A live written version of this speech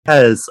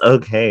Yes.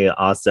 Okay.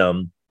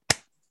 Awesome.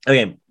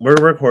 Okay, we're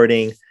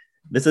recording.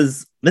 This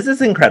is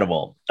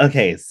incredible.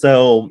 Okay,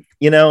 so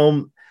it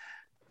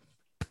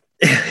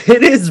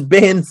has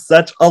been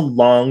such a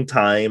long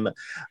time.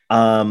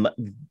 Um,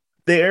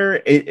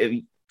 there.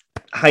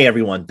 Hi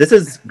everyone. This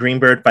is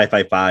Greenbird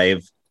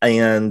 555,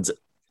 and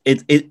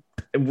it.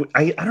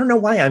 I don't know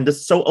why I'm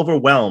just so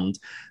overwhelmed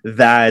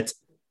that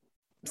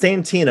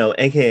Santino,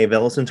 aka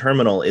Veloson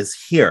Terminal, is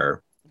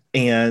here.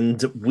 And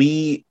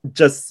we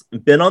just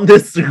been on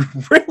this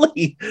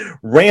really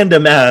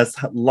random ass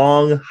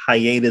long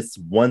hiatus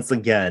once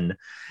again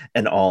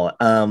and all.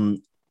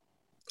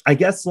 I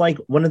guess like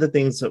one of the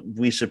things that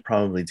we should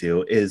probably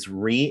do is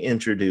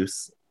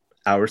reintroduce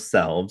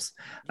ourselves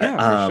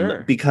Yeah, for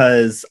sure.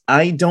 because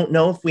I don't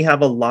know if we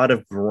have a lot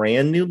of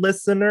brand new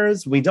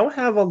listeners. We don't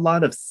have a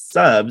lot of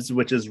subs,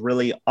 which is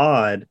really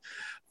odd,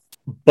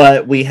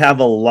 but we have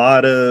a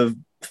lot of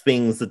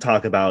things to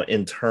talk about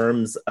in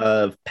terms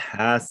of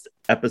past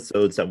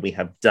episodes that we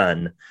have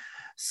done.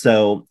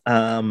 So,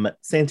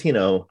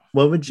 Santino,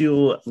 what would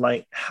you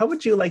like? How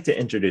would you like to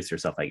introduce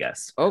yourself? I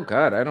guess Oh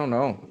God, I don't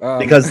know.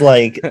 because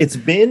like it's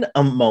been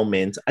a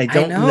moment. I I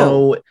don't know.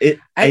 know it.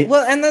 I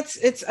well, and that's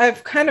it's.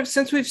 I've kind of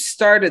since we've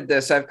started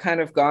this, I've kind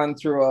of gone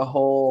through a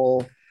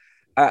whole.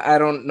 I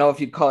don't know if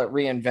you'd call it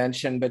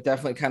reinvention, but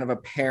definitely kind of a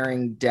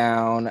paring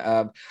down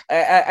of.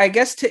 I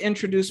guess to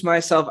introduce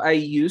myself, I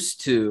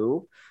used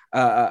to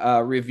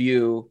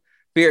review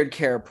beard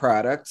care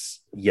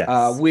products.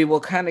 Yes. We will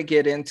kind of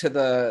get into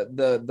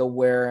the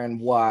where and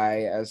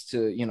why as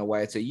to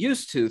why it's a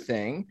used to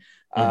thing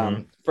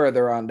Mm-hmm.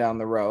 further on down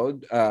the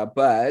road.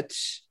 But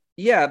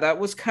yeah, that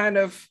was kind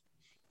of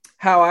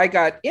how I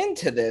got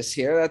into this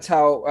here. That's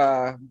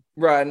how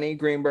Rodney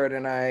Greenberg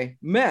and I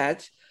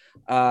met.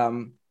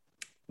 Um,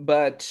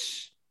 but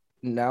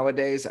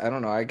nowadays, I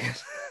don't know. I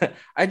guess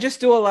I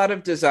just do a lot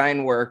of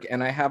design work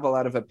and I have a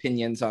lot of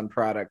opinions on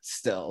products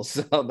still.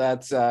 So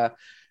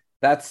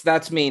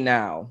that's me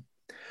now.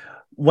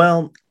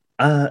 Well,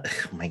 oh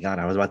my God,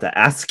 I was about to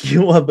ask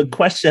you a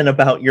question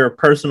about your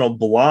personal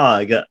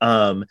blog.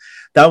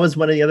 That was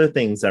one of the other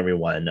things,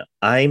 everyone.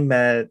 I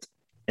met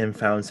and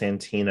found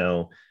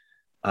Santino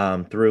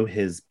through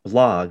his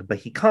blog, but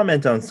he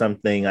commented on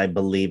something I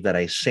believe that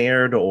I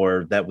shared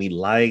or that we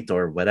liked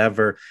or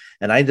whatever.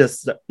 And I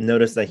just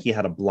noticed that he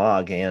had a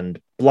blog, and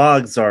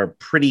blogs are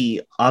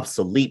pretty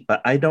obsolete,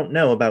 but I don't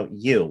know about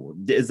you.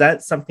 Is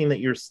that something that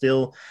you're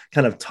still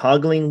kind of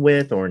toggling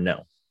with or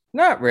no?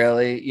 Not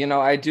really.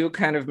 I do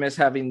kind of miss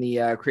having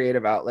the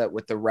creative outlet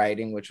with the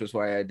writing, which was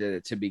why I did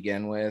it to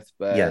begin with.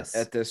 But Yes.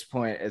 at this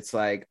point, it's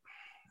like,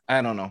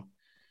 I don't know.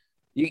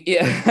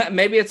 Yeah,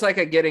 maybe it's like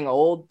a getting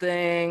old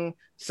thing,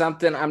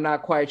 something I'm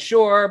not quite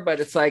sure, but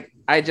it's like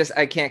I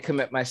can't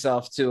commit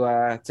myself to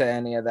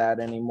any of that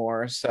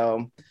anymore.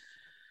 So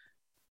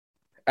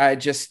I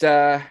just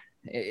I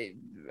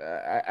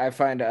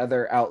find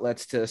other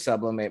outlets to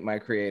sublimate my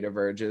creative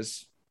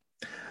urges.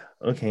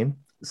 Okay.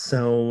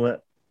 So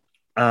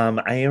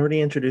I already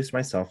introduced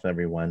myself,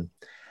 everyone.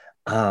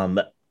 Um,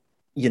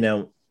 you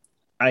know,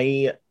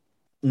 I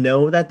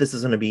know that this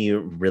is going to be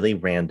really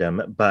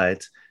random,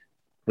 but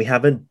we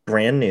have a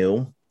brand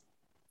new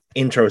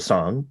intro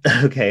song.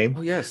 Okay. Oh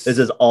This yes.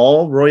 is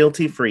all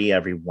royalty free,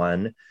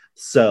 everyone.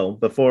 So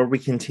before we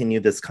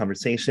continue this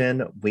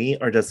conversation, we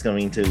are just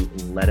going to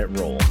let it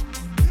roll.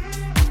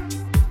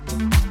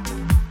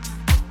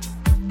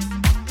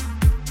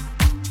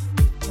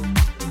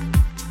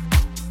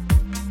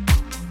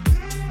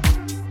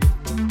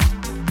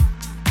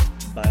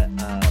 But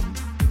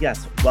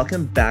yes,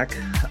 welcome back.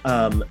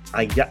 I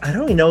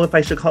don't even know if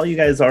I should call you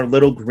guys our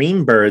little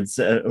green birds.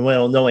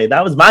 Well, no way,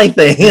 that was my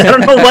thing. I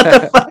don't know what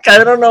the fuck.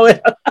 I don't know.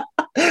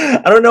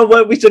 I don't know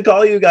what we should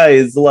call you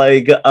guys.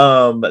 Like,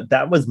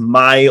 that was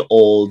my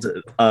old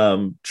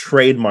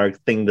trademark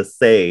thing to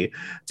say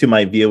to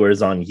my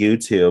viewers on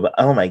YouTube.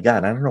 Oh my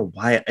god, I don't know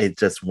why it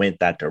just went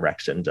that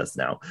direction just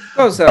now,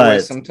 Goes that way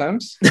but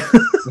sometimes.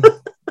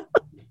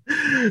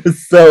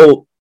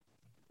 so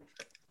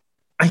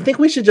I think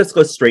we should just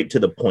go straight to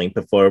the point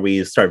before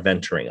we start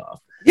venturing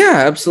off.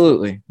 Yeah,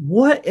 absolutely.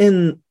 What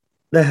in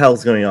the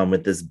hell's going on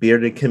with this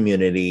bearded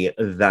community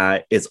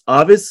that is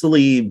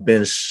obviously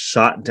been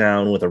shot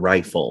down with a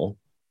rifle?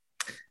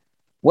 I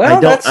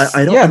Well, don't I,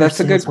 I don't that's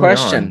a understand good what's going on.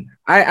 question.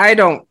 I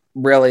don't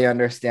really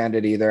understand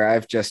it either.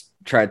 I've just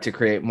tried to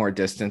create more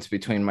distance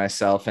between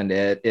myself and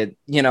it. It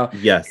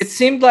Yes.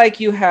 seemed like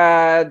you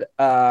had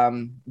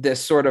this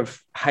sort of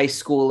high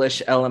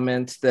schoolish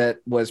element that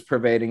was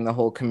pervading the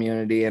whole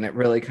community, and it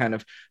really kind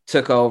of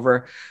took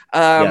over.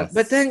 But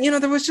Yes. then,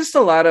 there was just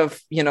a lot of,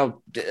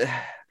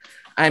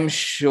 I'm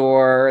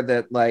sure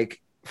that like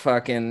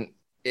fucking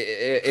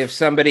if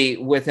somebody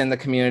within the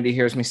community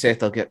hears me say it,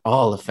 they'll get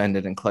all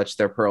offended and clutch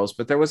their pearls.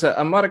 But there was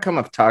a modicum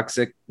of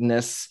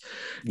toxicness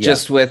Yeah.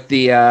 just with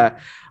the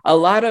a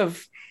lot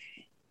of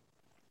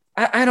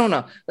I don't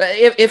know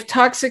if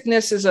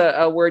toxicness is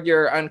a word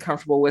you're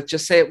uncomfortable with.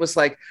 Just say it was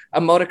like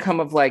a modicum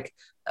of like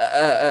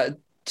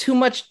too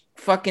much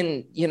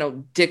fucking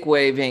dick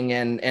waving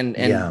and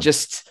Yeah.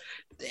 just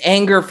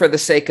anger for the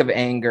sake of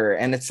anger.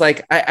 And it's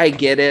like, I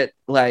get it.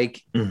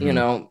 Like, you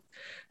know,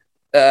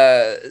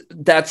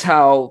 that's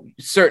how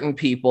certain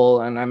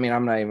people, and I mean,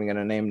 I'm not even going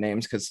to name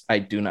names because I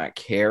do not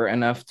care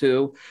enough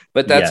to,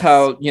 but that's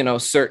how, you know,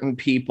 certain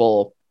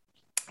people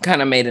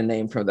kind of made a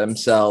name for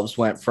themselves,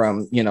 went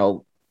from, you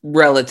know,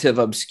 relative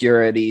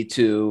obscurity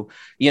to,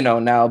 you know,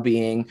 now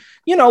being,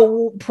 you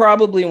know,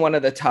 probably one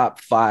of the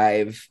top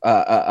 5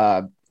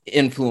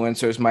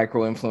 influencers,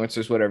 micro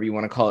influencers, whatever you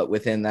want to call it,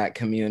 within that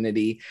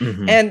community.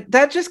 And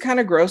that just kind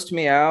of grossed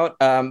me out,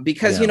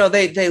 because you know,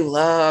 they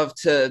love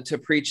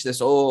to preach this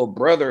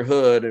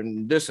brotherhood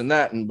and this and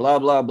that and blah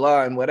blah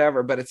blah and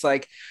whatever, but it's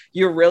like,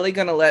 you're really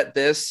gonna let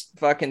this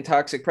fucking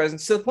toxic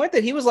presence, to the point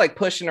that he was like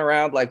pushing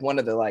around like one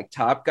of the like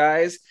top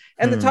guys,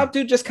 and the top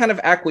dude just kind of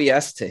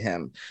acquiesced to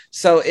him.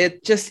 So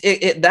it just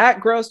that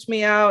grossed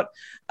me out.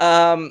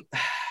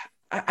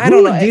 I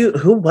don't know.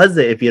 Who was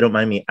it, if you don't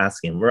mind me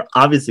asking? We're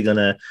obviously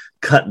gonna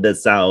cut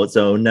this out,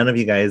 so none of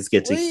you guys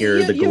get to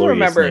hear the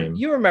glorious name.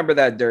 You remember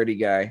that dirty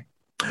guy?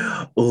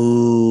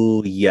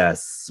 Oh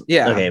yes.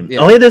 Yeah. Okay. Yeah.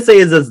 All I have to say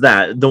is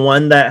that the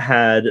one that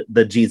had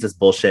the Jesus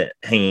bullshit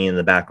hanging in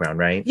the background,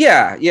 right?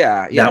 Yeah.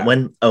 That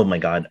one. Oh my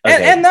god.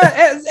 Okay.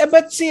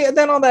 But see,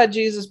 then all that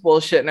Jesus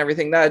bullshit and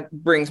everything, that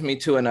brings me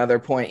to another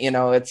point. You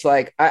know, it's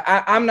like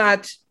I'm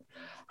not.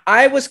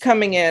 I was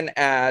coming in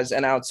as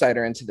an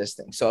outsider into this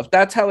thing. So if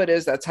that's how it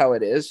is, that's how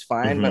it is.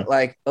 Fine. But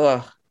like,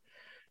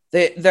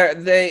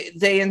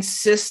 they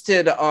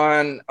insisted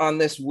on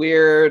this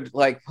weird,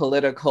 like,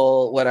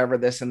 political, whatever,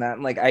 this and that.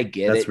 And like, I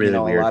get that's it. Really, you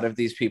know, weird. A lot of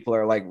these people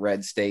are like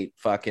red state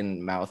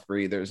fucking mouth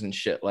breathers and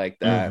shit like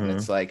that. And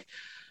it's like,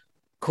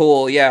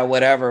 cool, yeah,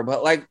 whatever.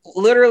 But like,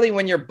 literally,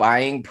 when you're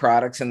buying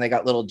products and they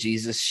got little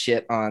Jesus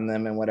shit on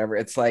them and whatever,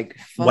 it's like,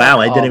 wow,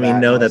 I didn't even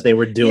know that they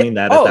were doing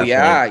that. Oh,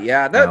 yeah, point.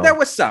 Yeah. There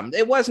was some.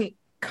 It wasn't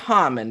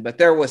common, but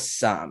there was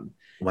some.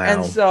 Wow.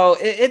 And so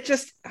it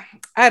just,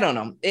 I don't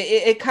know.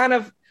 It kind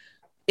of,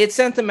 it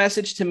sent the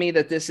message to me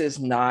that this is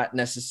not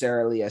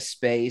necessarily a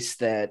space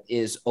that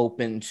is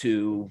open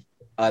to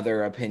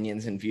other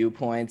opinions and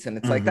viewpoints, and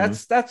it's like,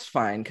 that's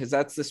fine, because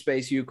that's the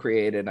space you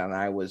created and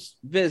I was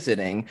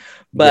visiting,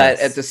 but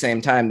at the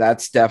same time,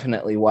 that's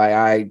definitely why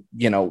I,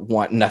 you know,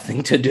 want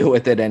nothing to do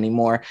with it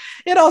anymore.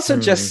 It also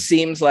just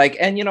seems like,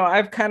 and you know,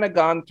 I've kind of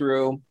gone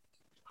through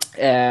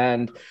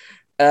and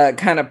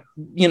kind of,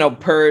 you know,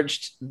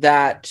 purged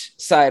that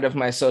side of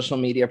my social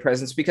media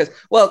presence, because,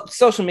 well,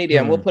 social media,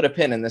 and we'll put a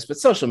pin in this, but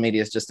social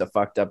media is just a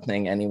fucked up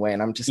thing anyway.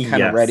 And I'm just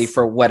kind of ready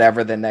for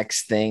whatever the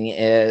next thing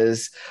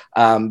is,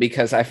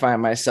 because I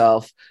find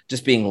myself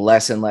just being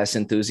less and less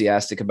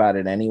enthusiastic about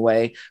it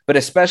anyway. But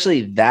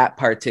especially that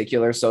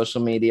particular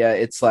social media,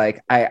 it's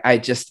like, I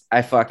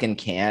fucking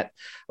can't.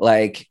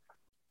 Like,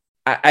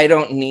 I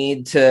don't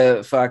need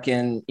to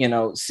fucking, you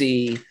know,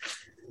 see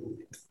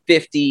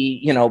 50,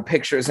 you know,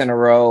 pictures in a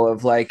row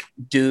of like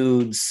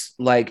dudes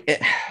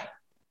like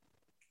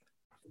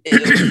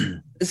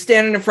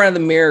standing in front of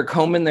the mirror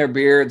combing their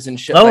beards and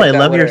shit. I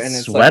love your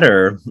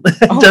sweater.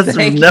 Like, just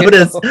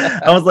noticed.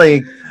 I was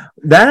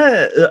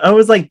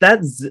like,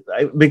 that's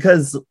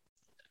because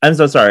I'm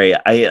so sorry.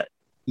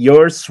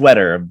 Your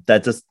sweater,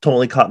 that just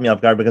totally caught me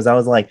off guard, because I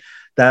was like,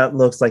 that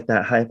looks like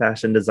that high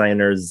fashion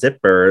designer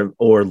zipper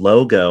or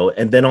logo.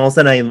 And then all of a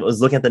sudden I was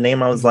looking at the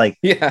name. I was like,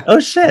 yeah, oh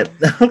shit.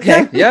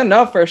 Okay. Yeah,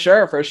 no, for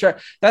sure.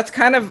 That's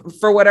kind of,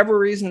 for whatever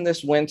reason,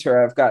 this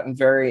winter, I've gotten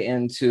very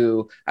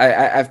into,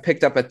 I've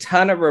picked up a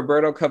ton of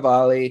Roberto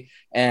Cavalli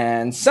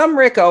and some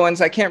Rick Owens.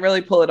 I can't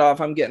really pull it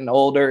off. I'm getting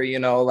older, you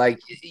know, like,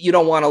 you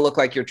don't want to look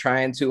like you're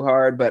trying too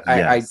hard, but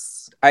I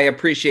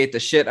appreciate the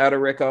shit out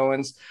of Rick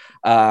Owens.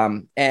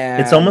 And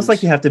it's almost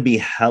like you have to be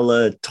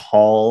hella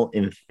tall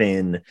and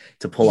thin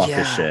to pull off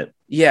this shit.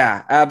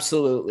 Yeah,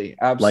 absolutely.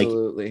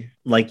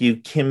 Like you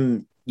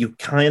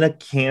kind of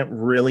can't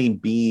really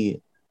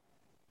be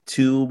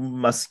too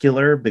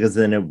muscular, because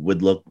then it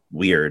would look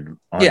weird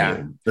on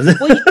you.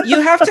 Well,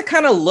 you have to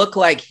kind of look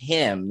like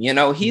him, you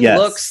know. He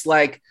looks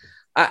like,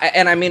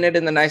 and I mean it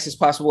in the nicest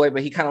possible way,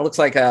 but he kind of looks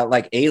like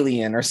a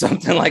Alien or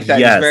something like that.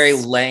 He's very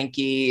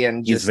lanky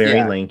and he's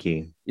very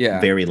lanky.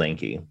 Yeah, very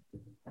lanky.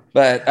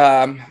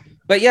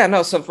 But yeah,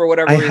 no. So for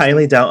whatever reason,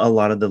 highly doubt a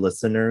lot of the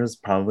listeners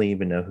probably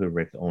even know who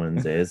Rick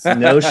Owens is.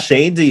 No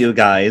shade to you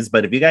guys,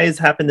 but if you guys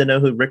happen to know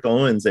who Rick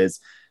Owens is,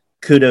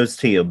 kudos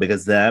to you,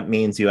 because that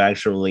means you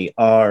actually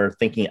are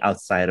thinking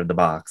outside of the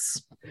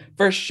box.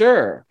 For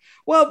sure.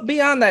 Well,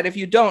 beyond that, if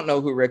you don't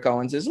know who Rick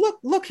Owens is,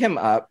 look him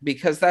up,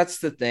 because that's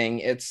the thing.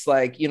 It's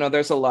like, you know,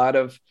 there's a lot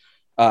of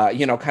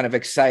you know, kind of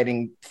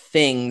exciting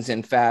things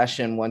in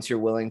fashion once you're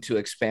willing to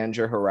expand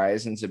your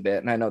horizons a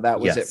bit. And I know that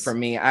was it for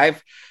me.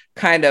 I've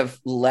kind of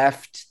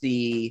left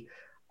the,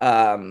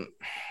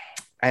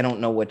 I don't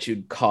know what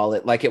you'd call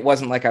it. Like, it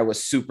wasn't like I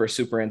was super,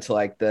 super into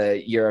like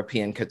the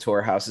European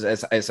couture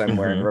houses as I'm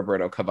wearing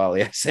Roberto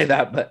Cavalli. I say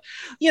that, but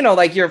you know,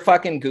 like your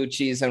fucking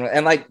Gucci's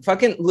and like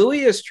fucking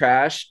Louis is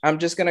trash. I'm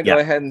just going to go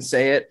ahead and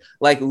say it.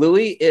 Like,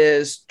 Louis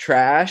is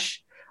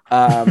trash,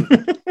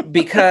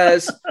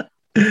 because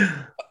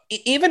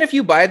even if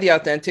you buy the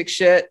authentic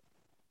shit,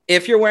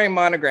 if you're wearing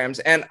monograms,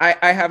 and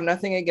I have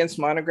nothing against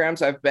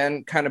monograms, I've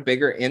been kind of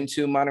bigger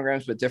into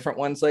monograms, but different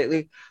ones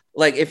lately.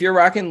 Like if you're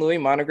rocking Louis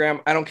monogram,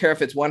 I don't care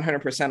if it's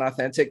 100%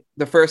 authentic.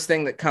 The first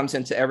thing that comes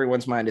into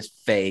everyone's mind is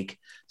fake.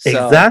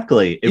 So,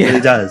 Exactly. It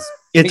really does.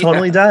 It Yeah.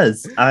 totally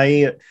does.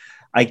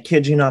 I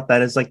kid you not,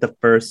 that is like the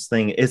first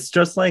thing. It's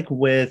just like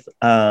with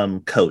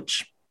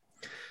Coach.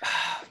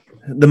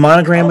 The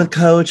monogram with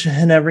Coach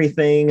and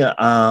everything.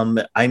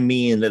 I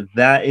mean,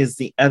 that is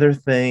the other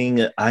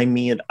thing. I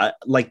mean,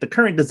 like the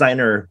current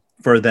designer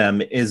for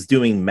them is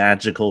doing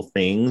magical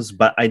things,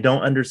 but I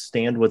don't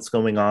understand what's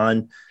going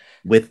on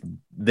with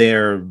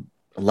their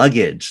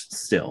luggage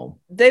still.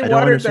 They I don't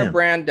watered their understand.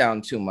 brand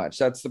down too much.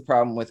 That's the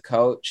problem with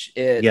Coach.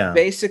 It Yeah.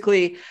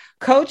 basically,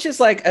 Coach is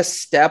like a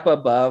step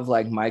above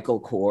like Michael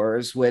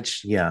Kors,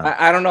 which Yeah.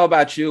 I don't know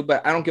about you,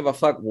 but I don't give a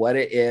fuck what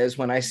it is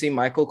when I see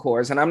Michael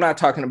Kors. And I'm not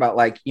talking about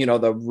like, you know,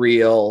 the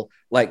real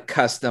like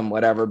custom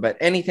whatever, but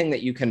anything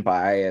that you can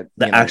buy at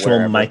The you know, actual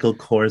wherever. Michael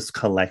Kors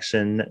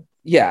collection.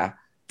 Yeah.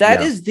 That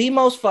Yeah. is the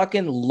most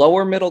fucking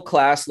lower middle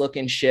class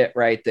looking shit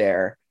right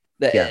there.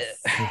 Yes.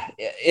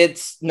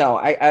 It's no,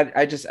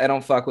 I just I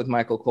don't fuck with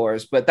Michael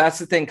Kors, but that's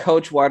the thing.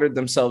 Coach watered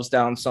themselves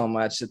down so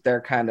much that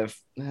they're kind of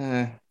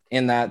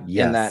in that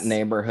Yes.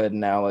 neighborhood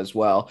now as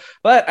well.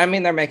 But I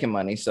mean, they're making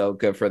money, so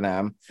good for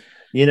them.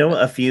 You know,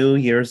 a few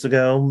years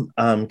ago,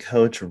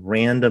 Coach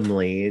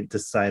randomly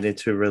decided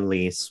to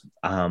release,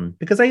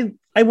 because I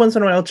once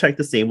in a while check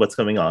to see what's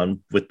going on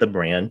with the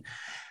brand.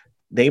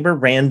 They were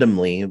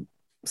randomly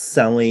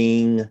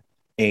selling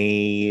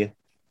a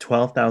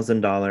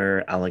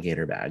 $12,000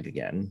 alligator bag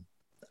again.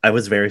 I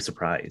was very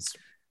surprised.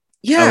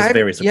 Yeah, I was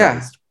very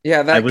surprised.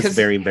 yeah. I That was 'cause-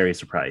 very, very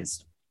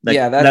surprised.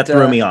 Yeah, That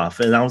threw me off.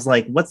 And I was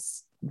like,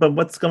 what's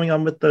going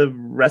on with the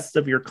rest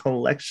of your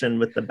collection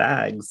with the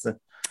bags?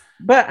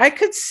 But I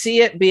could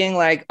see it being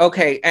like,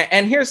 okay,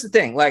 and here's the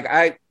thing, like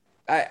I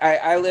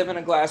live in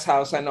a glass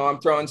house. I know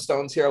I'm throwing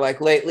stones here. Like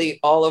lately,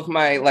 all of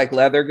my like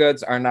leather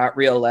goods are not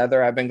real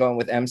leather. I've been going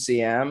with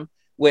MCM,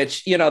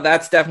 which, you know,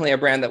 that's definitely a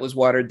brand that was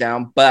watered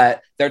down,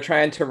 but they're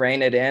trying to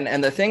rein it in.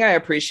 And the thing I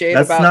appreciate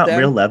That's about not them,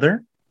 real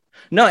leather.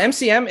 no,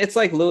 MCM, it's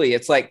like Louis.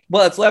 It's like,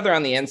 well, it's leather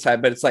on the inside,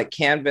 but it's like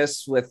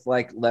canvas with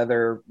like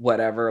leather,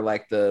 whatever,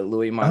 like the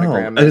Louis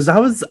monogram because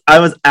is. I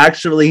was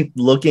actually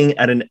looking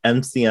at an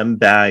MCM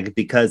bag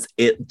because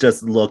it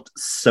just looked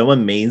so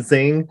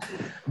amazing.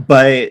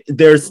 But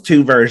there's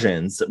two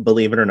versions,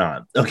 believe it or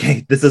not.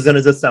 Okay, this is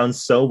gonna just sound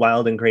so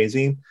wild and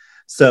crazy.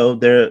 So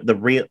the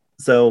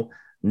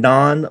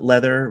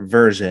non-leather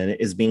version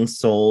is being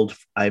sold,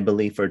 I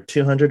believe, for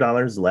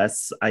 $200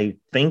 less, I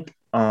think,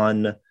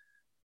 on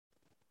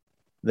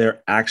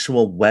their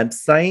actual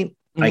website.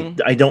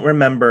 Mhm. I don't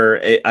remember.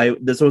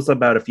 This was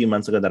about a few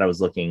months ago that I was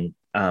looking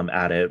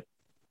at it.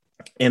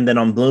 And then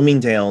on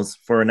Bloomingdale's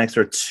for an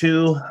extra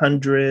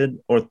 $200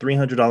 or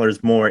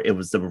 $300 more, it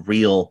was the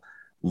real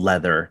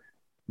leather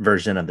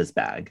version of this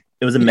bag.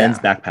 It was a men's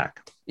backpack.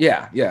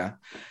 Yeah.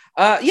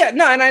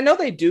 No, and I know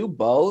they do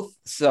both.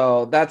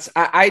 So that's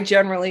I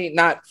generally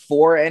not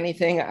for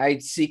anything. I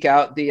seek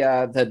out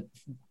the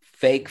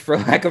fake, for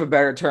lack of a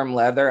better term,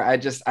 leather. I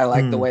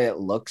like the way it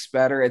looks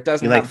better. It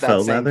doesn't have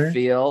that same leather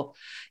feel.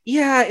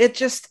 Yeah, it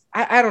just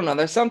I don't know.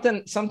 There's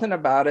something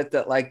about it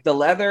that like the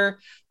leather,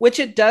 which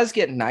it does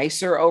get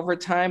nicer over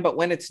time, but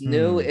when it's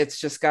new, it's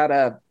just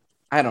gotta.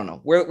 I don't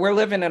know. We're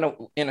living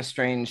in a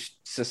strange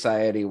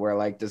society where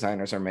like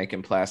designers are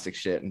making plastic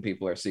shit and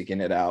people are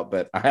seeking it out,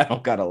 but I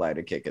don't got a lie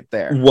to kick it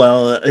there.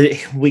 Well,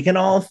 we can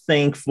all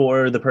thank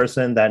for the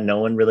person that no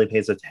one really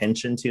pays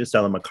attention to,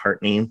 Stella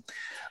McCartney,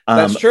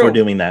 That's true. for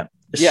doing that.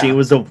 Yeah. She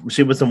was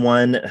the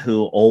one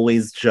who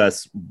always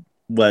just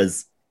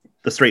was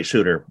the straight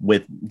shooter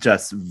with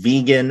just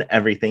vegan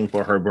everything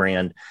for her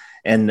brand.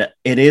 And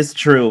it is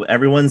true.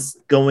 Everyone's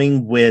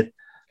going with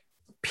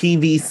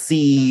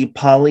PVC,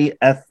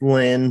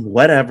 polyethylene,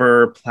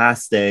 whatever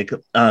plastic.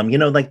 You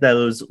know, like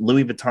those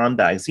Louis Vuitton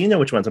bags. You know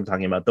which ones I'm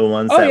talking about. The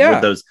ones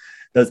with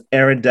those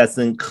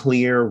iridescent,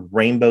 clear,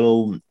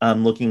 rainbow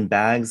looking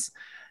bags.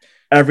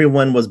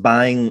 Everyone was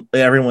buying.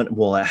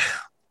 Well,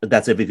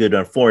 that's if you could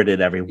afford it,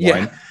 everyone.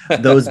 Yeah.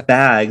 Those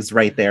bags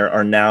right there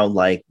are now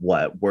like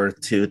what, worth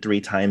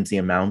 2-3 times the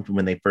amount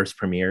when they first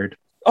premiered.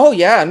 Oh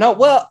yeah, no.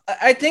 Well,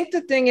 I think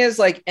the thing is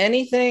like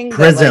anything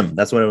Prism.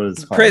 That's what it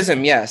was called.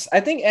 Prism. Yes, I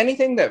think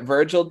anything that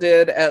Virgil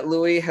did at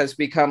Louis has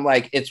become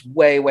like it's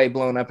way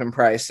blown up in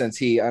price since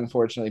he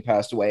unfortunately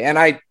passed away. And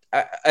I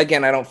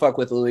again, I don't fuck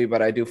with Louis,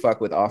 but I do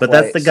fuck with Off-White. But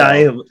that's the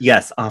guy.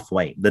 Yes,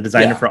 Off-White, the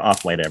designer for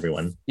Off-White.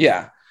 Everyone.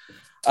 Yeah.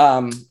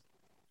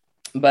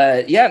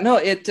 But yeah, no,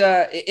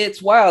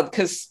 it's wild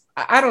because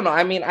I don't know.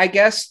 I mean, I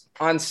guess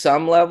on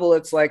some level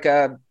it's like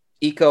a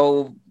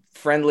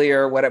eco-friendly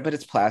or whatever, but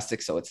it's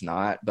plastic, so it's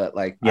not. But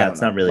like,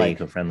 it's not really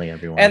eco-friendly,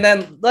 everyone. And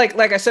then like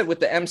I said, with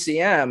the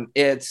MCM,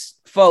 it's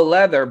faux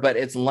leather, but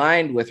it's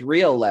lined with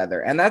real leather,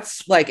 and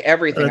that's like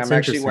everything. I'm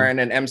actually wearing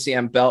an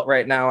MCM belt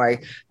right now. I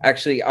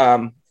actually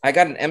I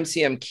got an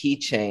MCM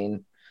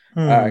keychain.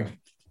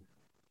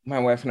 my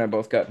wife and I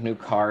both got new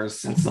cars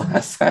since the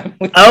last time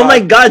we Oh my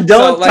talked. God,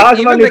 don't So, talk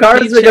about new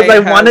cars because I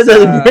wanted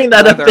to bring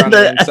that up to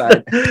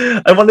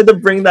the I wanted to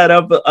bring that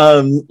up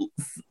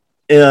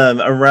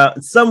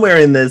around somewhere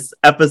in this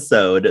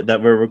episode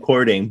that we're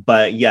recording.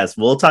 But yes,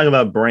 we'll talk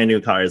about brand new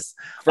cars.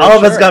 All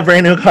of us got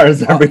brand new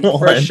cars, everyone.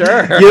 For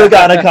sure. You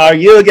got a car,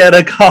 you get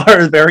a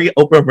car. Very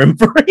Oprah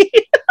Winfrey.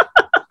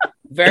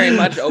 Very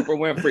much Oprah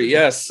Winfrey,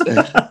 yes.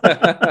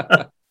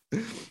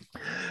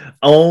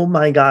 Oh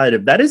my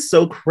God, that is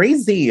so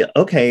crazy.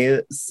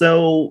 Okay,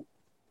 so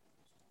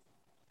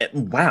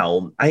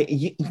wow.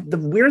 The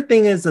weird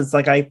thing is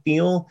like I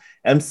feel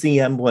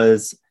MCM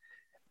was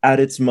at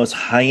its most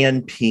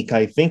high-end peak.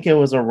 I think it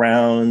was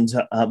around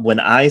when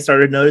I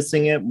started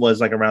noticing it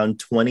was like around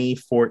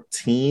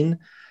 2014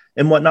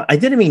 and whatnot. I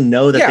didn't even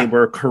know that they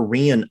were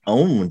Korean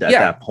owned at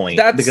that point.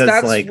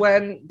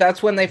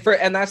 That's when they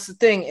first, and that's the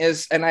thing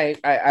is, and I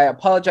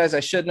apologize, I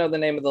should know the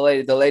name of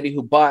the lady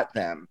who bought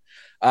them.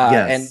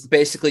 And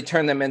basically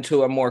turn them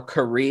into a more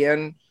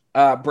Korean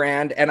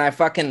brand. And I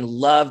fucking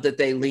love that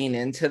they lean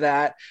into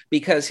that,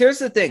 because here's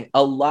the thing.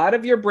 A lot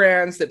of your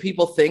brands that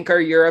people think are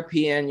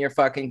European, your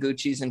fucking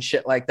Gucci's and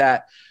shit like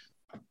that,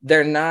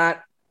 they're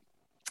not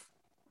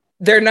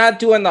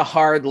doing the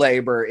hard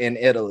labor in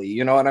Italy.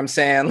 You know what I'm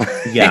saying?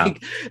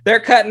 Like, they're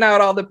cutting out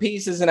all the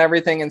pieces and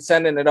everything and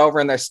sending it over,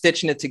 and they're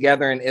stitching it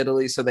together in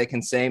Italy so they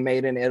can say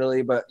made in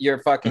Italy. But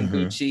your fucking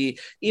Gucci,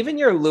 even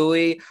your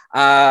Louis,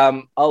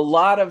 a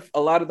lot of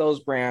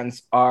those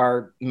brands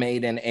are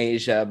made in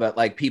Asia, but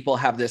like people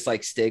have this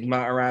like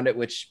stigma around it,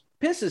 which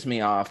pisses me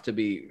off, to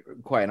be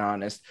quite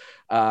honest,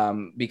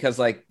 because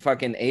like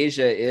fucking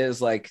Asia is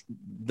like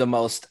the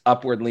most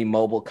upwardly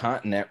mobile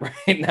continent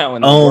right now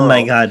in the world.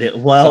 My God.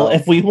 Well,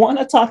 if we want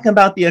to talk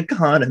about the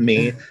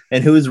economy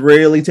and who's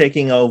really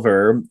taking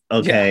over,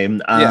 okay.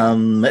 I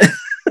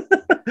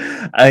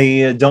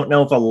don't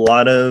know if a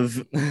lot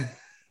of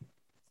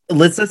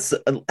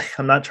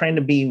I'm not trying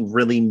to be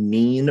really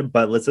mean,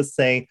 but let's just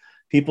say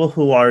people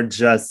who are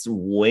just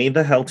way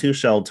the hell too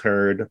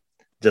sheltered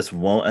just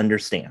won't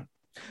understand.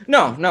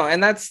 No,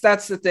 and that's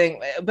the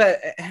thing.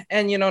 But,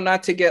 and you know,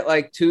 not to get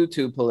like too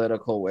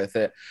political with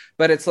it,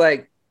 but it's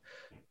like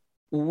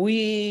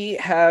we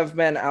have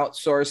been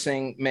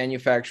outsourcing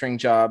manufacturing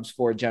jobs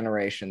for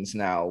generations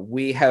now.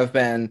 We have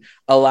been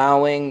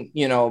allowing,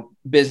 you know,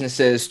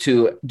 businesses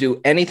to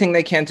do anything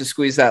they can to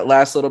squeeze that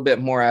last little bit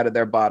more out of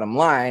their bottom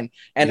line.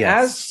 And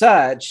as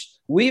such,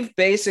 we've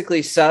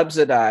basically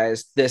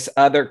subsidized this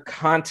other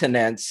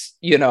continent's,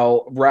 you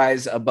know,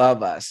 rise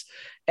above us.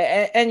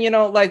 And, you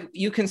know, like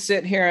you can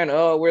sit here and,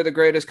 oh, we're the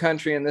greatest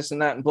country and this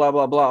and that and blah,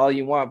 blah, blah, all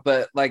you want.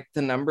 But like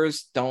the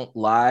numbers don't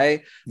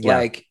lie.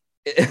 Like,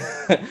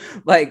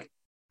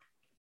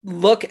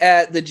 look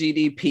at the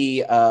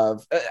GDP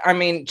of, I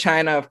mean,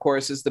 China, of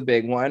course, is the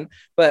big one,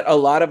 but a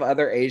lot of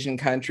other Asian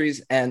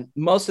countries, and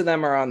most of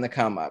them are on the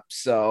come up.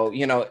 So,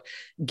 you know,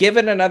 give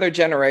it another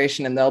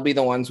generation and they'll be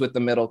the ones with the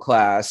middle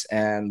class.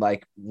 And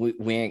like,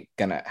 we ain't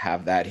gonna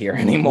have that here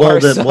anymore.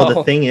 Well,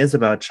 the thing is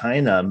about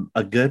China,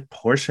 a good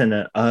portion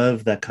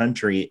of the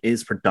country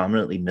is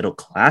predominantly middle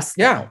class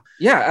now.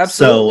 Yeah,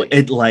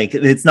 absolutely. So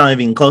it's not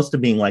even close to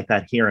being like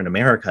that here in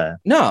America.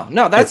 No,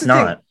 that's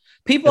not. Thing.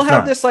 People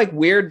have this like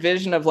weird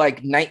vision of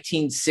like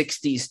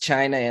 1960s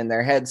China in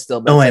their head still.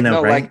 But I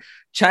know, right? Like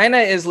China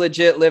is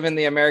legit living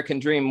the American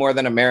dream more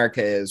than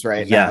America is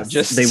right now.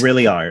 They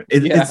really are.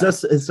 It's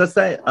just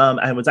that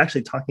I was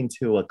actually talking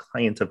to a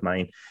client of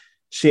mine.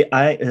 She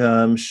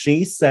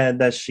said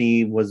that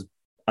she was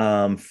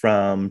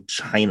from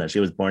China.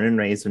 She was born and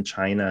raised in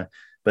China,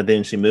 but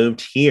then she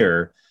moved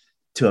here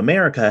to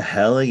America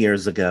hella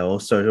years ago.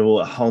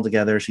 So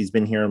altogether, she's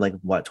been here like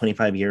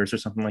 25 years or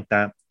something like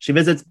that. She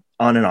visits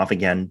on and off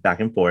again, back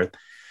and forth.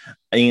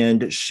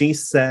 And she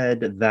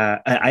said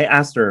that I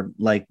asked her,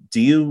 like,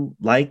 do you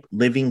like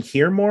living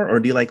here more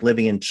or do you like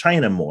living in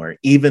China more?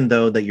 Even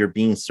though that you're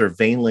being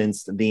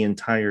surveillanced the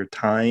entire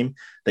time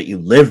that you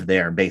live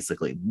there,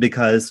 basically,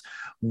 because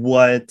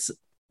what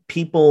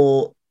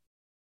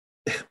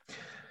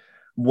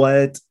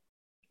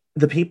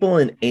the people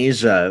in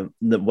Asia,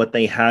 what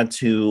they had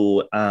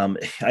to,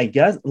 I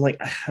guess, like,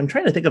 I'm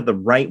trying to think of the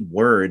right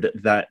word,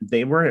 that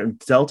they were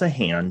dealt a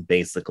hand,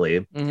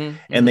 basically,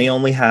 and they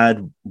only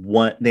had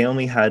one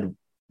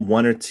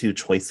or two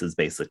choices,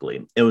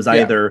 basically. It was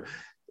either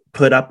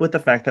put up with the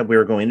fact that we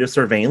were going to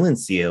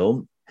surveillance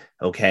you,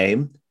 okay,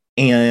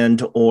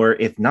 or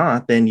if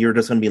not, then you're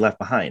just going to be left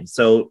behind.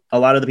 So a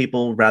lot of the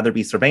people rather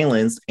be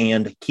surveillanced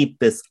and keep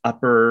this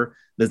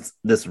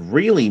this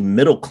really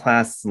middle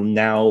class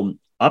now.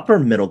 Upper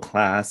middle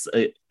class,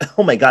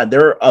 oh my God,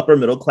 their upper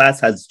middle class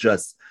has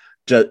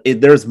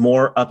there's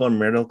more upper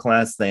middle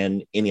class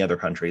than any other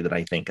country that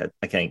I think.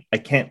 I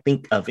can't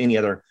think of any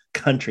other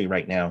country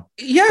right now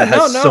that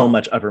has so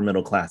much upper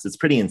middle class. It's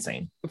pretty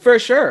insane. For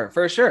sure.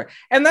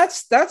 And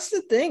that's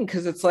the thing,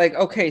 because it's like,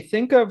 okay,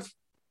 think of,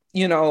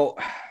 you know.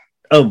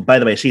 Oh, by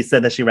the way, she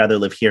said that she'd rather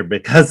live here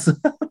because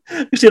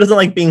she doesn't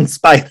like being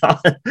spied on.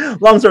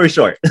 Long story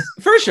short.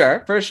 For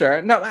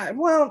sure. No,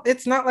 well,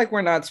 it's not like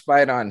we're not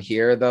spied on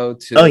here, though,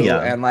 too. Oh, yeah.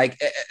 And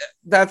like,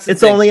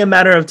 it's only a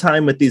matter of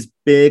time with these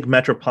big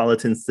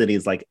metropolitan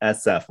cities like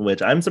SF,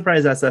 which I'm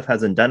surprised SF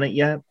hasn't done it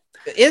yet.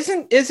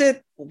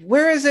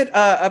 Where is it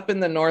up in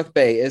the North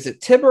Bay? Is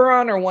it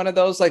Tiburon or one of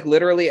those, like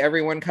literally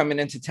everyone coming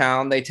into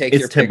town, they take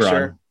your Tiburon.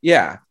 Picture?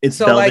 Yeah. It's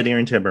so Belvedere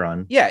and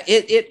Tiburon. Yeah,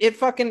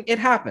 it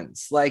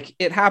happens. Like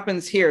it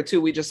happens here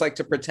too. We just like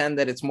to pretend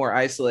that it's more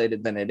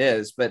isolated than it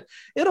is, but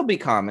it'll be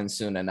common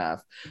soon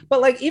enough.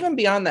 But like even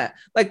beyond that,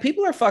 like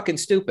people are fucking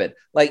stupid.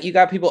 Like you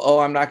got people, oh,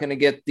 I'm not going to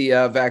get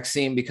the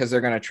vaccine because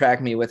they're going to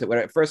track me with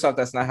it. First off,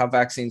 that's not how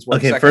vaccines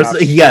work. Okay,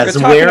 first, yes,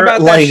 where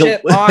about like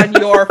that shit on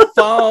your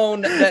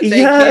phone that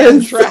they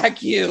can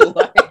track you.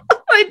 Like,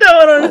 I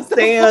don't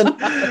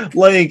understand.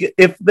 Like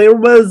if there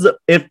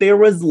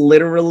was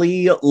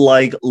literally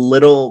like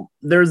little,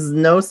 there's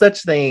no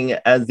such thing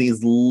as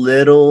these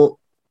little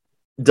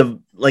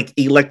like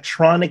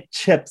electronic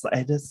chips.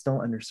 I just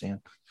don't understand.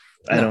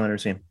 I don't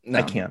understand. No.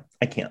 I can't.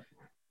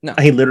 No.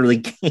 I literally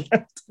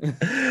can't.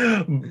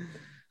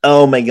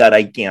 Oh my God,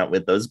 I can't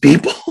with those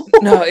people.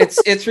 No,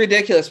 it's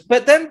ridiculous.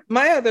 But then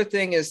my other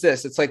thing is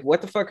this. It's like,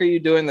 what the fuck are you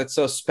doing that's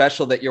so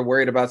special that you're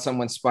worried about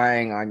someone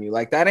spying on you?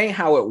 Like, that ain't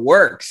how it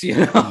works,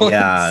 you know?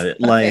 Yeah,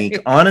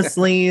 like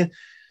honestly,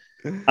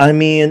 I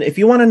mean, if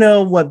you want to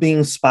know what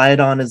being spied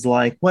on is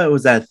like, what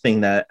was that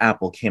thing that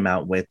Apple came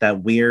out with?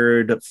 That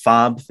weird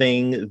fob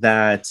thing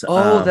that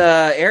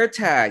the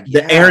AirTag.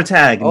 The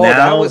AirTag. Oh,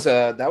 now,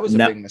 that was a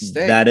big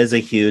mistake. That is a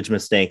huge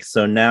mistake.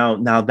 So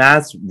now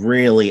that's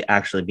really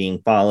actually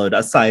being followed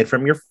aside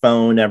from your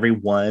phone,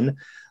 everyone.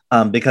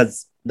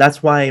 Because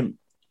that's why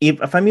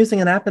if I'm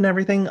using an app and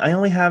everything, I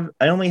only have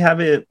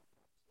it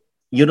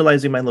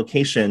utilizing my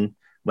location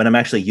when I'm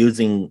actually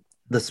using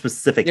the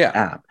specific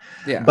app.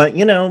 Yeah. But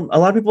you know, a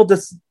lot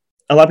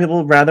of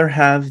people rather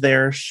have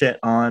their shit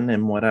on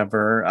and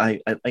whatever. I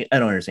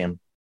don't understand.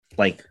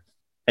 Like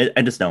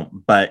I just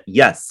don't. But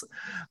yes,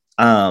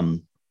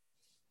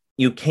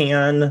 you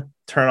can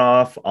turn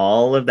off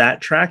all of that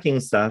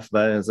tracking stuff,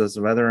 but it's just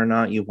whether or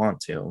not you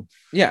want to.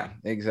 Yeah,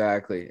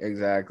 exactly.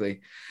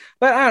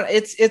 But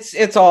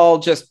it's all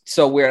just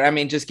so weird. I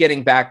mean, just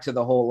getting back to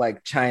the whole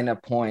like China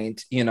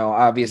point, you know,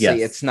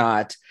 obviously it's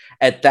not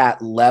at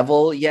that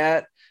level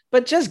yet.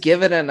 But just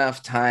give it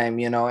enough time,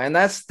 you know, and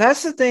that's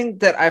the thing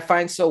that I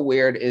find so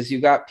weird is you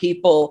got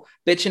people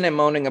bitching and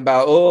moaning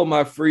about, oh,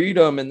 my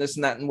freedom and this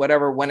and that and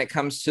whatever when it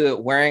comes to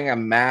wearing a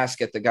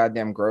mask at the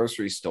goddamn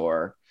grocery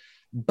store.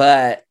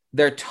 But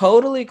they're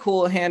totally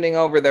cool handing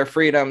over their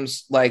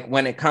freedoms, like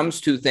when it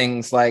comes to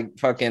things like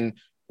fucking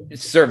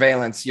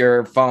surveillance,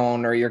 your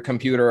phone or your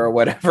computer or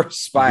whatever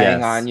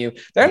spying on you.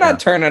 They're not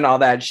turning all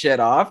that shit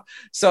off.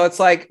 So it's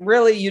like,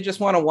 really, you just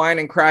want to whine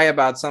and cry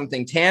about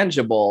something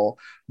tangible.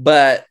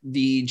 But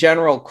the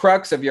general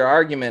crux of your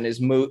argument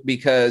is moot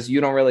because you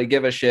don't really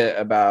give a shit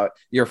about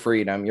your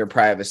freedom, your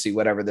privacy,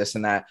 whatever, this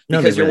and that,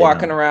 because you're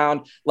walking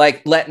around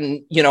like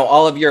letting, you know,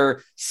 all of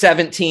your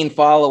 17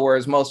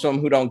 followers, most of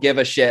them who don't give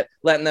a shit,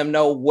 letting them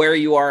know where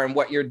you are and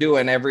what you're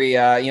doing every,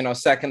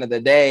 second of the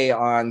day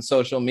on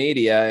social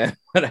media and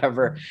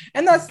whatever.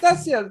 And that's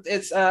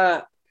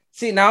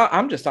see, now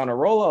I'm just on a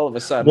roll all of a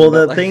sudden. Well,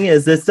 the thing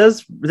is,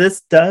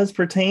 this does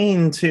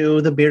pertain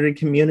to the bearded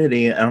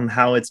community and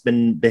how it's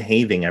been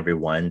behaving,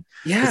 everyone.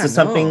 Yeah, this is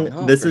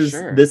something. This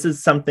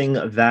is something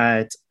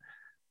that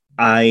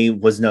I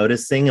was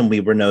noticing, and we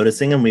were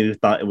noticing, and we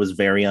thought it was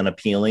very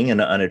unappealing and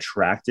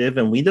unattractive,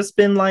 and we just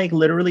been like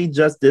literally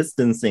just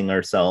distancing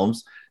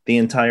ourselves the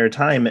entire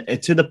time,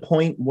 to the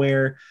point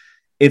where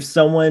if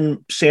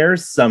someone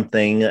shares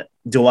something,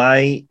 do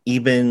I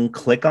even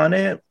click on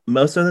it?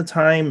 Most of the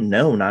time,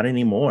 no, not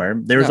anymore.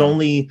 There's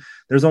only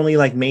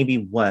like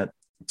maybe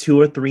 2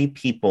 or 3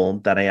 people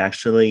that I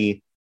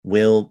actually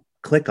will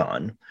click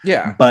on.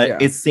 Yeah.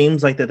 But it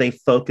seems like that they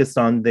focused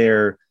on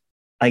their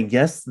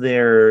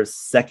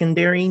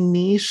secondary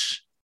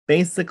niche,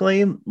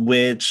 basically,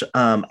 which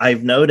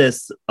I've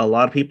noticed a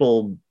lot of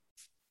people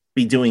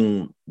be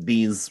doing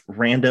these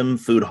random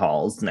food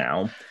hauls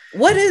now.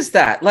 What is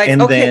that? Like,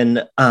 and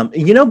then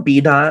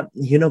B-Dot,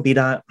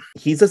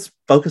 he's just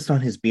focused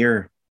on his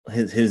beer,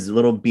 his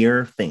little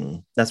beer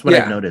thing. That's what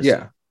I've noticed.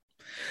 Yeah.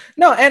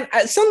 No, and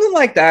something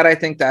like that, I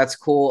think that's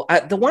cool.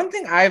 The one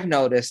thing I've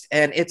noticed,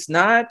 and it's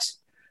not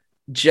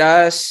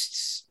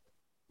just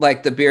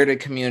like the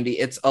bearded community,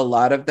 it's a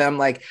lot of them.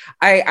 Like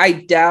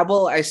I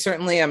dabble. I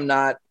certainly am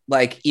not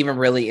like even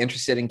really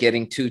interested in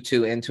getting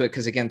too into it,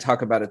 because again,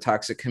 talk about a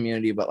toxic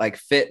community, but like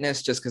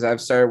fitness, just because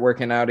I've started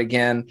working out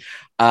again.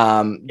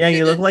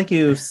 You look like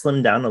you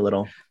slimmed down a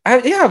little.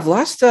 I've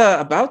lost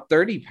about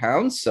 30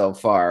 pounds so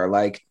far.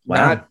 Like,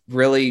 not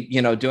really,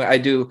 I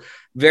do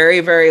very,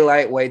 very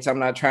light weights. I'm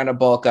not trying to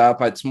bulk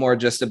up. It's more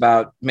just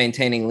about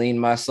maintaining lean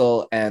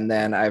muscle. And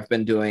then I've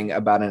been doing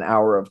about an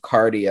hour of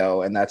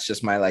cardio, and that's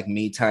just my like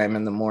me time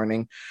in the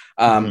morning.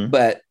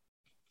 But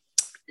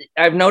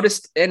I've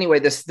noticed anyway,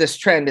 this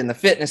trend in the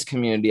fitness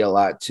community a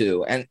lot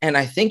too. And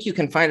I think you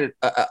can find it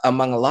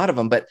among a lot of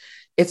them, but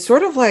it's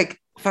sort of like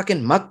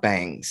fucking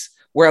mukbangs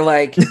where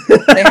like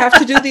they have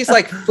to do these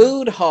like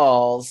food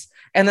hauls,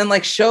 and then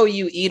like show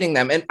you eating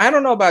them. And I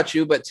don't know about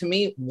you, but to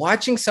me,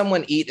 watching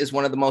someone eat is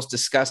one of the most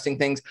disgusting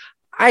things.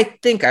 I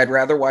think I'd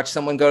rather watch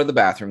someone go to the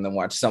bathroom than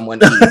watch someone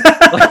eat.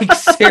 Like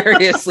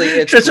seriously,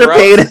 it's Trisha gross.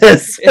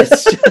 Paytas.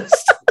 It's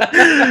just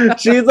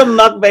She's a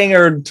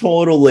mukbanger,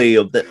 totally.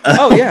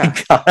 Oh yeah.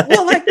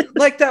 Well,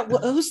 like that.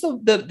 Who's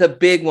the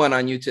big one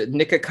on YouTube?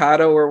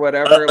 Nikocado or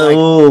whatever.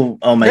 Oh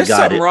my there's God!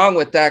 There's something wrong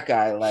with that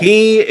guy. Like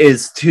he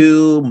is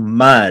too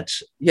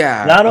much.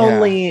 Yeah. Not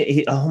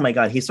only oh my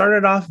God, he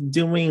started off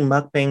doing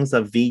mukbangs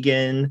of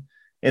vegan,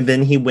 and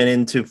then he went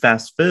into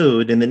fast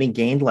food, and then he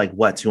gained like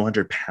what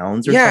 200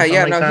 pounds or something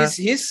like that.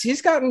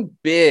 He's gotten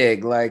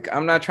big. Like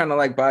I'm not trying to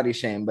like body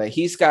shame, but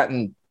he's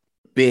gotten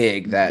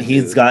big.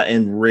 He's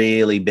gotten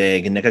really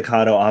big.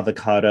 Nikocado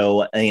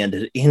Avocado,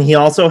 and he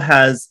also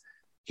has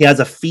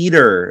a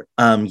feeder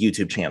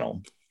YouTube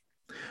channel,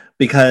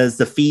 because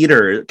the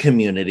feeder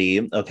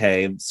community.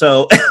 Okay,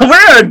 so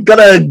we're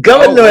gonna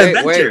go into an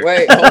adventure.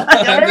 Wait. We're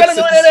gonna go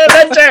into an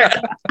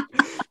adventure.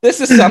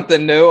 This is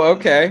something new.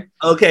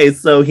 Okay,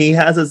 so he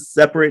has a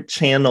separate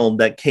channel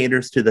that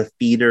caters to the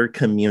feeder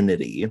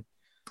community,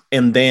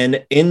 and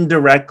then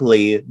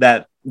indirectly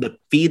that the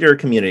feeder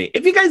community.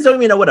 If you guys don't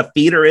even know what a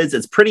feeder is,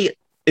 it's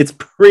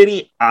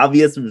pretty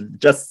obvious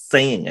just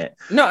saying it.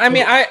 No, I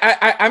mean,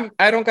 I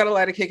don't got a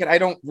lot of kick it. I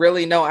don't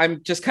really know.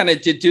 I'm just kind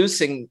of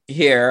deducing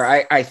here.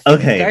 I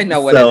think I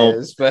know what it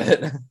is,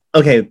 but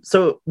okay.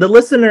 So the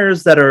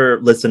listeners that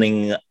are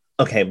listening,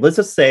 okay, let's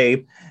just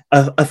say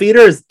a feeder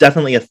is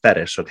definitely a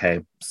fetish. Okay,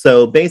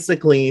 so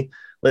basically,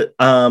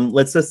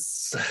 let's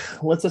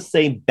just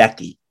say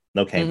Becky.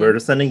 Okay, we're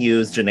just gonna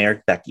use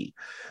generic Becky.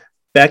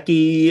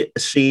 Becky,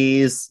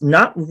 she's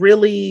not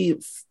really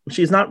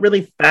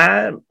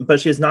fat, but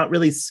she's not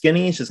really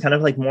skinny. She's kind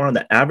of like more on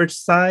the average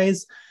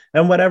size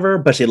and whatever,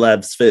 but she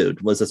loves food.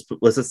 Let's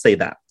just say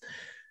that.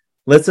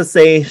 Let's just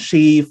say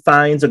she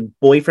finds a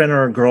boyfriend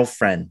or a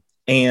girlfriend,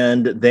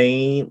 and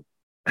they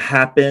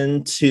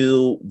happen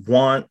to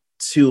want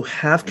to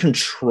have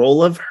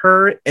control of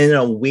her in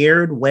a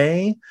weird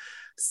way.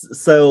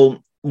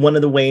 So one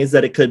of the ways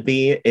that it could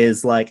be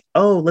is like,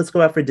 oh, let's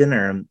go out for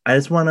dinner. I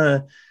just want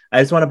to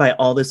buy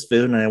all this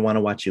food, and I want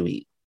to watch you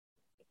eat.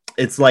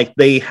 It's like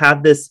they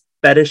have this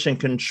fetish and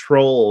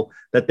control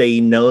that they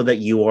know that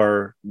you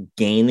are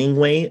gaining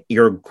weight,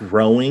 you're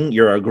growing,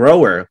 you're a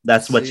grower.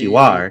 That's what you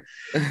are.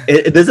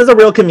 This is a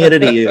real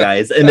community, you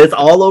guys, and it's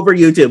all over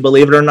YouTube,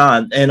 believe it or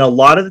not. And a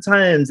lot of the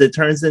times it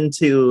turns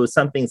into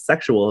something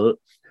sexual,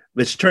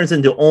 which turns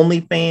into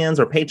OnlyFans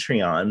or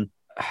Patreon.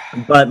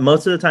 But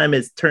most of the time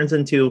it turns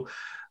into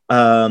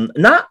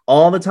not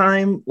all the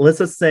time. Let's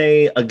just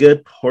say a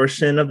good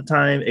portion of the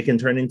time it can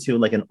turn into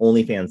like an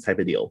OnlyFans type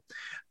of deal,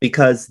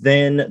 because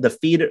then the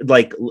feeder,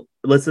 like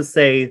let's just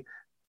say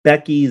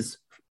Becky's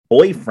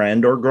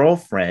boyfriend or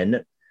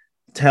girlfriend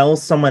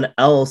tells someone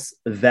else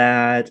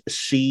that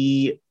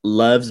she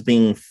loves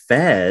being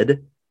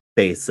fed.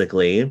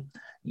 Basically,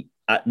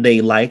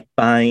 they like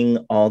buying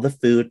all the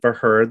food for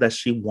her that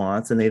she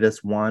wants, and they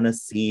just want to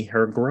see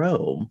her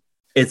grow.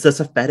 It's just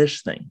a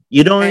fetish thing.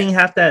 You don't even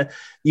have to,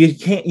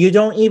 you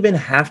don't even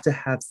have to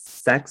have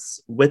sex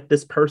with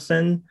this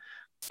person.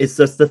 It's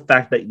just the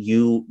fact that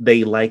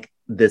they like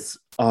this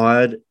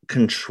odd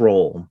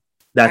control.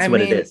 That's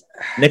what it is.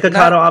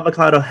 Nikocado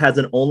Avocado has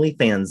an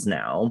OnlyFans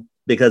now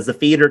because the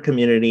feeder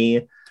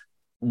community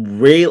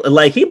really,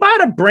 like, he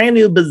bought a brand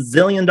new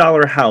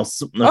bazillion-dollar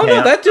house. Okay? Oh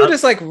no, that dude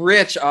is like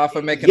rich off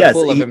of making a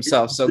fool of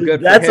himself. So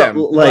good for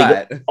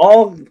him.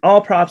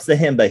 All props to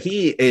him, but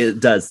he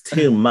does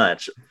too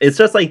much. It's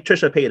just like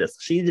Trisha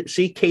Paytas.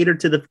 She catered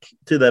to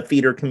the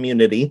feeder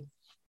community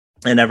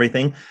and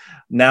everything.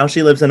 Now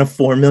she lives in a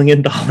 $4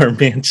 million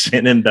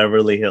mansion in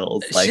Beverly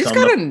Hills. Like, she's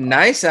got a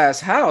nice ass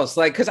house.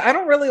 Like, cause I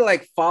don't really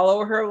like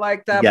follow her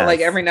like that, but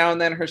like every now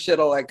and then her shit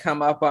will like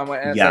come up on my,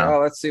 and like, oh,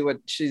 let's see what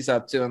she's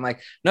up to. And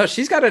like, no,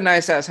 she's got a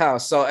nice ass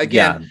house. So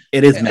again,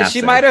 it is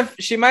massive.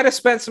 She might have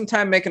spent some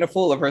time making a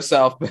fool of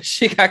herself, but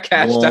she got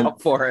cashed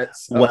out for it.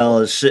 So.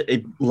 Well,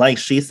 like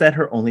she said,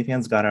 her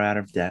OnlyFans got her out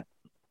of debt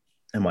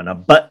and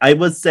whatnot. But I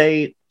would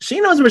say she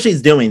knows what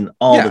she's doing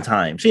all the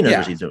time. She knows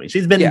what she's doing.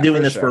 She's been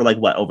doing this for like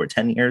what, over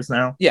 10 years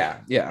now? Yeah.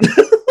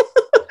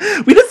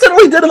 We just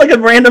suddenly did like a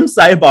random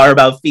sidebar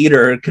about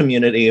feeder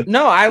community.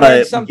 No, I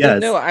learned something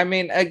new. I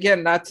mean,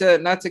 again, not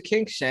to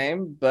kink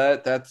shame,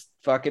 but that's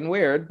fucking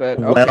weird. But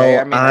okay,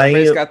 I mean,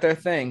 everybody's got their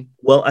thing.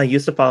 Well, I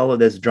used to follow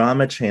this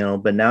drama channel,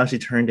 but now she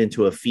turned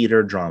into a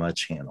feeder drama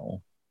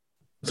channel.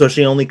 So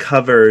she only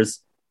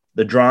covers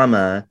the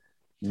drama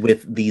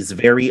with these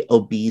very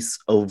obese,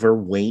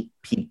 overweight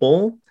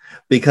people,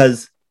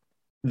 because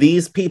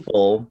these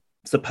people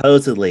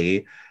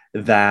supposedly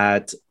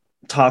that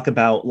talk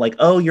about like,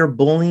 oh, you're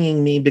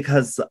bullying me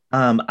because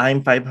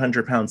I'm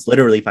 500 pounds,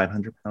 literally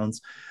 500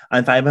 pounds.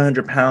 I'm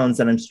 500 pounds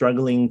and I'm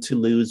struggling to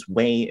lose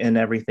weight and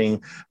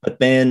everything. But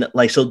then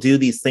like she'll do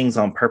these things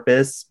on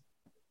purpose.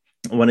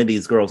 One of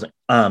these girls,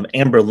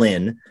 Amber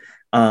Lynn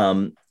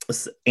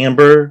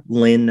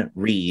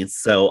Reads.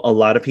 So a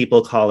lot of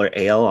people call her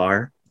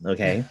ALR.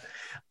 Okay.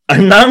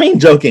 I'm not even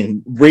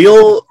joking.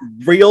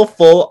 Real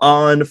full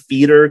on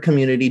feeder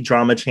community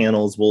drama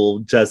channels will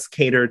just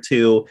cater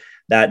to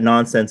that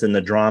nonsense in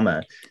the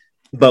drama.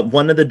 But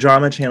one of the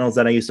drama channels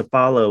that I used to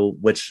follow,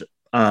 which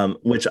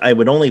I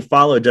would only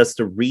follow just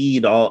to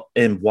read all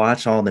and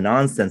watch all the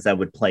nonsense that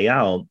would play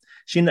out,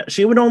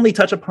 she would only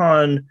touch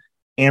upon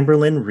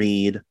Amberlynn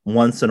Reed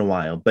once in a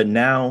while. But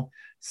now,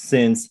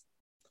 since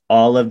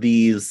all of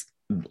these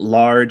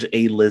large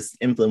A-list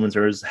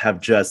influencers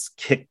have just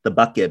kicked the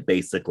bucket,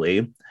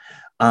 basically,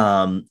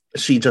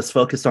 she just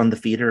focused on the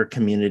feeder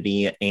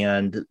community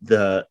and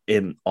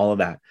all of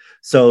that.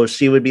 So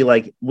she would be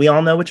like, we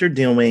all know what you're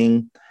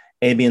doing,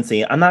 A, B, and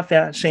C. I'm not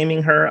fat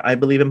shaming her. I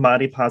believe in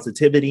body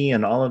positivity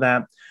and all of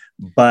that,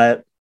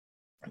 but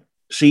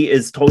she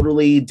is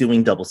totally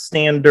doing double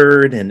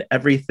standard and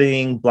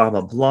everything, blah,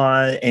 blah,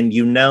 blah. And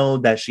you know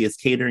that she is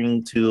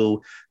catering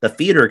to the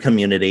feeder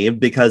community,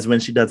 because when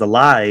she does a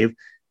live,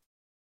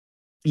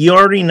 you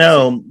already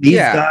know these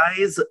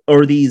guys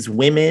or these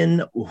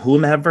women,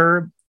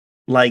 whomever,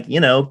 like, you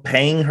know,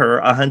 paying her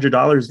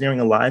 $100 during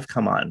a live.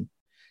 Come on.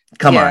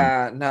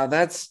 Yeah, no,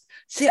 that's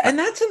and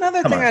that's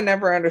another thing I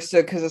never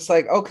understood, because it's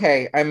like,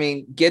 okay, I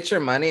mean, get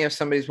your money if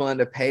somebody's willing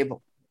to pay, but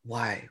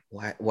why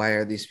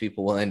are these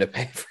people willing to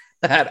pay for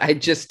that? I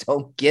just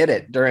don't get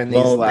it during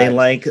these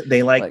lives.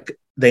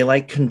 They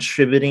like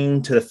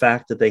contributing to the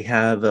fact that they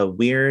have a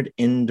weird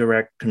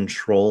indirect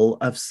control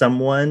of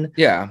someone.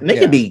 Yeah. And they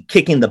could be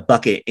kicking the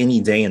bucket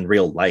any day in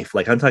real life.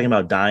 Like, I'm talking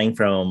about dying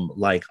from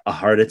like a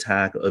heart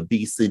attack,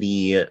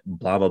 obesity,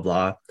 blah, blah,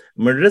 blah.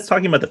 We're just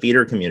talking about the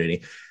feeder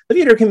community. The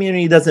feeder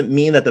community doesn't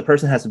mean that the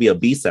person has to be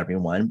obese,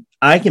 everyone.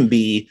 I can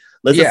be,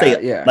 let's just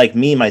say, like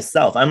me,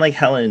 myself. I'm like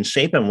hella in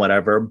shape and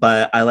whatever,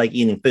 but I like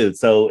eating food.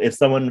 So if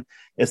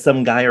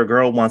some guy or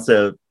girl wants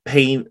to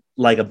pay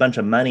like a bunch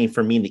of money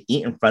for me to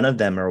eat in front of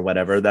them or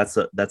whatever, that's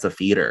a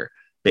feeder,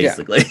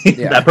 basically.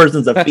 That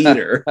person's a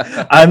feeder.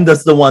 I'm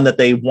just the one that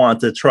they want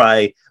to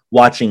try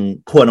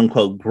watching, quote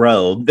unquote,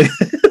 grow.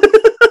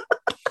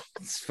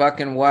 It's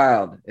fucking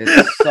wild.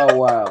 It's so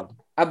wild.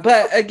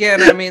 But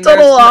again, I mean,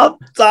 total off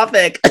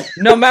topic.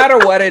 No matter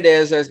what it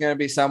is, there's going to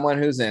be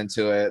someone who's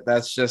into it.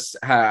 That's just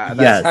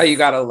how you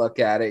got to look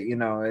at it. You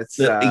know, it's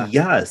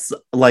yes.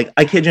 Like,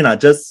 I kid you not.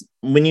 Just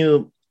when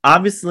you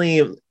obviously,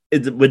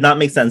 it would not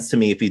make sense to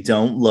me if you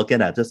don't look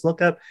it up. Just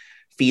look up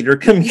feeder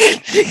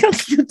community on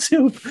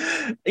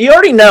YouTube. You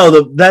already know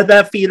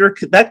that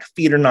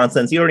feeder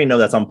nonsense. You already know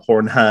that's on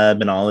Pornhub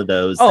and all of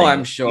those. Oh, things.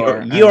 I'm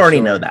sure. You already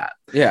know that.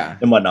 Yeah.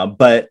 And whatnot.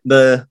 But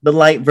the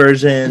light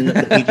version,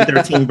 the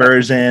PG-13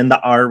 version,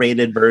 the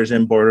R-rated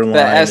version, borderline.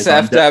 The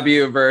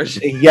SFW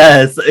version.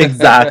 Yes,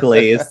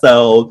 exactly.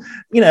 So,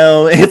 you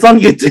know, it's on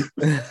YouTube.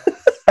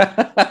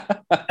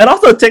 And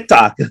also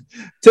TikTok.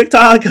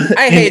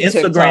 I hate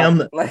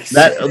Instagram. TikTok.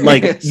 That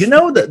like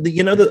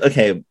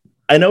okay.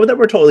 I know that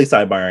we're totally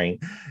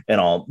sidebarring and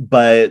all,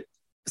 but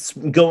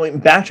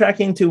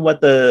backtracking to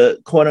what the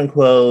quote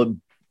unquote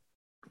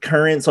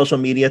current social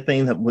media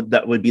thing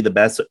that would be the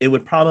best, it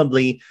would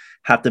probably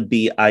have to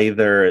be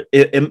either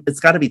it's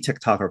got to be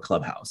TikTok or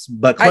Clubhouse.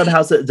 But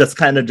Clubhouse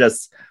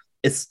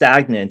is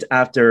stagnant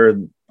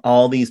after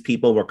all these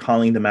people were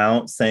calling them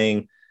out,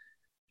 saying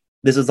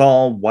this is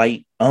all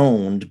white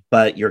owned,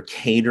 but you're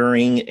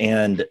catering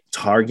and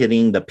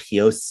targeting the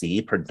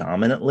POC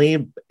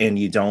predominantly, and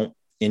you don't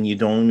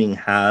even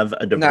have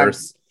a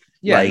diverse.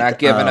 Not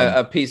given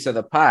a piece of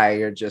the pie.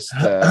 You're just.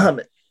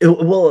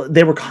 Well,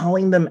 they were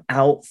calling them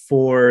out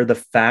for the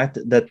fact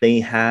that they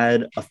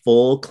had a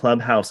full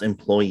Clubhouse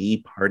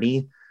employee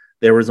party.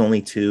 There was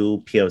only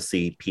 2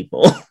 POC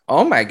people.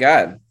 Oh my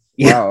God!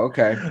 Yeah. Wow.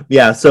 Okay.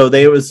 Yeah.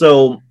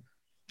 So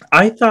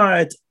I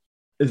thought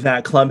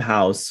that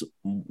Clubhouse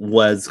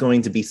was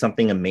going to be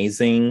something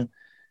amazing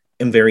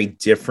and very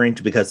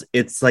different, because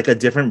it's like a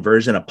different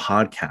version of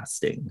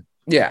podcasting.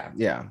 Yeah.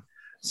 Yeah.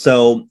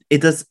 So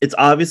it's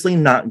obviously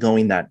not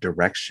going that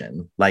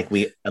direction like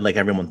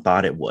everyone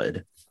thought it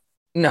would.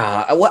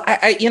 No, well,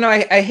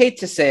 I hate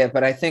to say it,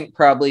 but I think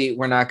probably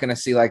we're not going to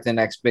see like the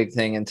next big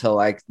thing until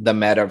like the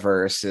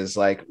metaverse is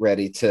like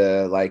ready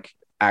to like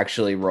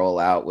actually roll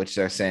out, which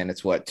they're saying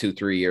it's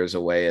 2-3 years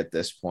away at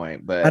this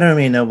point. But I don't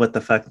even know what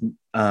the fuck.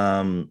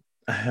 I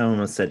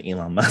almost said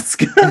Elon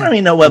Musk. I don't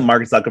even know what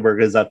Mark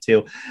Zuckerberg is up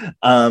to.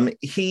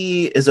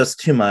 He is just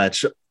too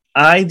much.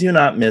 I do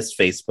not miss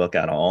Facebook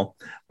at all,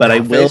 but I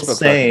will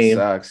say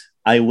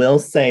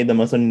the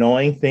most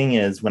annoying thing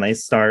is when I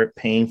start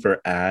paying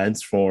for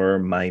ads for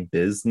my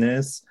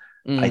business.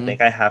 I think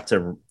I have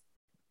to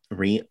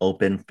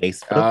reopen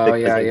Facebook. Oh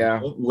yeah.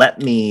 Won't let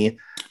me.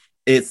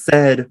 It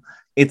said,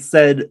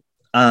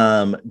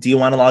 do you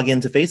want to log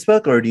into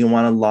Facebook or do you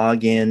want to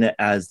log in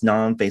as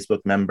non-Facebook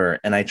member?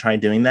 And I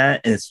tried doing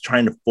that, and it's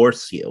trying to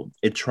force you.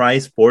 It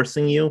tries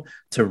forcing you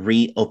to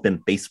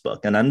reopen Facebook.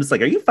 And I'm just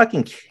like, are you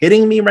fucking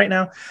kidding me right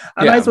now?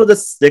 I might as well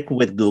just stick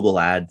with Google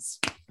Ads.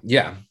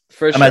 Yeah,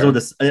 for sure. I might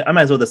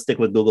as well just stick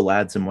with Google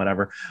Ads and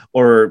whatever.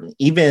 Or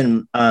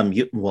even,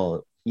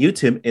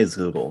 YouTube is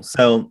Google.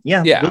 So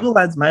yeah, Google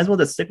Ads, might as well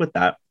just stick with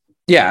that.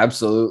 Yeah,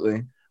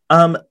 absolutely.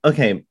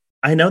 Okay.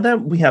 I know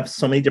that we have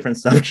so many different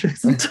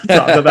subjects to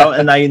talk about,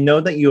 and I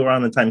know that you are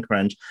on the time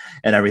crunch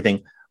and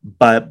everything.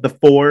 But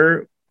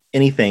before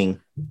anything,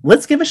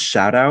 let's give a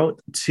shout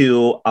out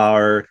to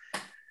our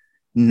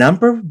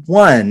number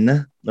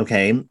one.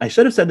 Okay, I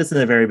should have said this in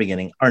the very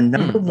beginning. Our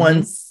number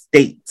one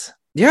state.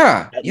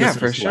 Yeah,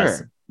 for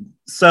sure.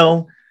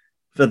 So,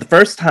 for the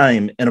first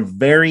time in a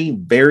very,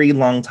 very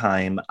long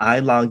time, I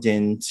logged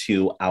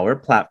into our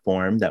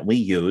platform that we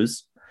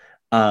use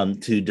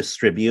to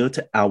distribute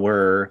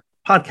our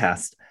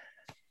podcast.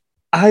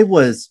 I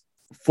was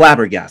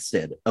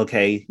flabbergasted.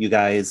 Okay, you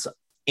guys,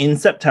 in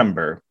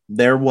September,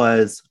 there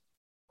was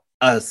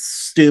a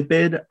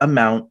stupid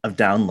amount of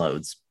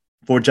downloads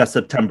for just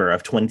September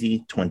of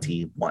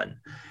 2021.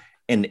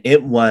 And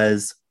it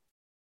was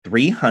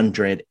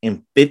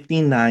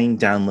 359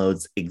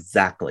 downloads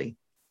exactly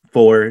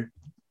for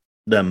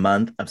the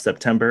month of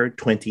September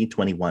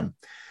 2021.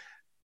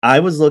 I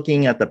was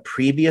looking at the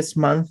previous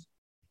month.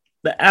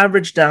 The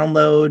average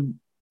download,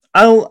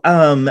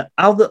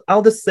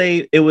 I'll just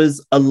say it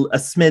was a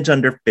smidge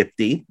under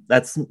 50.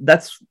 That's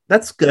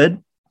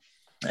good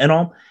and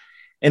all.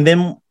 And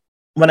then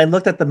when I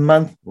looked at the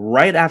month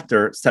right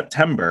after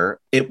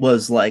September, it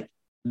was like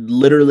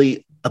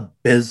literally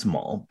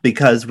abysmal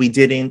because we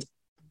didn't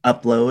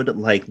upload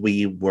like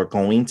we were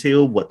going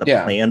to, what the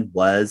plan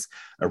was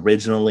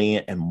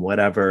originally and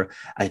whatever.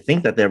 I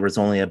think that there was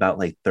only about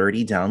like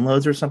 30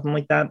 downloads or something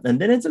like that.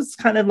 And then it's just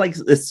kind of like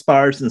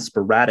sparse and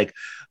sporadic.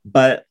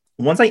 But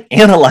once I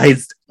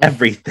analyzed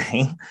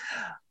everything,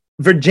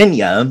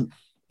 Virginia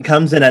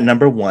comes in at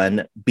number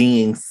one,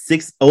 being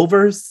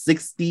over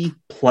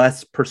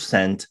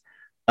 60+%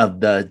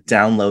 of the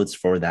downloads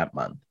for that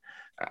month.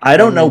 I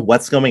don't know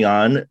what's going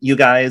on, you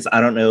guys.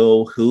 I don't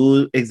know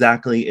who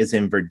exactly is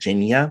in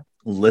Virginia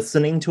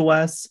listening to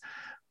us.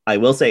 I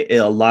will say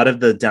a lot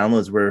of the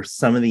downloads were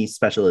some of these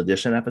special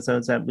edition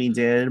episodes that we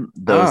did,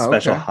 those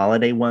special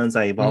holiday ones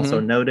I've also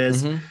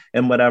noticed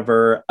and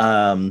whatever.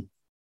 I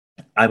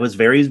was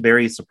very,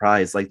 very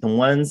surprised. Like the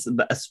ones,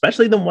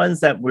 especially the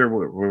ones that where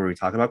we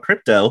talk about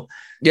crypto.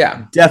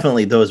 Yeah,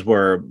 definitely those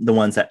were the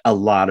ones that a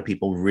lot of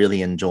people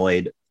really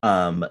enjoyed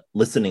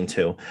listening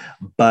to.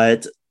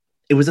 But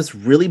it was just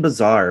really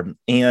bizarre.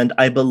 And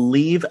I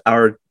believe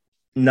our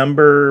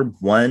number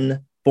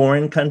one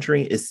foreign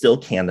country is still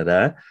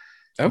Canada.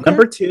 Okay.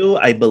 Number two,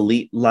 I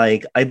believe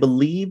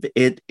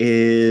it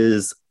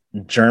is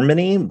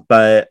Germany,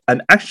 but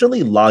I'm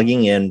actually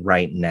logging in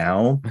right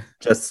now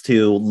just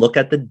to look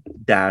at the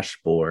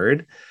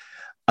dashboard.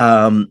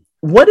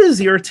 What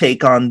is your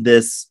take on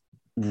this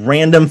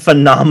random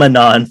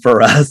phenomenon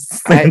for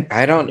us?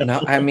 I don't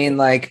know. I mean,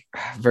 like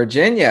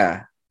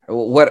Virginia.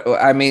 Whoever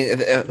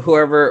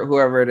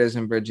it is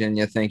in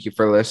Virginia, thank you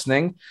for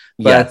listening.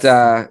 But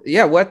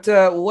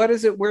what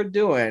is it we're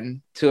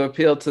doing to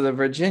appeal to the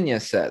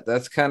Virginia set?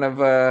 That's kind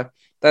of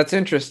that's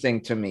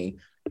interesting to me.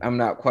 I'm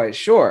not quite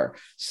sure.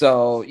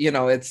 So, I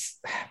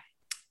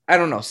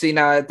don't know. See,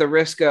 now at the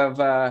risk of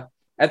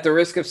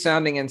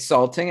sounding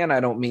insulting, and I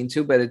don't mean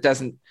to, but it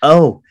doesn't.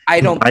 Oh, I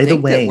don't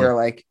think that we're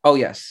like, oh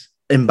yes.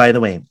 And by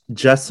the way,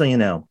 just so you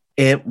know,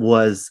 I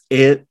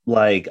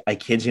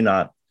kid you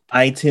not,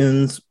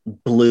 iTunes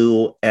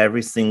blew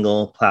every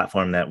single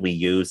platform that we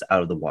use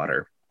out of the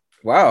water.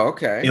 Wow.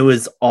 Okay. It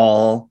was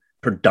all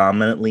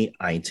predominantly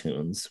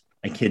iTunes.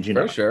 I kid you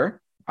not. For sure.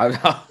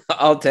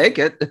 I'll take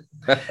it.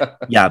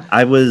 Yeah,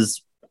 I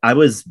was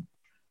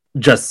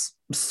just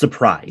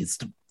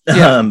surprised.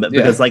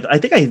 Because like I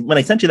think when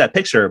I sent you that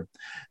picture,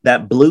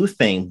 that blue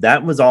thing,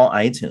 that was all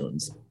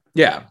iTunes.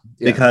 Yeah.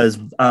 Because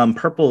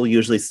purple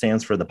usually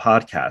stands for the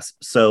podcast.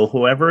 So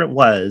whoever it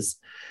was,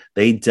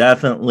 they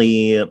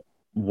definitely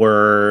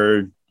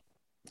were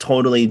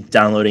totally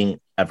downloading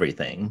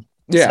everything.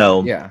 Yeah.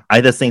 So I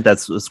just think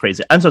that's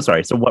crazy. I'm so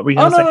sorry. So what were you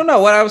going to say? No.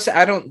 What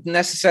I don't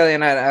necessarily,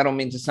 and I don't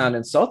mean to sound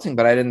insulting,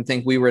 but I didn't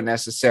think we were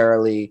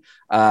necessarily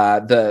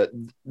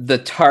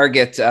the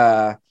target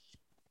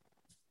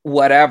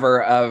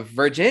whatever of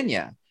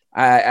Virginia.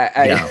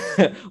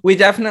 We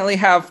definitely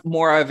have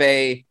more of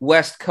a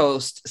West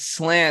Coast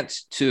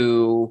slant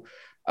to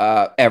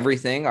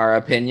everything. Our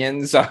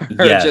opinions are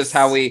just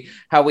how we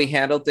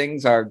handle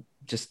things, our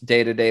just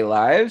day-to-day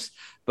lives.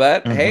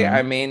 But hey,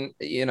 I mean,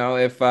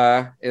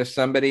 if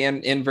somebody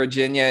in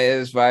Virginia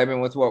is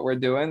vibing with what we're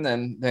doing,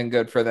 then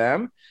good for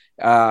them.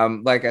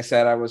 Like I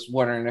said, I was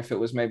wondering if it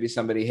was maybe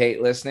somebody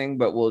hate listening,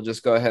 but we'll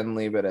just go ahead and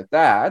leave it at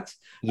that.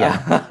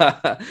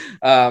 Yeah.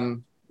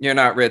 You're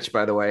not rich,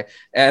 by the way.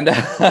 And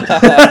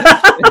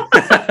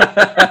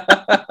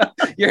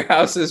your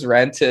house is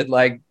rented.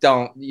 Like,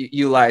 don't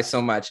you lie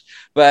so much.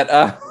 But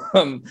I'll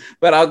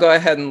go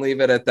ahead and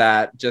leave it at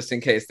that, just in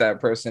case that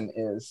person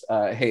is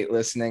hate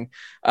listening.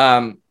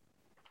 It's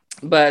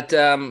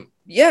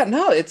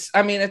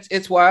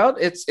wild.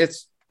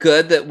 It's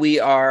good that we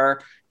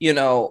are,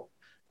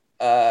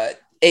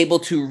 able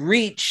to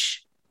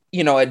reach,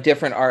 a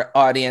different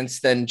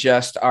audience than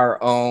just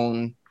our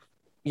own,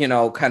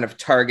 kind of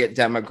target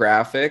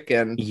demographic.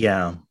 And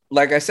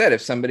like I said,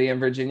 if somebody in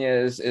Virginia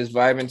is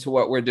vibing to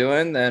what we're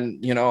doing,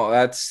 then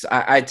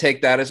I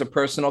take that as a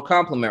personal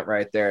compliment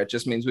right there. It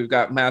just means we've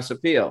got mass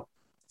appeal.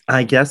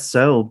 I guess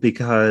so,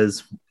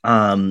 because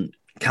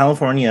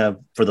California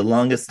for the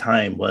longest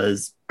time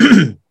was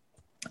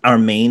our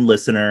main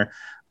listener,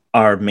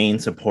 our main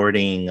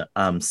supporting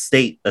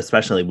state,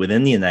 especially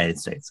within the United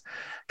States.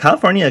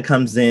 California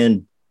comes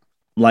in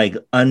like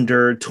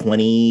under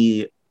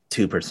 22%.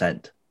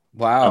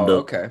 Wow.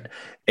 Okay.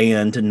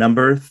 And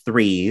number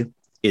 3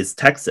 is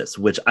Texas,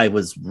 which I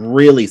was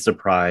really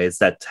surprised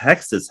that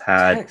Texas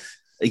had.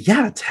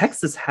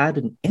 Texas had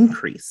an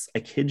increase. I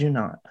kid you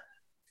not.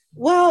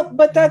 Well,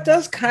 but that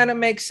does kind of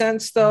make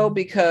sense though,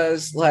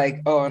 because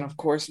and of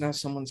course now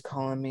someone's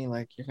calling me,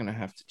 like, you're gonna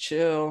have to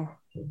chill.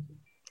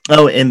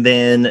 Oh, and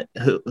then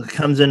who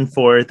comes in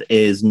fourth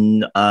is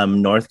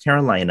North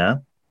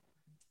Carolina,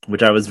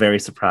 which I was very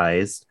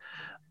surprised.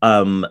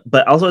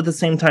 But also at the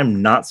same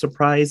time, not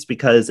surprised,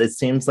 because it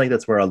seems like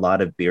that's where a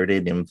lot of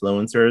bearded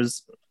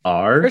influencers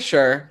are. For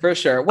sure.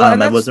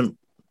 Well, I wasn't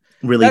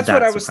really. That's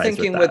what I was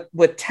thinking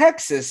with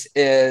Texas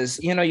is,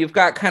 you've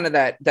got kind of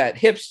that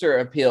hipster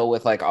appeal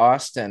with like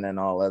Austin and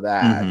all of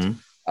that.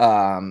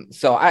 Mm-hmm.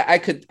 So I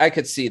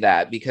could see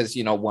that, because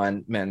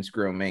one, men's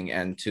grooming,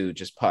 and two,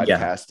 just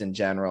podcast in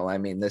general. I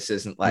mean, this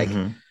isn't like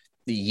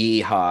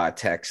the Yeehaw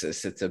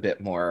Texas. It's a bit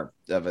more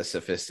of a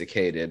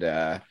sophisticated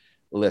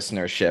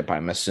listenership,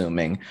 I'm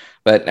assuming.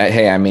 But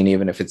hey, I mean,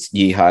 even if it's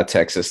Yeehaw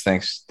Texas,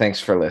 thanks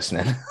for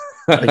listening.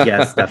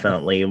 Yes,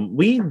 definitely.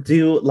 We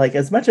do, like,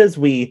 as much as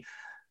we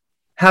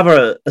have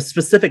a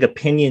specific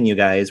opinion, you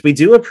guys, we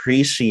do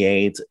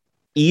appreciate,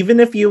 even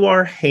if you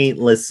are hate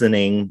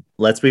listening,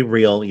 let's be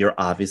real, you're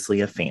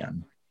obviously a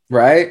fan.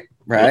 Right.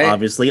 You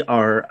obviously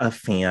are a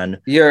fan.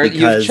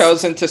 You've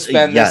chosen to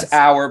spend this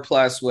hour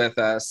plus with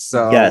us.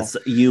 So yes,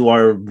 you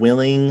are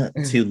willing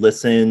to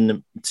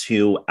listen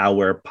to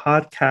our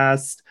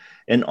podcast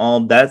and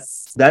all.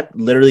 That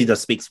literally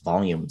just speaks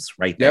volumes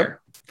right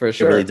there. For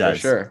sure. It really does.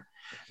 For sure.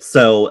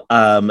 So,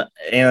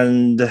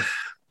 and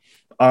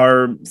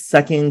our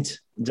second,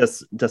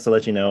 just to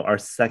let you know, our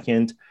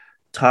second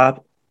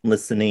top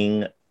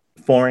listening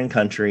foreign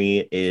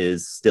country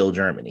is still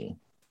Germany.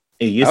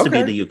 It used to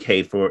be the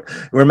UK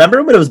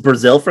remember when it was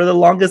Brazil for the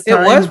longest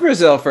time? It was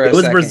Brazil for a second.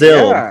 It was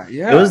Brazil.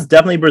 Yeah. It was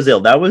definitely Brazil.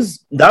 That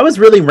was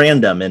really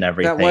random and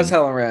everything. That was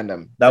hella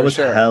random.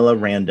 Hella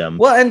random.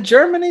 Well, and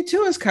Germany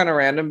too is kind of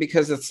random,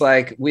 because it's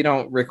like, we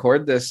don't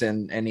record this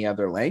in any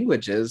other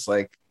languages.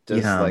 Like,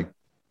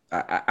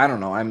 I don't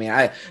know. I mean,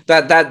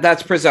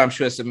 that's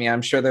presumptuous of me.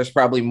 I'm sure there's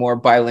probably more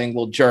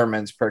bilingual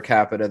Germans per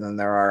capita than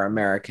there are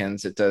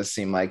Americans. It does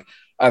seem like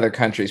other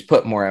countries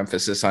put more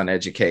emphasis on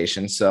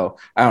education. So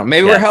I don't know,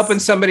 maybe we're helping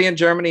somebody in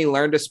Germany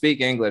learn to speak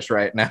English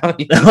right now.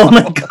 Oh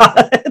my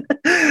God.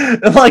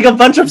 Like a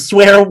bunch of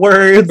swear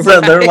words.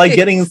 Right. They're like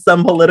getting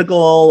some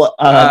political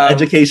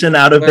education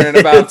out of it.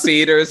 About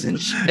theaters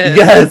and shit.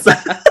 Yes.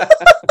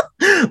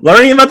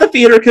 Learning about the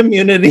theater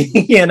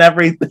community and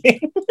everything.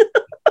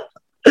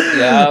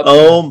 Yep.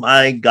 Oh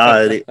my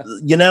God.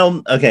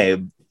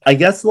 Okay. I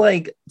guess,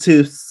 like,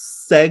 to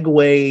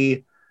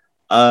segue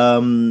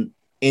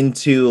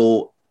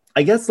into,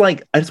 I guess,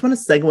 like, I just want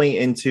to segue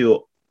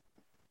into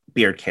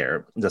beard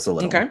care just a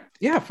little. Okay.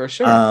 Yeah, for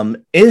sure.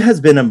 It has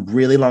been a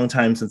really long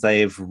time since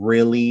I've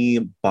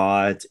really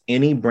bought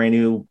any brand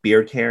new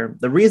beard care.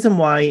 The reason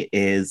why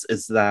is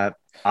that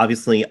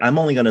obviously I'm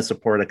only going to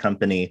support a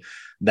company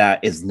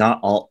that is not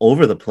all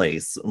over the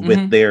place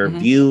with their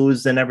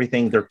views and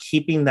everything. They're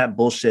keeping that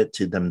bullshit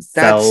to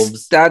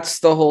themselves. That's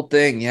the whole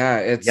thing. Yeah.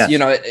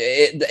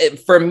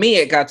 It's, for me,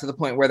 it got to the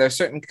point where there's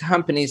certain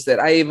companies that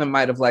I even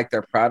might have liked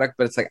their product,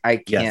 but it's like, I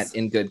can't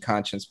in good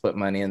conscience put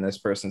money in this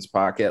person's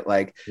pocket.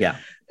 Like,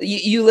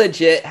 you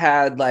legit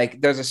had, like,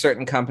 there's a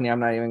certain company,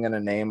 I'm not even going to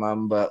name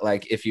them, but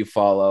like, if you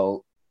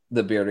follow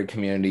the bearded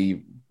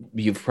community,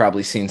 you've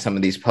probably seen some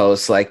of these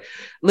posts, like,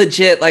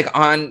 legit, like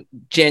on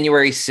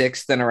January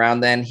 6th and around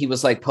then, he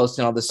was like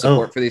posting all the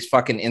support for these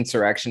fucking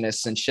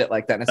insurrectionists and shit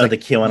like that. And it's like, the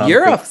QAnon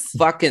you're a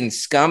fucking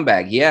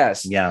scumbag.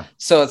 Yes. Yeah.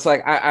 So it's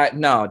like, I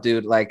no,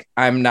 dude, like,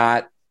 I'm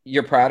not,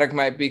 your product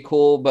might be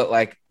cool, but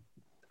like,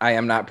 I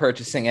am not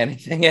purchasing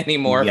anything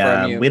anymore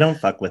from you. We don't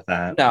fuck with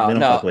that. No, we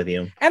don't fuck with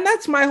you. And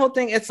that's my whole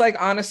thing. It's like,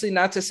 honestly,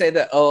 not to say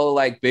that,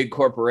 like, big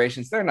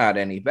corporations, they're not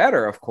any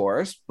better, of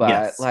course,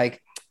 but like,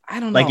 I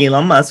don't know. Like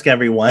Elon Musk,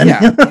 everyone.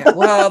 Yeah.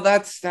 Well,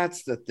 that's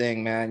the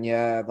thing, man.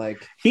 Yeah,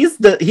 like he's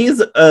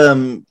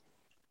a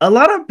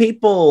lot of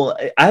people.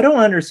 I don't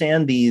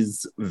understand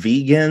these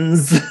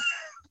vegans.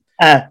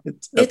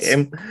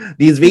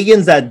 These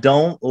vegans that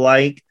don't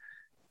like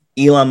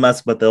Elon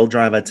Musk, but they'll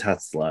drive a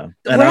Tesla,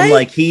 and I'm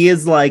like, he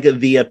is like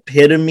the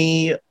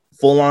epitome,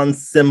 full-on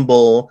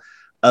symbol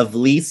of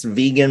least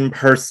vegan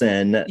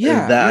person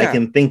I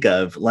can think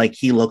of. Like,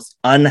 he looks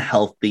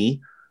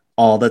unhealthy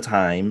all the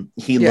time.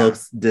 He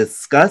looks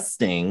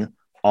disgusting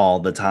all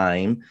the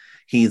time.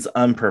 He's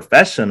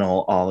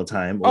unprofessional all the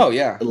time. Oh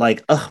yeah.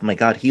 Like, oh my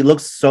God, he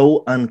looks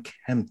so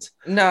unkempt.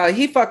 No,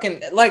 he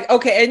fucking like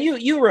okay, and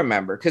you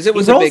remember because it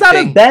was he rolls a big out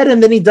thing. of bed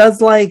and then he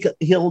does like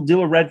he'll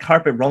do a red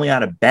carpet rolling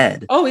out of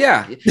bed. Oh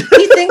yeah,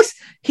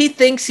 he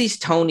thinks he's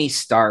Tony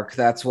Stark.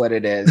 That's what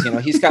it is. You know,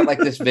 he's got like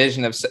this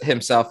vision of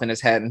himself in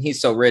his head, and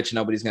he's so rich,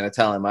 nobody's gonna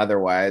tell him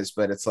otherwise.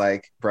 But it's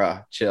like,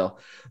 bruh, chill.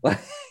 Like,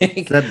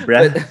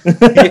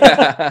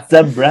 yeah.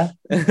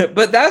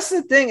 But that's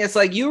the thing. It's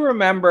like you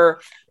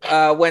remember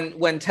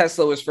when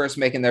Tesla was first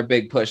making their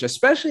big push,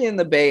 especially in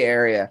the Bay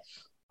Area.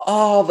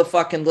 All the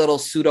fucking little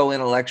pseudo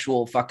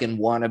intellectual fucking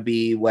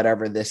wannabe,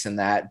 whatever, this and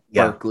that,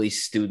 Berkeley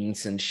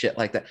students and shit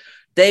like that.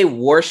 They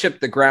worshiped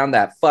the ground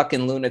that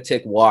fucking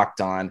lunatic walked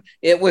on.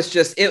 It was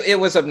just, it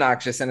was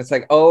obnoxious. And it's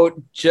like,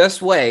 oh,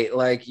 just wait.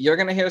 Like, you're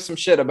going to hear some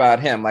shit about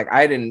him. Like,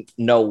 I didn't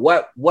know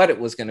what it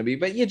was going to be,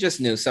 but you just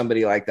knew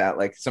somebody like that,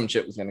 like some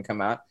shit was going to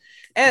come out.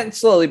 And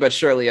slowly but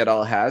surely it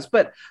all has.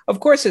 But of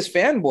course, his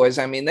fanboys,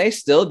 I mean, they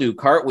still do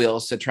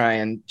cartwheels to try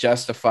and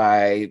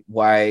justify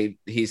why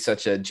he's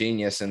such a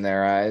genius in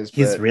their eyes.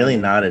 He's really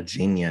not a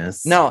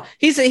genius. No,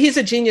 he's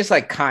a genius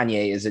like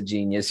Kanye is a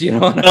genius. You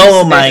know?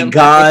 Oh my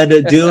God.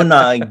 Do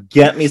not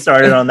get me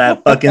started on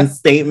that fucking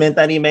statement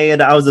that he made.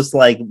 I was just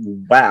like,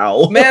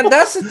 wow. Man,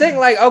 that's the thing.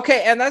 Like,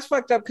 okay. And that's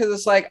fucked up because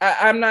it's like,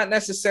 I'm not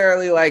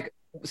necessarily like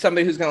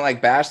somebody who's gonna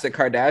like bash the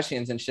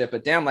Kardashians and shit,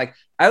 but damn, like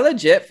I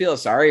legit feel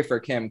sorry for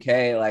Kim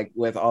K, like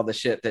with all the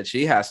shit that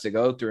she has to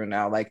go through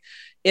now. Like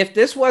if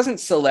this wasn't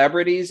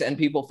celebrities and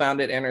people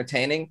found it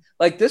entertaining,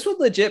 like this would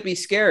legit be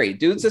scary.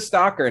 Dude's a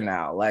stalker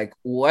now. Like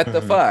what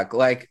the fuck?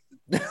 Like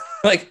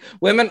like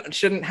women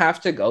shouldn't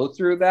have to go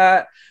through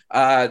that.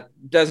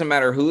 Doesn't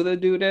matter who the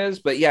dude is,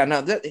 but yeah,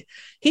 no,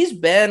 he's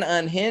been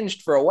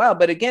unhinged for a while.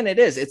 But again,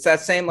 it's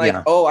that same like,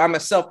 oh, I'm a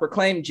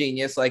self-proclaimed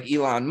genius like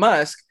Elon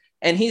Musk.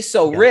 And he's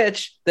so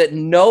rich that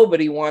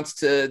nobody wants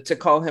to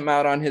call him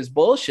out on his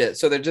bullshit.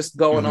 So they're just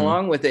going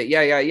along with it.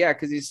 Yeah.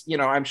 Because he's, you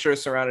know, I'm sure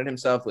surrounded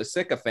himself with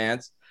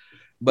sycophants.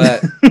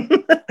 But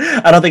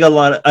I don't think a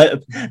lot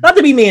of, not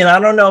to be mean, I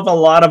don't know if a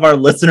lot of our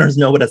listeners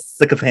know what a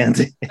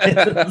sycophant is.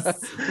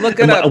 Look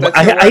it up.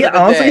 I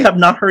honestly have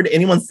not heard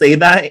anyone say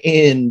that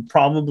in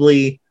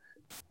probably,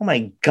 oh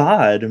my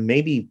God,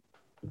 maybe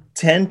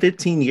 10,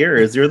 15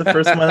 years. You're the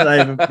first one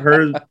I've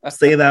heard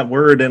say that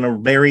word in a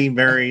very,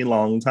 very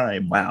long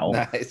time. Wow.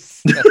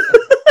 Nice.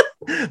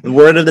 The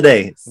word of the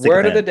day.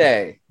 Word of the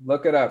day.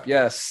 Look it up.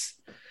 Yes.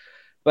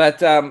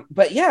 But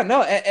yeah,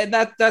 no. And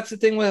that's the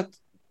thing with,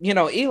 you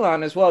know,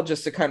 Elon as well,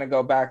 just to kind of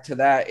go back to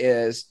that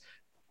is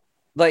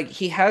like,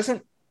 he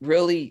hasn't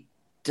really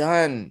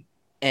done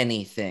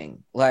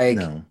anything. Like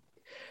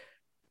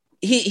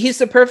he's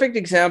the perfect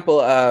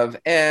example of,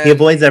 and he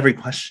avoids every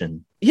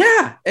question.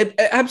 Yeah,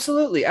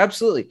 absolutely.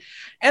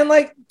 And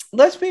like,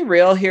 let's be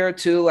real here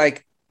too.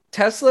 Like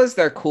Teslas,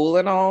 they're cool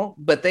and all,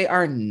 but they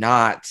are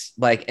not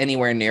like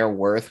anywhere near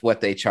worth what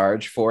they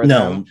charge for them.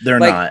 No, they're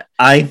not.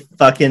 I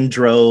fucking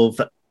drove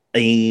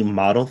a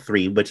Model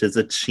 3, which is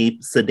a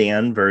cheap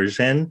sedan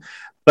version,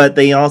 but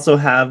they also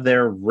have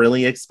their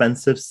really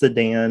expensive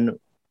sedan.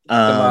 The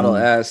Model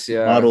S,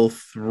 Model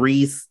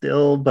 3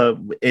 still, but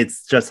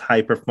it's just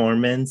high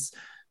performance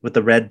with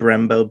the red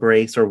Brembo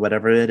brakes or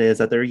whatever it is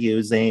that they're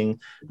using.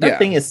 That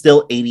thing is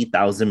still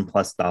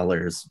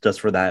 $80,000+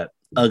 just for that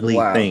ugly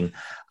thing.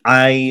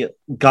 I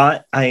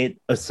got my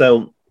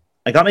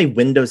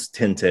windows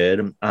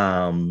tinted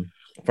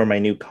for my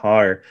new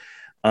car.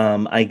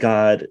 I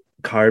got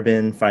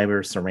carbon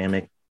fiber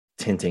ceramic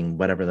tinting,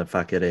 whatever the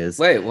fuck it is.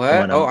 Wait,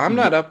 what? I'm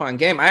not up on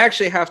game. I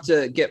actually have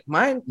to get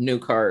my new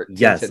car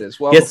tinted as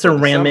well. Get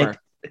ceramic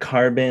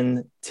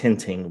carbon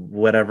tinting,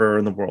 whatever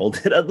in the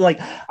world. Like,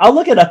 I'll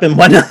look it up and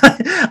whatnot.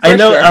 I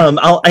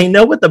know, I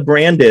know what the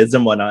brand is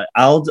and whatnot.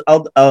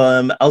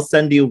 I'll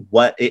send you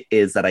what it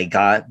is that I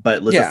got,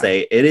 but let's just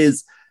say it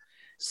is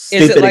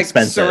stupid. Is it like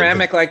expensive.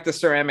 Ceramic, like the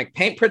ceramic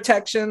paint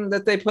protection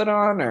that they put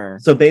on, or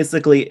so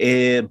basically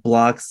it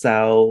blocks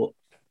out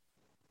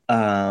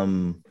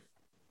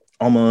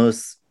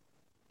almost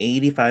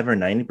 85 or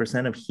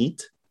 90% of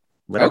heat.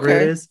 Whatever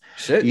it is.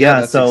 Shit,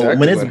 yeah. So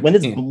exactly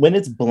when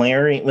it's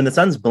blaring, when the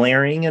sun's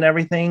blaring and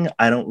everything,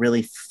 I don't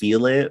really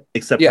feel it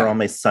except for on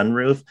my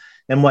sunroof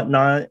and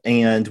whatnot.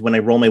 And when I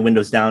roll my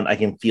windows down, I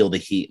can feel the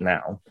heat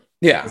now.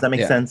 Yeah. Does that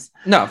make sense?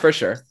 No, for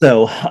sure.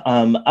 So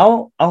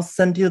I'll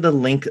send you the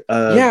link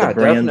of the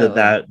brand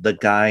that the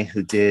guy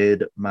who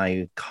did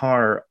my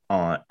car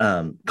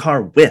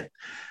with.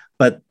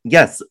 But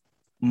yes,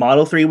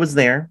 Model 3 was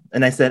there,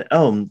 and I said,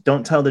 "Oh,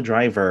 don't tell the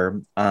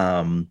driver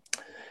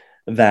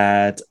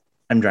that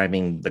I'm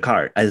driving the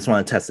car. I just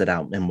want to test it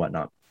out and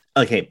whatnot."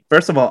 Okay,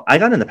 first of all, I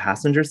got in the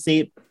passenger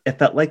seat. It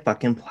felt like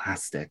fucking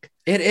plastic.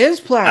 It is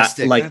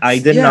plastic. I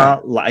did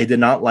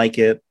not like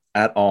it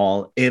at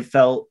all. It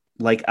felt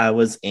like I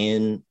was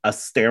in a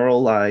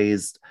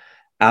sterilized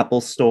Apple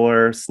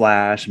store /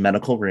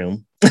 medical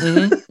room.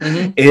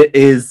 It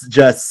is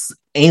just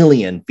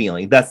alien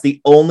feeling. That's the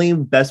only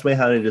best way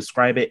how to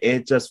describe it.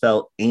 It just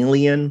felt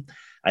alien.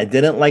 I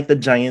didn't like the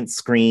giant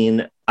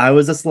screen. I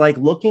was just like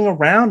looking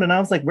around and I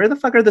was like, where the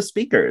fuck are the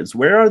speakers?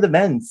 Where are the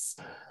vents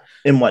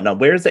and whatnot?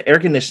 Where's the air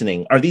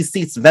conditioning? Are these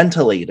seats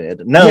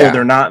ventilated? No,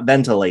 they're not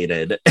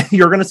ventilated.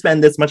 You're going to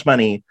spend this much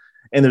money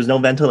and there's no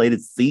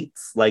ventilated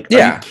seats. Like,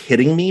 are you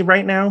kidding me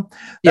right now?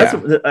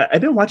 I've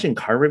been watching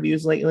car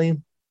reviews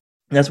lately.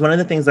 That's one of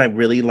the things I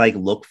really like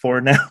look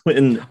for now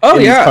in these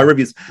car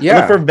reviews.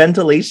 Look for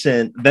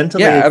ventilated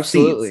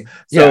absolutely. seats.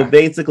 So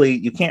basically,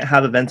 you can't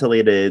have a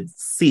ventilated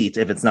seat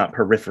if it's not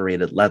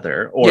perforated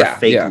leather or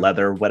fake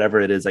leather, whatever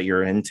it is that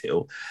you're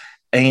into.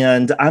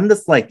 And I'm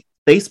just like,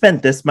 they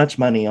spent this much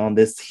money on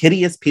this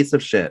hideous piece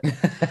of shit,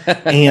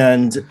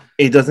 and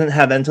it doesn't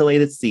have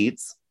ventilated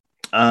seats.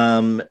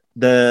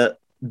 The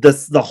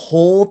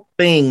whole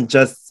thing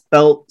just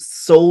felt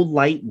so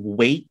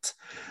lightweight.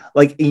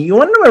 Like, you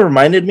want to know what it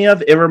reminded me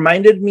of? It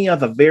reminded me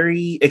of a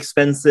very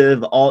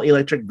expensive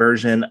all-electric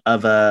version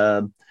of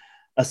a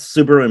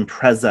Subaru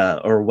Impreza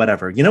or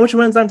whatever. You know which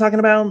ones I'm talking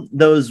about?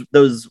 Those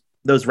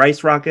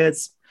rice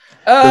rockets.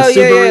 Oh, the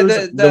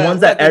Subarus, the ones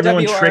that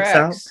everyone WRX. Tricks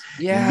out.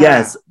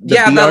 Yes. The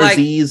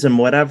BRZs and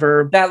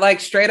whatever. That like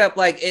straight up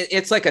like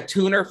it's like a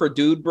tuner for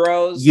dude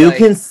bros. You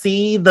can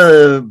see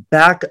the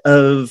back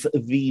of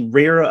the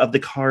rear of the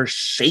car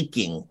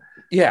shaking.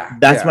 Yeah,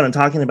 that's what I'm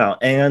talking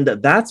about, and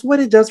that's what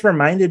it just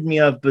reminded me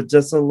of, but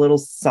just a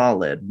little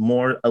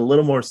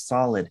more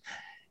solid,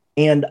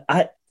 and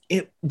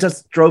it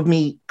just drove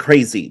me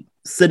crazy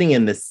sitting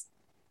in this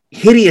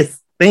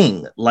hideous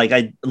thing. Like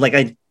I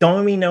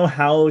don't even know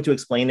how to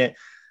explain it.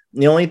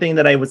 The only thing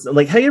that I was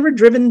like, have you ever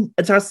driven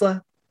a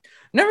Tesla?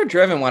 Never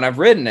driven one. I've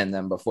ridden in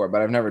them before,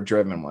 but I've never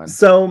driven one.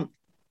 So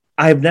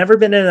I've never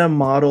been in a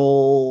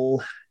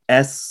Model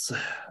S.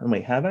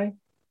 Wait, have I?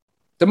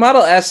 The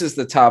Model S is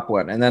the top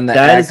one, and then the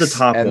X is the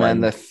top and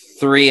one. Then the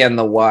 3 and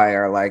the Y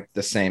are like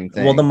the same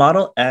thing. Well, the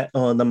Model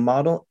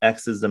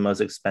X is the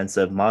most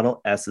expensive.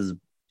 Model S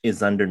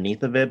is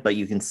underneath of it, but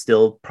you can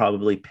still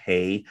probably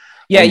pay.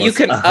 Yeah, you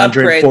can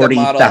upgrade the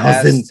Model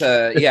S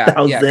to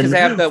because they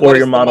have for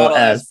your Model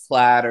S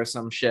Plaid or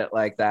some shit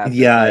like that.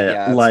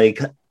 Yeah, I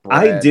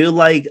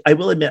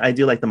will admit I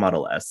do like the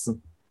Model S.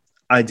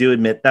 I do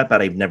admit that,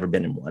 but I've never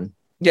been in one.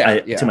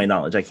 To my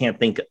knowledge, I can't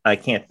think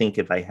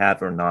if I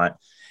have or not.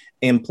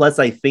 And plus,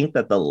 I think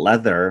that the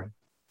leather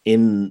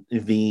in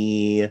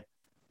this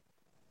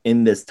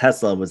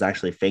Tesla was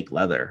actually fake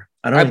leather.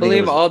 I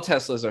believe all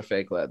Teslas are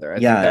fake leather.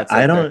 I'm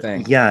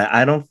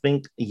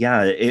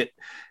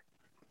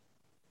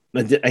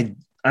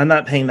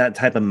not paying that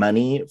type of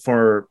money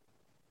for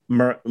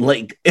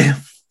like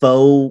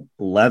faux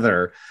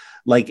leather.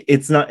 Like,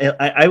 it's not.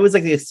 I was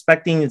like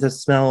expecting it to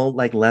smell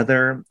like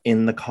leather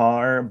in the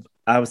car.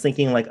 I was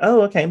thinking like,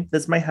 oh, okay,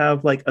 this might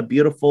have like a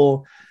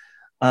beautiful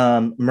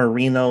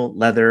merino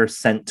leather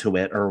scent to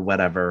it or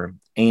whatever,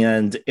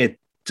 and it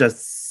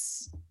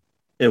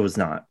was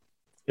not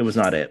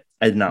it.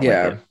 I did not like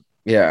it.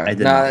 I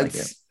did not like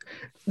it.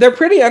 They're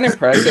pretty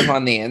unimpressive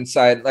on the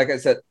inside. Like I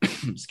said,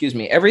 excuse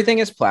me, everything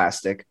is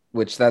plastic,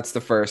 which that's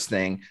the first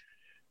thing.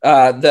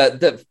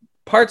 The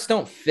parts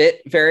don't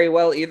fit very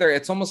well either.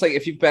 It's almost like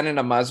if you've been in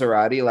a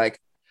Maserati, like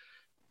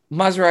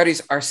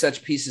Maseratis are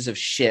such pieces of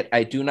shit.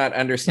 I do not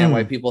understand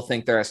why people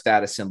think they're a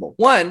status symbol.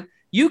 One,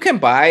 you can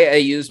buy a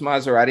used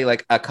Maserati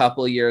like a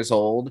couple years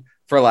old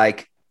for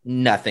like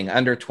nothing,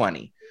 under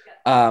 20.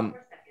 30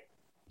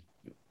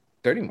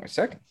 more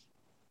seconds.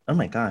 Oh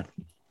my God.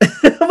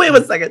 Wait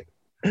 1 second.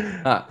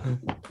 What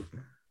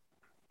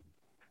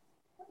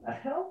the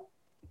hell?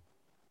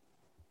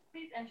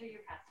 Please enter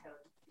your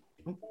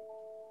passcode.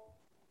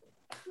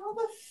 What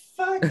the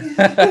fuck?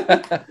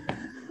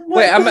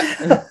 Wait,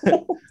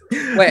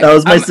 that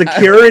was my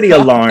security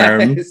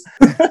alarm.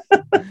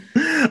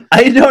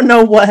 I don't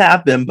know what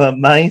happened, but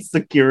my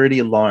security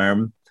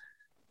alarm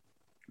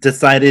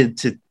decided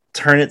to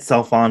turn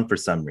itself on for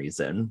some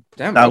reason.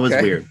 That was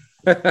weird.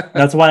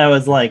 That's why I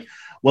was like,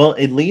 well,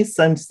 at least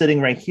I'm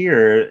sitting right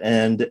here,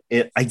 and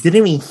I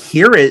didn't even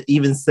hear it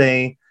even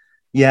say,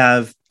 you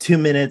have 2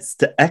 minutes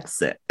to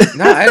exit.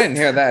 No, I didn't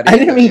hear that either. I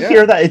didn't even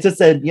hear that. It just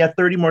said,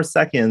 30 more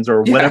seconds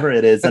or whatever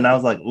it is. And I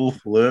was like, ooh,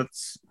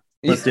 let's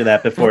do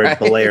that before it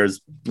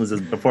blares. This is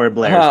before it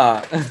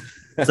blares.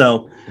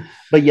 So,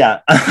 but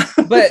yeah.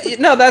 But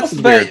no, that's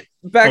but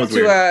back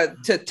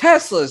to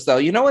Teslas though.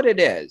 You know what it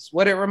is?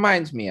 What it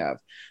reminds me of.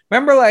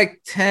 Remember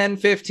like 10,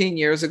 15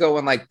 years ago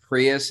when like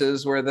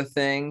Priuses were the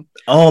thing?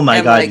 Oh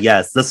my God,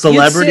 yes. The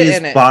celebrities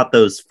bought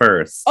those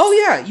first. Oh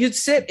yeah, you'd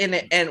sit in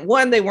it, and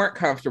one, they weren't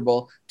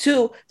comfortable.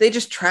 Two, they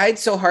just tried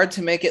so hard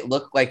to make it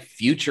look like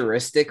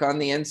futuristic on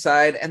the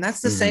inside. And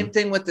that's the same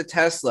thing with the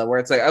Tesla, where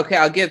it's like, okay,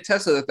 I'll give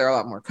Tesla that they're a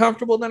lot more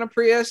comfortable than a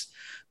Prius.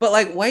 But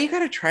like, why you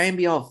gotta try and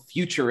be all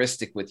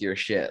futuristic with your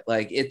shit?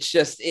 Like, it's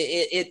just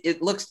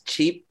it looks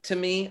cheap to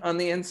me on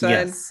the inside.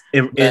 Yes,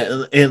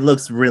 it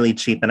looks really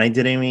cheap, and I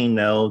didn't even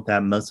know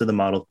that most of the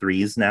Model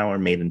 3s now are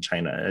made in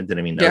China. I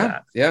didn't even know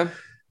that. Yeah,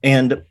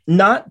 and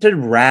not to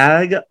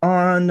rag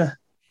on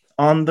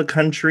the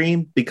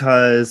country,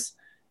 because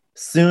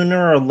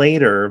sooner or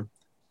later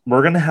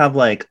we're gonna have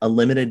like a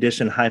limited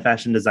edition high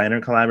fashion designer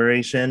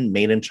collaboration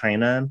made in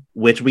China,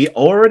 which we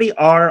already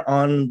are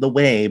on the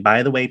way.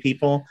 By the way,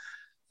 people,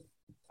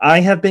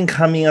 I have been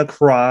coming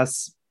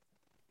across,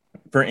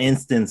 for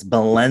instance,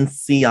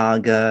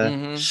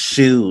 Balenciaga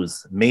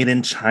shoes made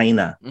in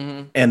China,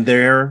 and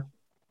they're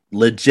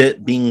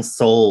legit being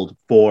sold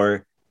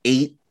for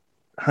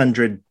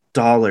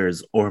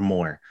 $800 or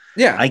more.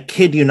 Yeah, I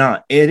kid you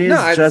not. It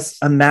is just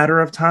a matter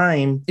of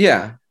time.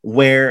 Yeah,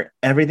 where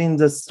everything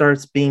just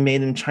starts being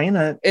made in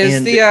China. Is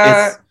and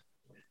the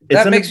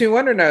that makes me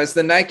wonder now, is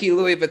the Nike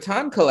Louis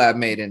Vuitton collab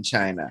made in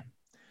China?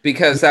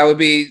 Because that would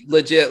be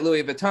legit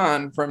Louis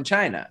Vuitton from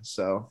China.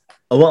 So,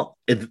 well,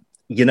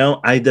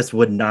 I just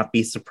would not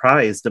be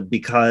surprised,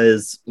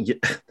 because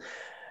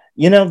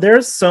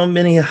there's so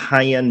many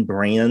high-end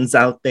brands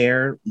out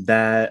there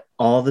that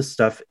all the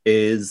stuff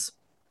is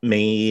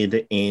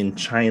made in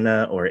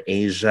China or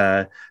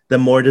Asia. The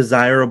more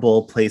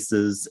desirable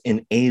places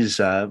in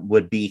Asia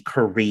would be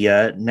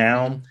Korea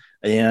now,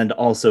 and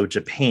also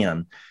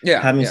Japan.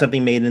 Having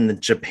something made in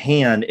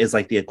Japan is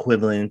like the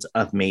equivalent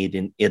of made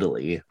in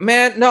Italy.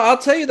 Man, no, I'll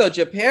tell you though,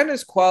 Japan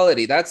is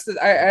quality. I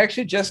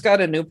actually just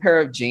got a new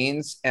pair of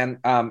jeans, and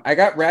I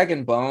got Rag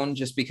and Bone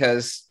just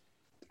because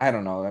I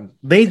don't know.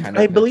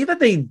 I believe that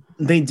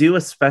they do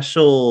a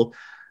special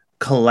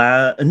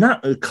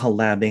not a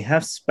collab, they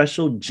have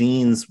special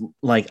jeans,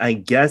 like I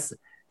guess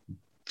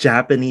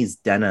Japanese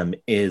denim.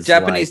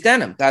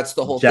 That's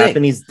the whole thing.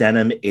 Japanese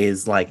denim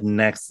is like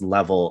next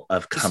level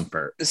of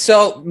comfort.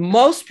 So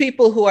most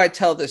people who I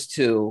tell this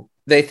to,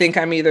 they think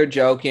I'm either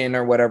joking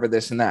or whatever,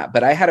 this and that,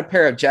 but I had a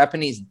pair of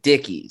Japanese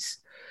Dickies.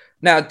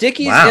 Now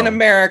Dickies in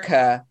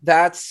America,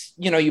 that's,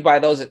 you buy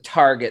those at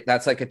Target,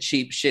 that's like a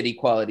cheap shitty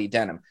quality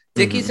denim.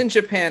 Dickies in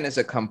Japan is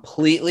a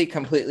completely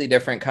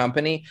different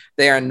company.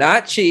 They are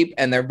not cheap,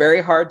 and they're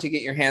very hard to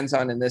get your hands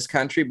on in this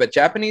country. But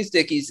Japanese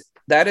Dickies,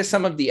 that is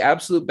some of the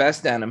absolute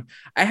best denim.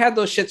 I had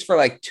those shits for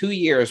like 2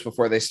 years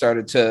before they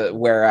started to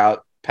wear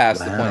out past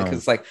the point.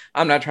 Because like,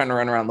 I'm not trying to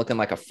run around looking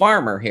like a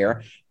farmer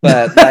here,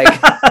 but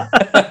like,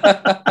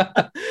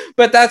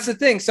 but that's the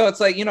thing. So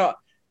it's like,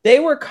 they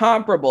were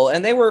comparable,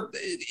 and they were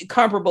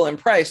comparable in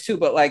price too.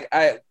 But like,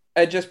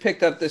 I just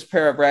picked up this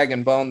pair of Rag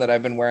and Bone that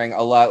I've been wearing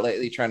a lot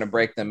lately, trying to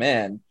break them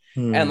in.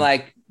 And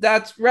like,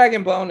 that's Rag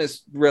and Bone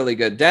is really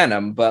good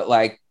denim, but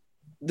like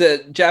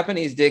the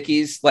Japanese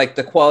Dickies, like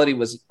the quality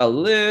was a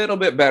little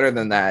bit better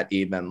than that.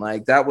 Even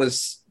like that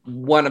was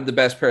one of the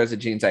best pairs of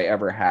jeans I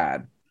ever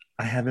had.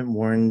 I haven't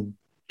worn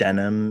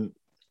denim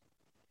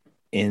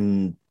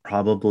in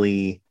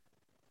probably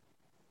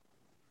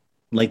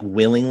like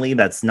willingly,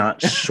 that's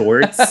not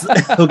shorts.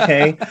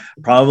 Okay,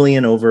 probably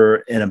in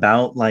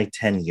about like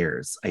 10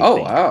 years. I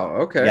think. Wow,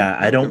 okay. Yeah,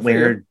 I don't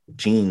wear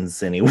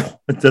jeans anymore,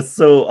 just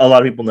so a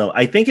lot of people know.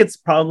 I think it's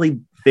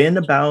probably been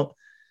about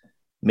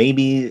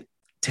maybe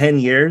 10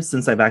 years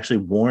since I've actually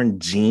worn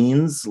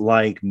jeans.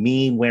 Like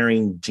me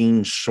wearing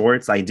jean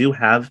shorts, I do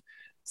have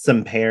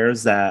some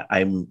pairs that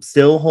I'm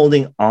still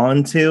holding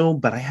on to,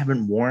 but I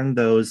haven't worn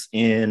those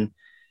in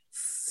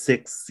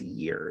 6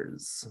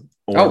 years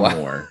or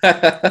more.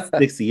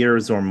 6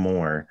 years or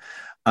more.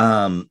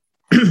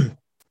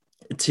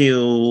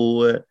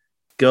 To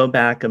go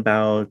back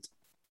about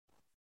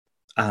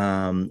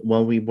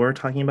we were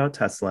talking about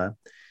Tesla.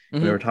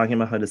 We were talking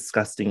about how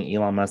disgusting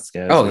Elon Musk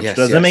is. Which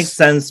doesn't make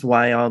sense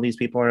why all these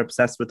people are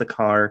obsessed with the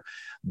car.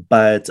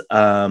 But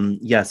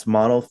yes,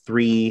 Model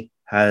 3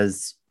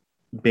 has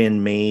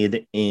been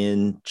made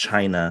in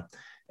China,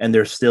 and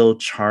they're still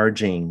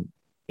charging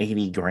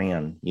 80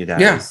 grand, you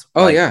guys.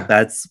 Yeah.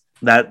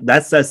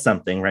 That says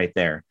something right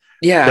there.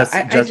 Yeah,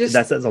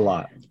 that says a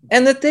lot.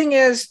 And the thing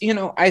is,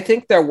 I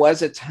think there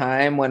was a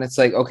time when it's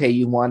like, okay,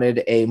 you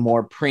wanted a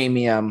more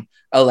premium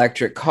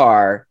electric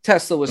car.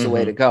 Tesla was the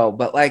way to go,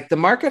 but like the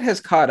market has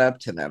caught up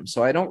to them.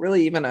 So I don't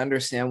really even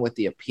understand what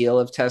the appeal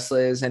of Tesla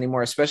is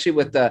anymore, especially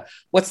with the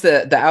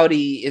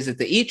Audi, is it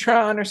the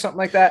e-tron or something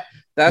like that?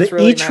 That's the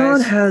really e-tron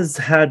nice. Has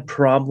had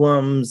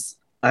problems.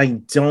 I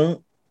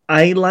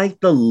like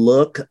the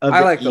look of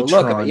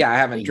it. Yeah, I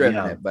haven't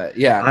driven it, but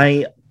yeah.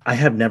 I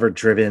have never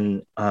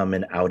driven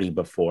an Audi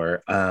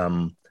before.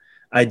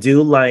 I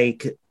do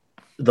like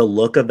the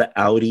look of the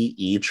Audi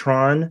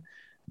e-tron,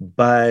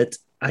 but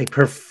I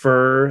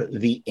prefer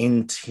the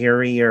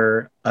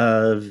interior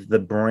of the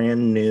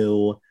brand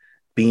new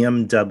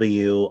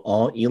BMW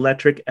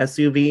all-electric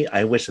SUV.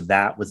 I wish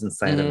that was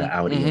inside of the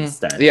Audi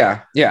instead.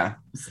 Yeah.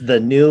 The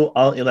new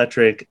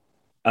all-electric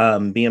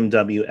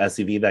BMW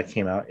SUV that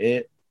came out,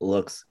 it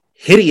looks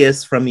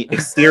hideous from the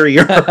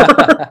exterior,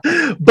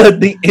 but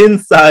the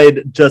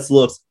inside just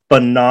looks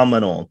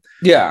phenomenal.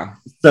 Yeah.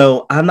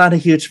 So I'm not a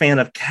huge fan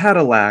of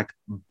Cadillac,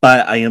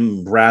 but I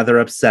am rather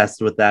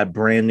obsessed with that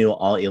brand new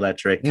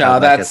all-electric. No,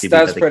 that's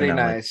pretty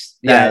nice.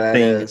 That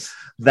is.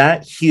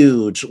 That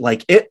huge,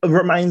 like it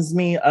reminds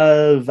me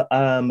of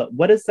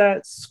what is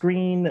that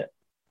screen?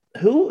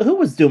 Who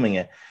was doing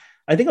it?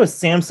 I think it was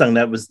Samsung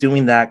that was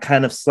doing that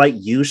kind of slight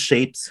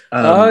U-shaped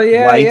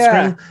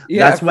widescreen.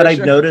 Yeah, that's what I've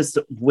noticed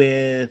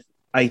with.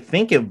 I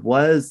think it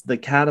was the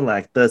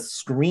Cadillac. The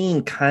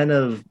screen kind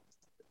of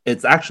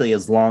it's actually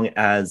as long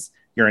as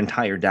your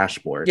entire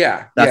dashboard.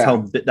 Yeah. That's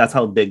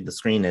how big the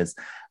screen is.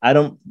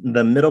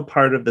 The middle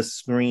part of the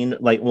screen,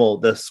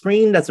 the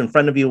screen that's in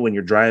front of you when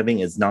you're driving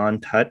is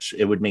non-touch.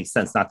 It would make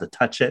sense not to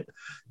touch it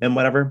and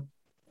whatever.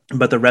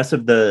 But the rest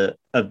of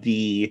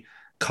the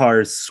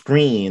car's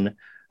screen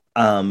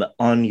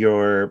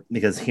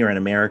because here in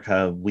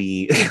America,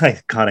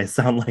 I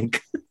sound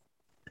like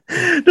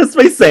just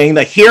by saying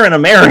that here in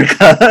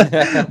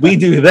America, we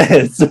do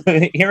this.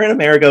 Here in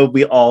America,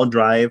 we all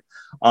drive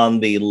on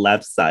the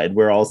left side.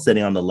 We're all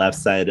sitting on the left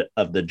side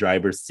of the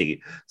driver's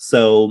seat.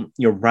 So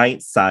your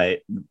right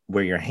side,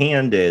 where your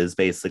hand is,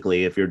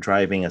 basically, if you're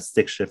driving a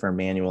stick shift or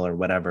manual or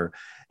whatever,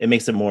 it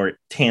makes it more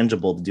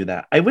tangible to do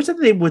that. I wish that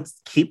they would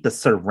keep the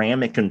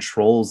ceramic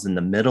controls in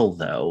the middle,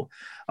 though.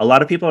 A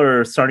lot of people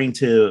are starting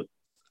to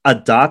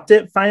adopt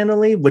it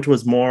finally, which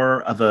was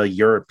more of a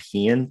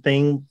European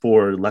thing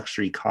for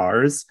luxury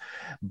cars.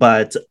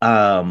 But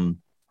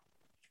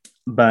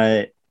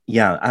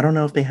yeah, I don't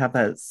know if they have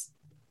that.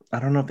 I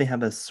don't know if they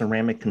have the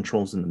ceramic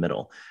controls in the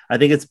middle. I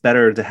think it's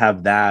better to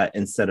have that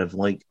instead of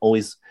like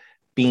always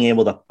being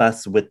able to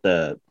fuss with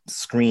the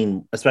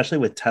screen, especially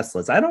with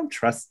Teslas. I don't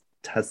trust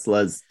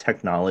Tesla's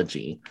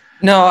technology.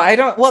 No, I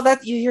don't. Well,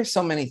 that you hear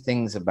so many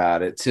things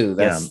about it too.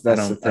 That's the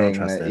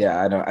thing.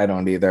 I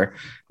don't either.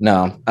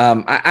 No.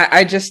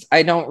 I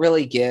don't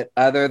really get,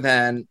 other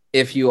than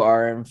if you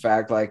are in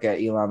fact like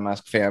a Elon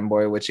Musk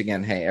fanboy, which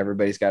again, hey,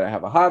 everybody's got to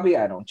have a hobby.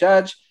 I don't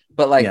judge.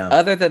 But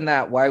other than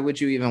that, why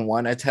would you even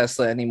want a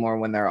Tesla anymore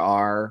when there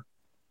are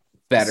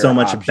so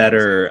much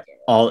better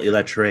all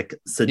electric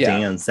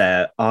sedans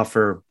that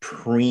offer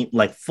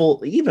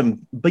full,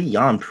 even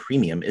beyond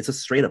premium? It's a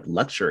straight up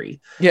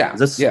luxury.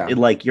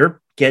 Like you're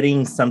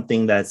getting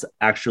something that's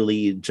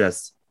actually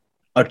just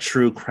a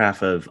true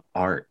craft of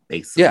art,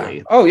 basically.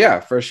 Yeah. Oh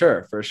yeah, for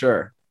sure.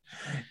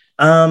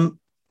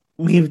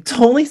 We've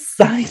totally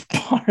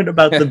sidebarred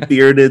about the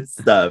bearded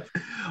stuff,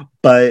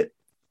 but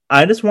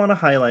I just want to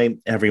highlight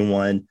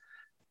everyone.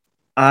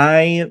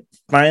 I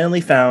finally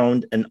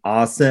found an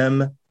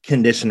awesome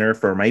conditioner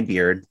for my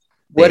beard.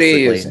 What are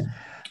you using?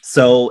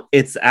 So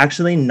it's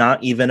actually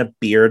not even a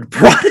beard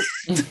product.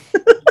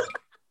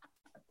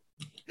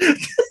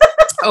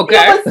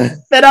 Okay.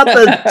 Spit out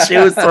the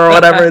juice or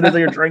whatever it is that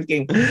you're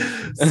drinking.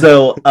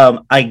 So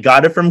I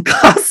got it from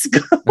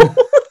Costco.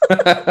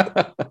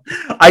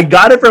 I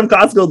got it from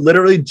Costco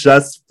literally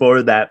just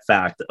for that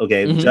fact.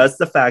 Okay. Mm-hmm. Just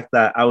the fact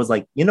that I was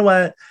like, you know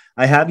what?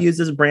 I have used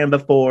this brand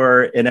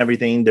before and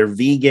everything. They're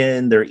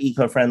vegan, they're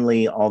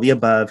eco-friendly, all the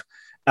above.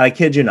 I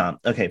kid you not.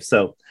 Okay.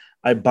 So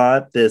I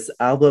bought this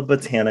Alba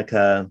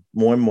Botanica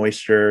More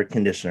Moisture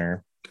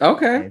conditioner.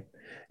 Okay.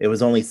 It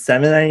was only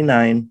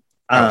 $7.99.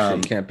 So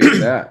you can't beat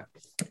that.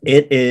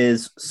 It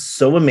is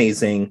so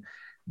amazing.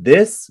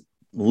 This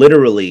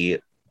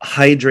literally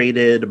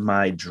hydrated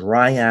my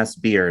dry ass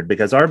beard,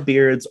 because our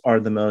beards are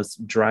the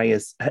most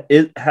driest.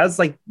 It has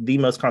like the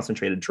most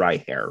concentrated dry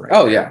hair, right?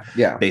 Oh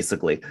yeah,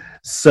 basically.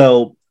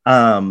 So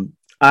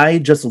I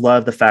just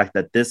love the fact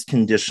that this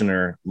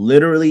conditioner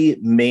literally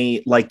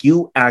made, like,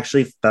 you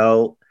actually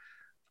felt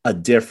a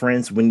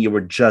difference when you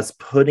were just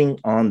putting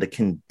on the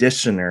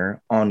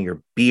conditioner on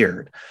your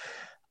beard.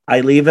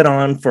 I leave it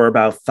on for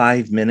about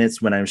 5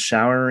 minutes when I'm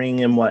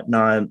showering and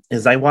whatnot,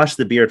 as I wash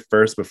the beard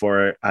first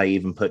before I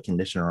even put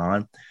conditioner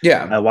on.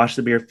 Yeah. I wash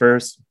the beard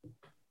first,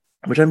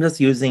 which I'm just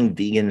using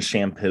vegan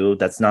shampoo.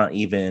 That's not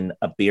even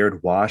a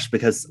beard wash,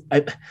 because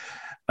I'm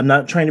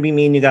not trying to be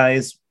mean, you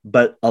guys,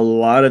 but a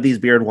lot of these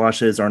beard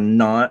washes are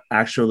not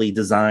actually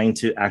designed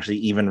to actually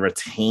even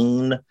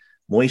retain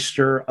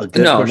moisture, a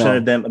good portion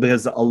of them,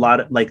 because a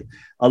lot of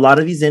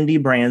these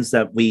indie brands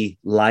that we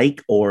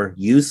like or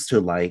used to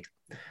like,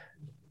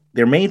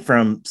 they're made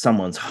from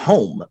someone's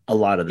home a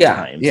lot of the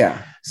time.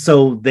 Yeah.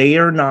 So they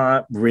are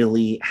not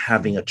really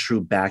having a true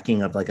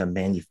backing of like a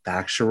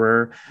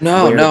manufacturer.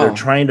 No. They're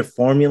trying to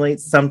formulate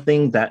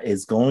something that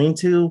is going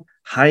to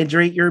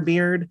hydrate your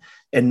beard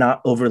and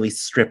not overly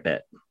strip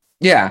it.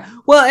 Yeah.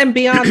 Well, and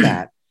beyond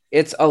that,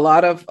 it's a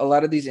lot of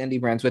these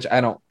indie brands, which I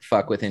don't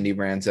fuck with indie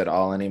brands at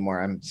all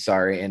anymore. I'm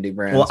sorry, indie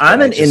brands. Well,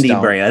 I'm an indie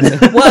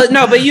brand. Well,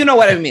 no, but you know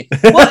what I mean.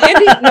 Well,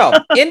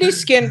 indie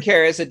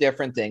skincare is a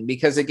different thing,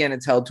 because again,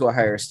 it's held to a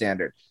higher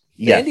standard.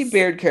 Yes. Indie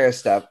beard care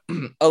stuff,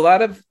 a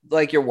lot of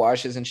like your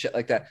washes and shit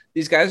like that,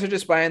 these guys are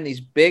just buying these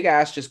big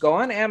ass, just go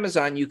on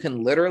Amazon, you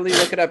can literally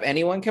look it up,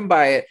 anyone can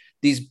buy it,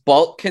 these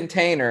bulk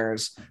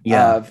containers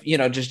of,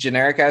 just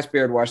generic ass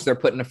beard wash. They're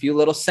putting a few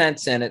little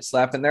scents in it,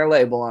 slapping their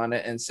label on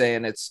it and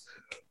saying it's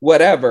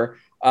whatever.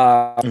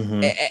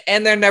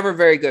 And they're never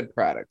very good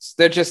products.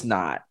 They're just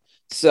not.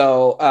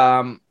 So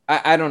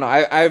I don't know.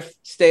 I've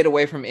stayed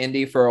away from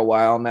indie for a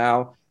while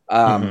now.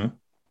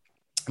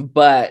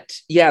 But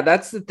yeah,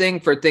 that's the thing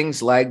for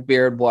things like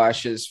beard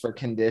washes, for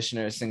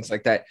conditioners, things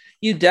like that.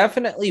 You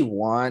definitely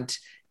want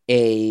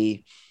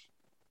a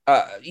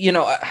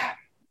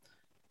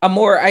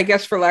more, I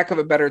guess, for lack of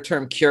a better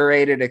term,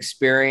 curated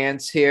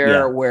experience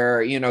here,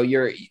 where,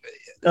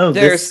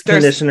 this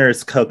conditioner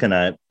is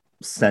coconut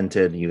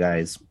scented, you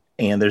guys.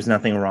 And there's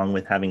nothing wrong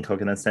with having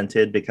coconut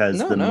scented,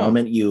 because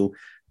moment you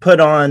put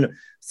on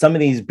some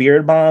of these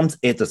beard bombs,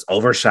 it just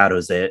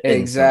overshadows it.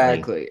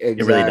 Exactly.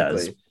 It really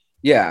does.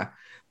 Yeah.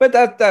 But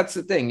that's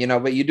the thing,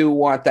 but you do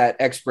want that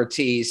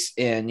expertise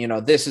in,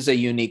 this is a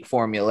unique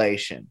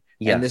formulation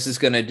and this is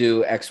going to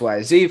do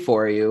XYZ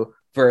for you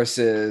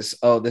versus,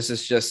 oh, this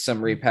is just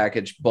some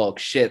repackaged bulk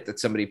shit that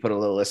somebody put a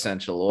little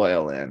essential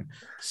oil in.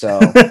 So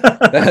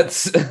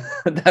that's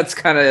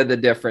kind of the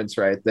difference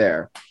right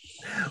there.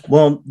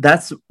 Well,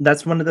 that's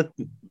one of the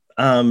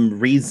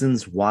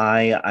reasons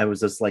why I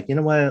was just like, you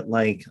know what,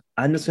 like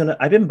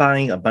I've been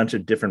buying a bunch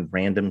of different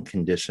random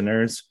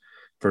conditioners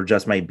for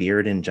just my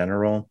beard in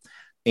general,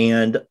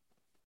 and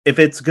if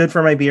it's good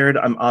for my beard,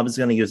 I'm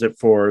obviously going to use it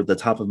for the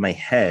top of my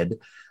head.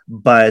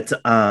 But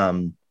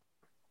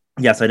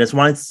yes, I just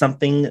wanted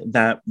something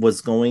that was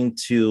going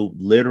to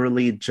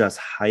literally just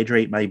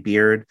hydrate my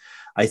beard.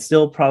 I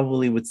still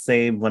probably would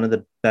say one of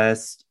the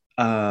best.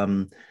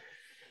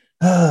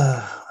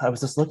 I was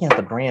just looking at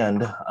the brand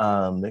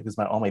because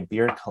all my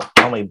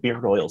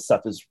beard oil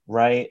stuff is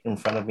right in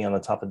front of me on the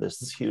top of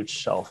this huge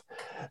shelf.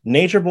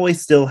 Nature Boy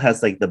still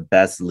has like the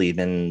best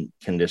leave-in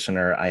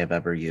conditioner I have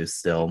ever used.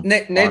 Still,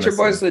 Nature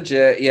Boy's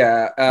legit,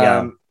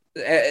 yeah.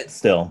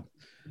 Still,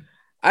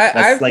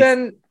 I've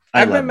been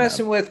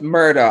messing with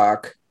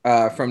Murdoch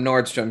from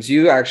Nordstrom's.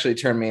 You actually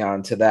turned me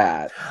on to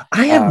that.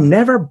 I have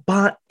never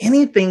bought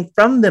anything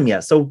from them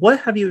yet. So, what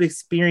have you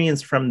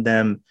experienced from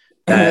them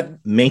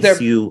that makes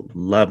you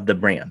love the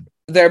brand?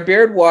 Their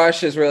beard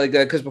wash is really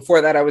good because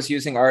before that I was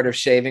using Art of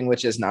Shaving,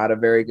 which is not a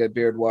very good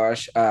beard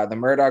wash. The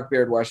Murdoch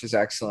beard wash is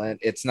excellent.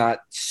 It's not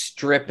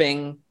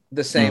stripping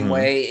the same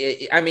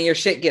way. Your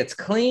shit gets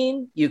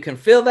clean. You can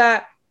feel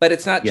that, but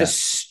it's not just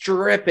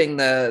stripping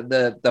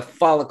the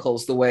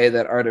follicles the way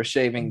that Art of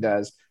Shaving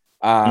does.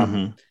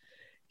 And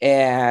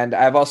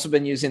I've also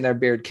been using their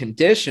beard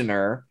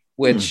conditioner,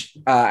 which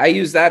I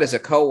use that as a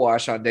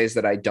co-wash on days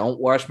that I don't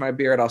wash my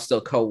beard. I'll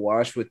still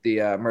co-wash with the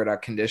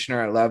Murdoch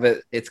conditioner. I love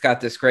it. It's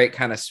got this great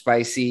kind of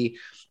spicy.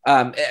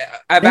 I've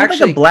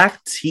actually like a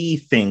black tea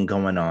thing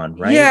going on,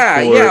 right?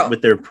 Yeah.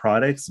 With their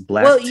products,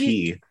 black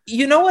tea.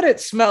 You know what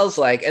it smells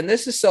like, and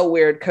this is so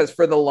weird because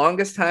for the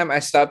longest time I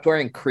stopped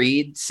wearing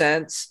Creed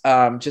scents,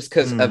 just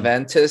because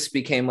Aventus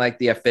became like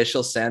the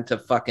official scent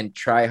of fucking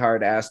try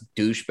hard ass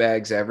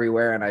douchebags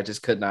everywhere, and I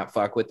just could not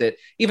fuck with it.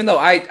 Even though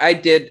I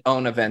did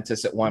own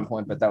Aventus at one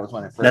point, but that was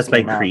when it first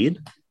came out. Creed.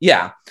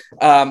 Yeah,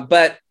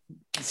 but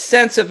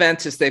since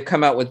Aventus, they've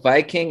come out with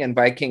Viking and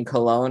Viking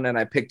Cologne, and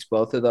I picked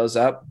both of those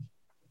up.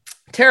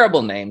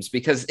 Terrible names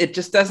because it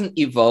just doesn't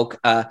evoke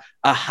a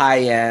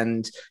high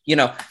end, these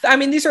are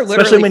literally,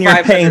 especially when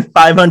you're paying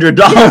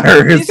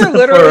 $500. These are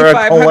literally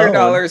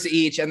 $500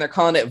 each, and they're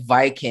calling it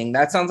Viking.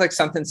 That sounds like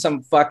something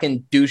some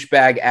fucking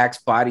douchebag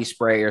Axe body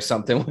spray or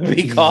something would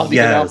be called,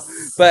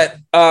 But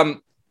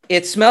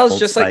it smells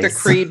just like the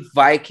Creed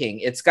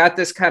Viking. It's got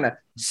this kind of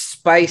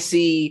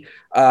spicy,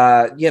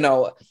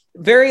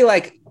 very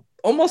like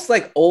almost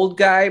like old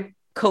guy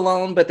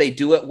cologne, but they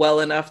do it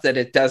well enough that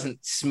it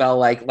doesn't smell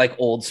like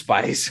Old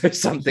Spice or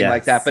something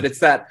like that. But it's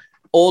that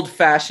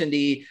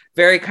old-fashioned-y,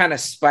 very kind of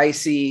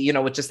spicy,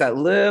 with just that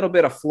little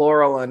bit of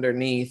floral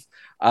underneath.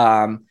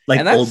 Like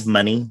Old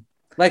Money.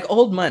 Like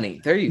Old Money.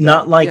 There you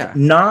go.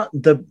 Not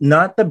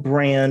the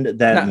brand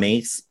that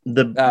makes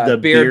the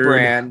beard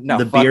brand. No,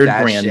 the beard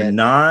brand. Shit.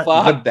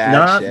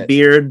 Not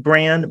beard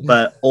brand,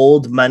 but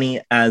Old Money,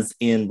 as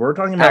in we're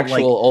talking about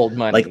actual old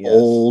money, like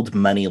old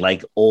money,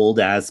 like old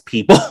as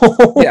people.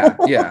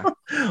 yeah.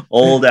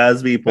 Old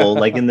as people,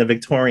 like in the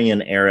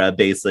Victorian era,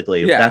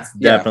 basically. That's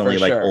definitely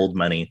like Old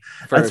Money.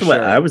 That's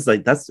what I was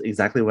like. That's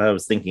exactly what I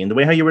was thinking. The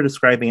way how you were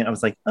describing it, I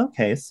was like,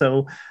 okay,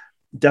 so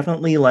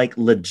definitely like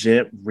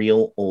legit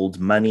real old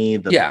money.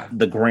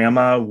 The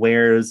grandma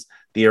wears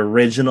the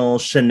original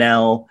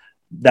Chanel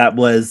that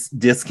was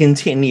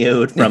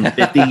discontinued from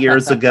 50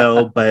 years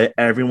ago, but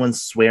everyone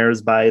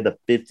swears by the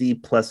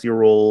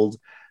 50-plus-year-old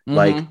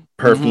like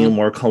perfume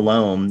or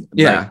cologne.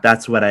 Like,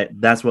 that's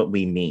what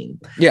we mean.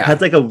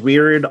 It's like a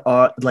weird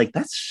like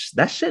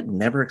that shit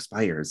never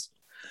expires.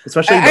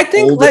 Especially I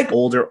think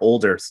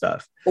older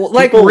stuff.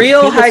 Like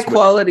real high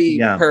quality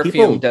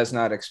perfume does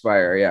not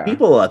expire. Yeah.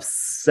 People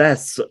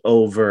obsess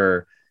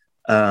over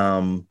I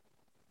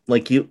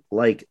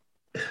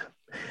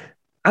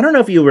don't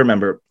know if you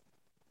remember,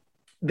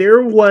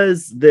 there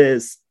was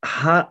this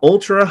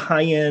ultra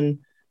high-end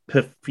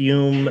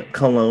perfume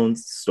cologne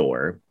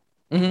store.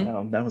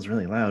 That was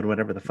really loud,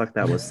 whatever the fuck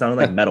that was. Sounded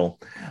like metal.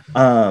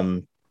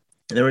 There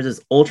was this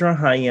ultra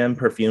high-end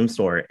perfume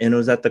store, and it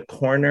was at the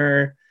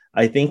corner,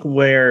 I think,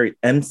 where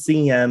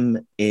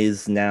MCM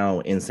is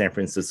now in San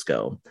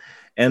Francisco.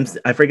 And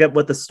I forget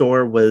what the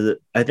store was.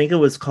 I think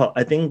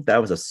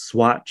that was a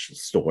Swatch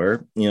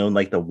store,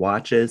 like the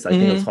watches. I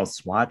think it was called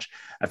Swatch.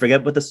 I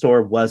forget what the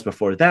store was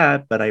before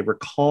that, but I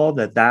recall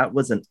that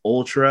was an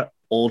ultra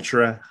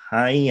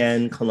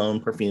high-end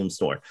cologne perfume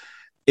store.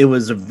 It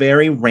was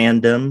very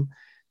random.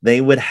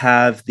 they would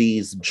have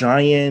these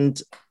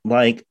giant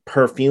like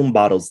perfume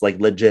bottles, like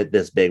legit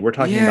this big. We're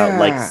talking about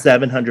like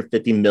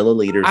 750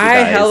 milliliters. I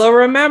hella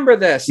remember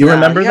this. You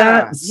remember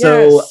that?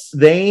 So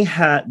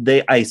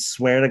I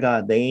swear to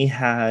God, they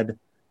had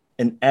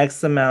an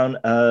X amount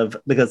of,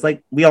 because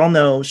like we all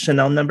know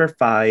Chanel number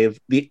 5,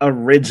 the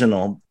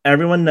original,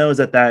 everyone knows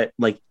that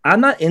like,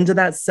 I'm not into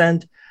that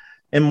scent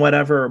and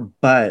whatever,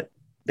 but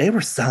they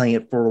were selling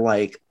it for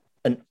like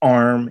an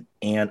arm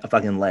and a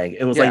fucking leg.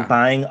 It was like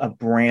buying a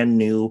brand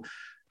new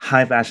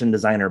high fashion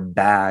designer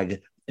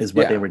bag is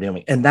what they were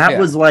doing. And that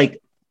was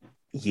like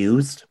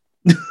used.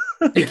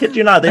 I kid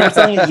you not, they were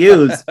selling it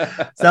used,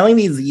 selling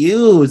these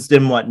used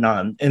and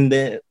whatnot. And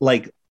then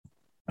like,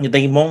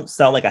 they won't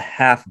sell like a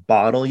half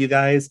bottle, you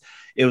guys.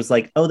 It was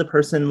like, oh, the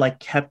person like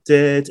kept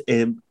it,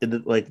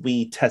 like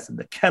we tested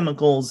the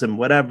chemicals and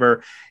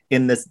whatever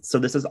in this, so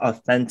this is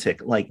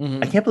authentic. Like,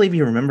 I can't believe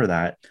you remember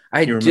that.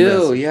 I do,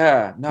 this?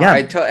 yeah. No, yeah.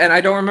 And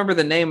I don't remember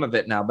the name of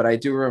it now, but I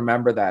do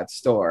remember that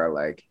store.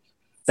 Like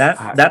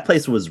that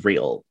place was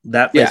real.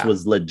 That place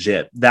was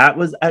legit. That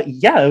was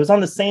it was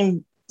on the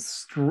same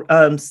strip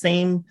where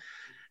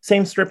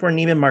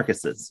Neiman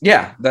Marcus is.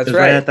 Yeah, that's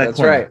right. At that that's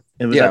corner. Right.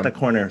 It was at the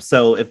corner.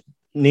 So if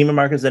Neiman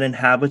Marcus didn't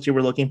have what you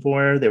were looking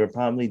for, they would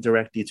probably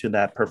direct you to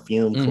that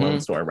perfume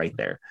cologne store right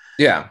there.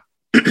 Yeah.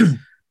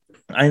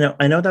 I know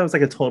that was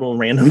like a total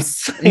random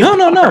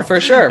no,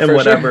 for sure. And for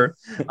whatever.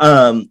 Sure.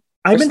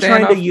 I've been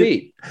trying to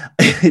use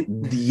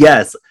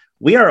yes,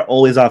 we are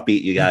always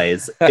offbeat, you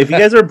guys. If you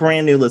guys are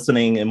brand new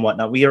listening and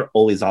whatnot, we are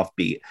always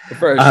offbeat.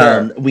 For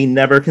sure. We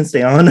never can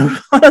stay on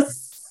a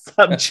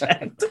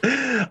subject.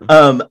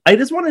 I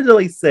just wanted to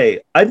like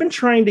say I've been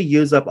trying to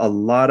use up a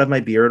lot of my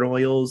beard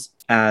oils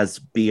as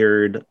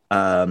as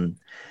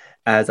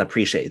a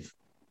pre-shave.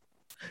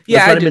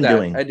 Yeah, I do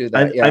that. I do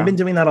that. I've been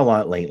doing that a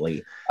lot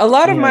lately. A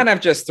lot of mine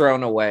I've just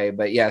thrown away,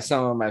 but yeah,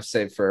 some of them I've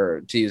saved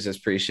to use as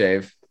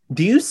pre-shave.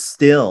 Do you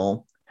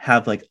still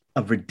have like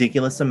a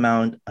ridiculous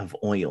amount of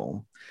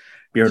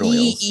beard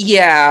oils?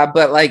 Yeah,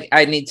 but like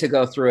I need to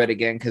go through it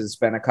again because it's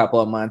been a couple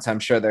of months. I'm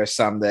sure there's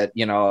some that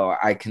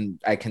I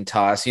can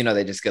toss.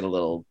 They just get a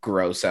little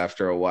gross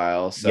after a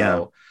while.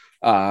 So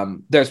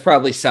there's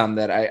probably some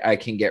that I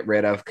can get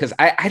rid of because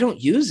I don't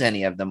use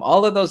any of them.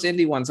 All of those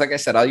indie ones, like I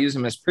said, I'll use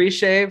them as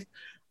pre-shave.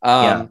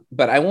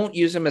 But I won't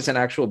use them as an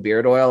actual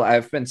beard oil.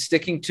 I've been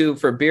sticking to,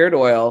 for beard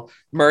oil,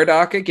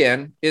 Murdoch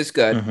again is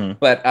good,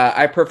 but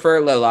I prefer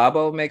Le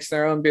Labo makes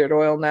their own beard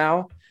oil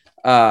now.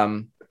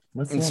 And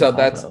so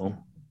that's you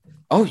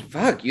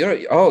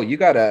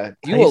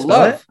will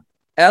love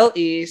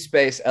LE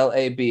space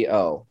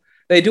LABO.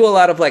 They do a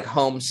lot of like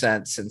home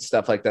scents and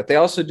stuff like that. They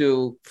also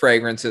do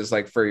fragrances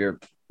like for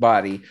your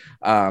body.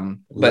 But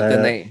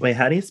then they wait,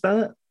 how do you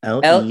spell it?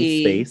 LE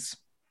space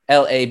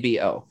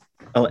LABO.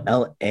 Oh,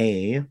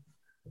 LABAO?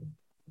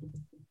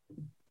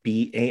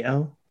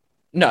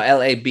 No,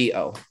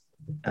 LABO.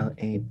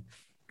 LABO.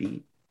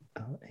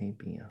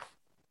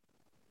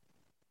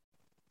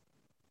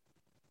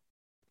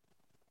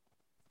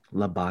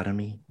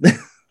 Lobotomy.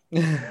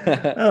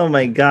 Oh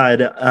my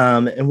God.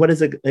 And what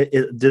is it?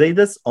 Do they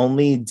just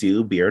only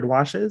do beard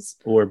washes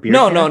or beard?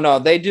 No.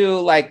 They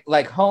do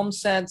like home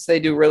scents. They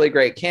do really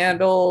great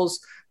candles.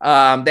 They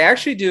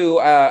actually do.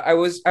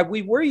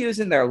 We were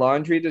using their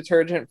laundry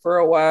detergent for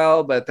a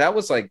while, but that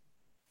was like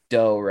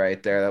dough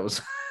right there. That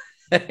was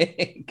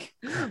like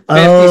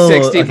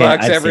 50-60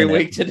 bucks every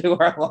week to do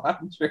our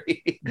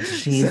laundry.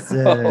 Jesus.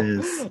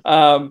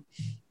 So,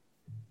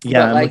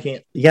 yeah, I'm looking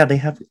at, they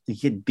have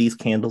these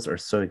candles are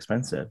so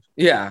expensive.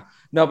 Yeah,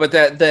 no, but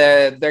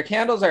their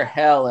candles are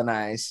hella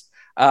nice.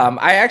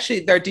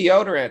 Their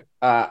deodorant,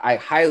 I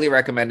highly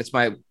recommend. It's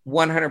my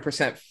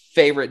 100%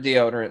 favorite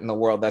deodorant in the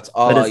world. That's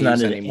all I'll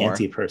use anymore.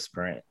 But it's not an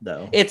antiperspirant,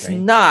 though. It's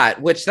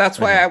not, that's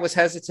why I was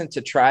hesitant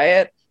to try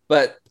it.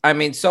 But I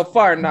mean, so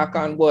far, knock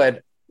on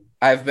wood,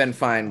 I've been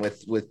fine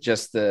with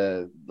just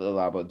the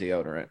Labo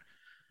deodorant.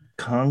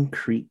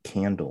 Concrete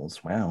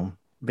candles. Wow,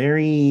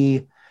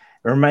 very.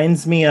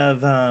 Reminds me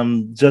of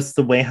just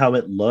the way how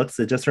it looks.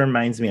 It just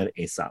reminds me of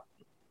Aesop.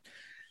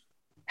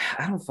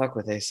 I don't fuck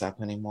with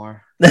Aesop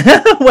anymore.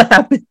 What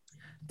happened?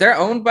 They're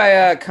owned by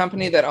a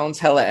company that owns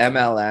hella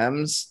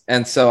MLMs,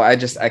 and so I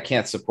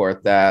can't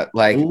support that.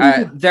 Like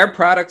their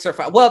products are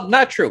fine. Well,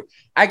 not true.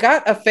 I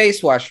got a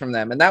face wash from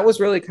them, and that was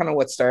really kind of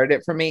what started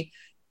it for me.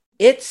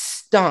 It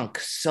stunk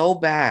so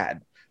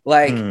bad.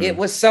 Like it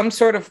was some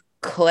sort of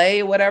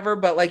clay, whatever,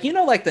 but like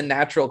like the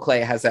natural clay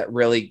has that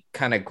really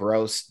kind of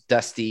gross,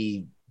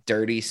 dusty,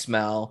 dirty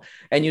smell,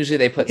 and usually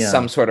they put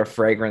some sort of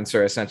fragrance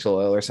or essential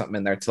oil or something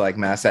in there to like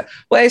mask that.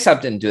 Well,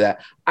 Aesop didn't do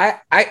that.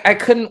 I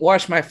couldn't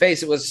wash my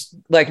face. It was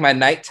like my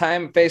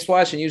nighttime face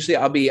wash, and usually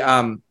I'll be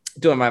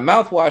doing my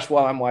mouthwash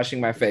while I'm washing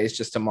my face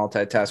just to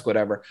multitask,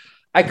 whatever.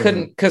 I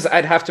couldn't, because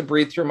I'd have to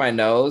breathe through my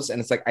nose,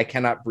 and it's like I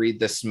cannot breathe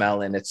the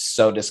smell, and it's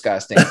so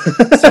disgusting.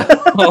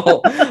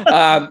 So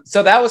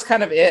that was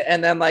kind of it.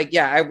 And then like,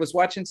 yeah, I was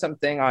watching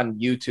something on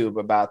YouTube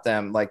about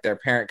them, like their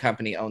parent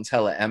company owns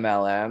hella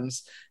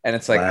MLMs, and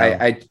it's like Wow.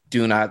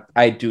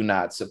 I do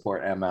not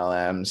support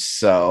MLMs.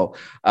 So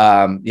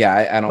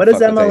yeah, I don't. What does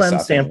fuck with MLM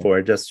ASOP stand anymore.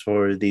 for, just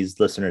for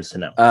these listeners to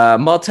know?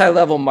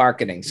 Multi-level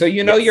marketing. So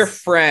you know Yes. your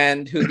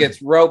friend who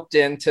gets roped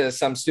into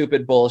some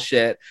stupid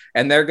bullshit,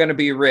 and they're going to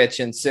be rich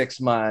in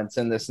 6 months,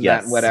 and this and that,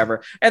 Yes. and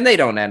whatever. And they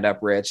don't end up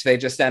rich. They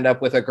just end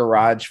up with a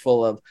garage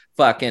full of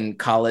fucking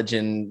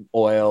collagen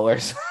oil or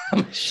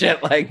some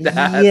shit like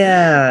that.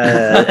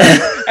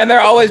 Yeah. And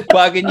they're always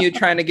bugging you,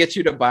 trying to get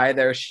you to buy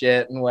their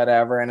shit and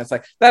whatever. And it's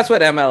like, that's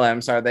what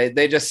MLMs are.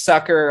 They just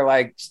sucker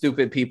like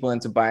stupid people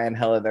into buying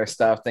hell of their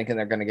stuff, thinking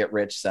they're going to get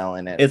rich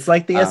selling it. It's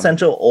like the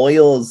essential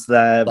oils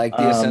that like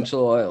the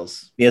essential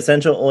oils. The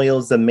essential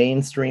oils, the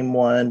mainstream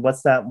one.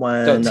 What's that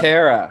one?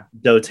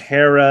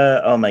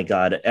 doTERRA. Oh my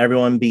god.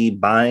 Everyone be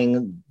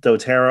buying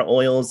doTERRA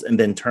oils and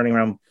then turning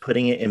around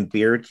putting it in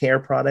beard care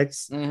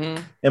products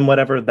and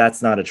whatever.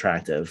 That's not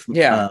attractive.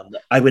 Yeah.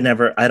 I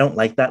don't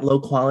like that low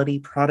quality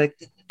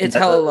product. It's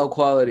hella low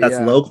quality. That's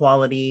low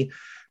quality.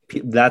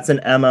 That's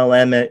an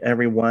MLM,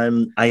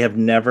 everyone. I have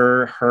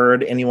never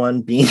heard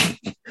anyone be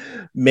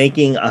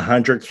making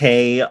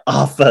 100K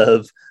off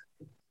of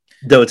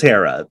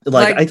doTERRA.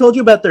 Like I told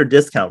you about their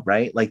discount,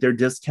 right? Like their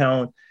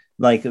discount,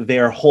 like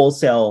their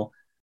wholesale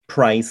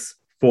price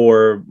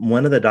for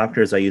one of the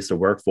doctors I used to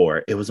work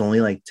for, it was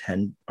only like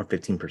 10 or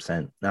 15%.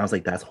 And I was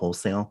like, that's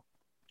wholesale.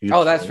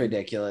 That's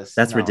ridiculous.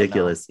 That's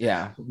ridiculous. No.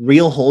 Yeah.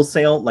 Real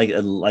wholesale,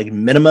 like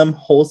minimum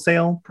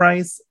wholesale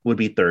price would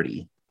be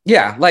 30.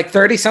 Yeah, like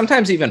 30,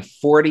 sometimes even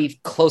 40,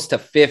 close to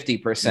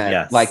 50%.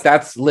 Yes. Like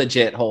that's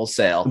legit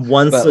wholesale.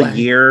 Once a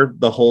year,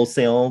 the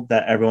wholesale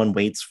that everyone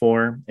waits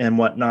for and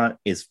whatnot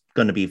is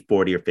going to be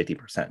 40 or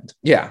 50%.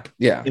 Yeah.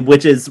 Yeah.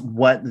 Which is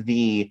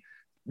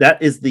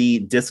that is the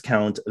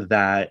discount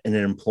that an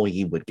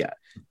employee would get.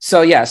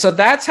 So yeah, so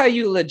that's how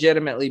you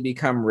legitimately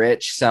become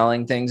rich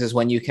selling things, is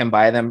when you can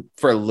buy them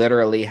for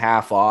literally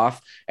half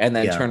off and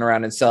then turn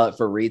around and sell it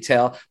for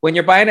retail. When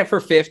you're buying it for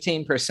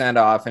 15%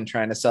 off and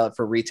trying to sell it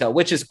for retail,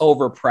 which is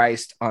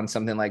overpriced on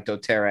something like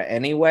doTERRA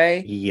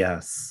anyway.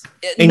 Yes.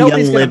 And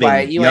nobody's going to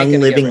buy it. Young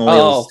Living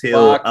oils too.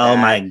 Oh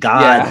my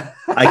God. Yeah.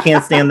 I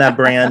can't stand that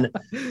brand.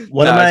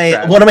 One of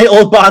my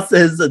old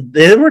bosses,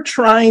 they were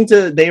trying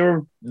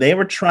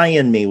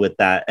me with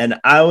that. And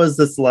I was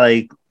just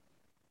like,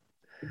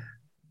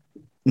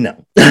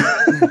 no,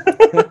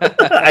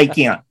 I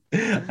can't.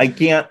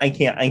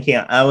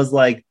 I was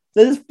like,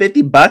 this is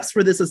 $50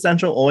 for this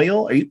essential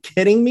oil. Are you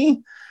kidding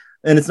me?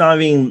 And it's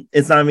not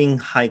even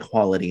high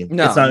quality.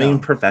 No, it's not even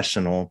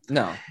professional.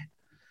 No,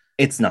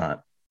 it's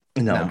not.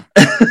 No.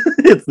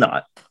 It's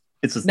not.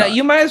 It's just not.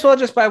 You might as well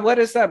just buy, what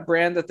is that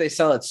brand that they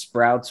sell at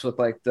Sprouts with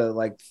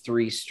the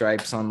 3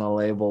 stripes on the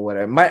label,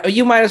 whatever.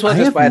 You might as well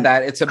just buy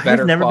that. It's a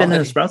better. I've never quality. been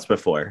in Sprouts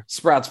before.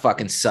 Sprouts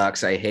fucking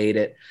sucks. I hate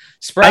it.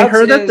 Sprouts. I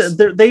heard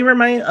that they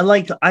remind,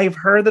 like, I've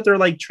heard that they're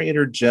like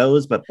Trader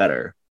Joe's but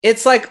better.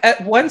 It's like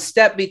at one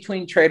step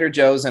between Trader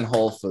Joe's and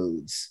Whole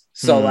Foods.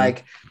 So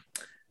like,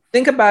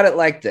 think about it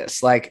like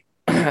this: like,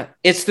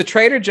 it's the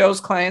Trader Joe's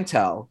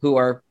clientele who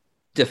are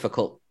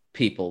difficult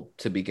people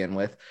to begin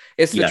with.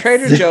 It's the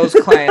Trader Joe's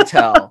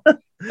clientele,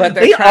 but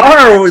they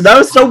are. That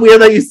was so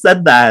weird that you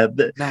said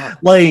that. No.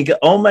 Like,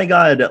 oh my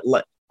God.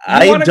 Like,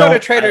 I want to go to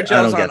Trader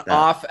Joe's on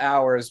off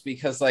hours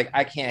because like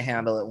I can't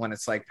handle it when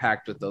it's like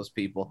packed with those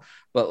people.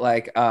 But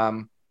like,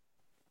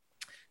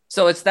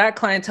 so it's that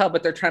clientele,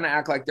 but they're trying to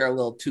act like they're a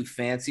little too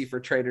fancy for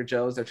Trader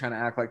Joe's. They're trying to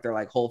act like they're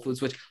like Whole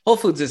Foods, which Whole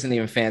Foods isn't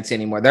even fancy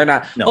anymore. They're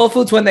not. No. Whole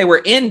Foods, when they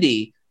were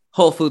indie,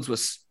 Whole Foods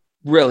was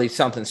really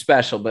something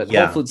special, but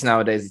Whole Foods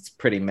nowadays, it's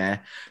pretty meh.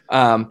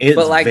 It's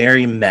but like,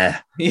 very meh.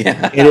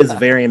 Yeah, it is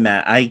very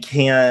meh. I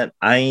can't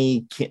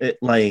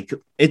like,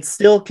 it's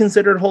still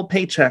considered whole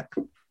paycheck.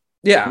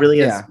 Yeah, it really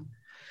is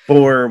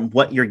for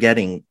what you're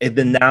getting. And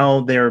then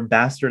now they're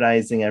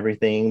bastardizing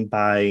everything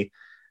by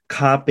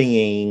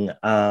copying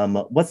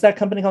what's that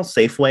company called,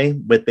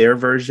 Safeway, with their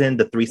version,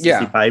 the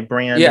 365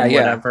 brand and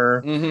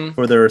whatever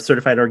for their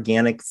certified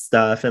organic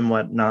stuff and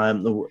whatnot.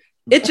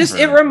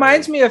 It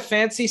reminds me of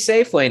fancy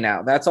Safeway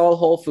now. That's all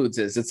Whole Foods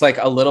is. It's like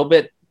a little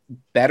bit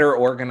better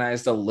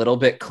organized, a little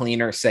bit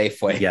cleaner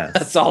Safeway. Yes.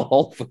 That's all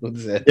Whole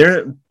Foods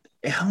is.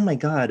 Oh my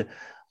God.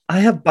 I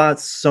have bought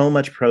so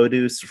much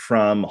produce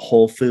from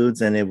Whole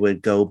Foods and it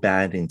would go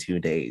bad in 2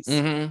 days.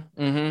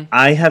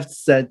 I have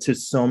said to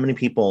so many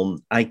people,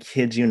 I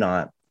kid you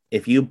not,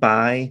 if you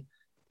buy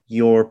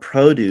your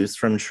produce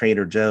from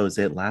Trader Joe's,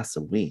 it lasts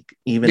a week,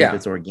 even if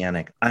it's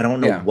organic. I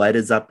don't know what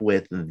is up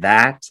with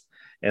that.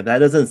 If that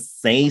doesn't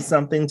say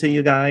something to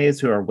you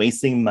guys who are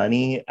wasting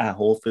money at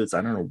Whole Foods,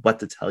 I don't know what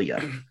to tell you.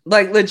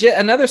 Like legit,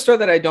 another store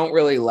that I don't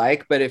really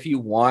like, but if you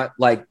want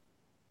like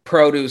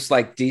produce,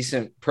 like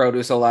decent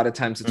produce, a lot of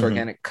times it's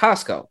organic.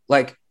 Costco.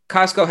 Like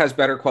Costco has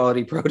better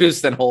quality produce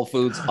than Whole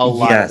Foods a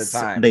lot of the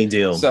time. They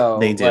do. So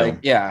they do. Like,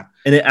 yeah.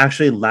 And it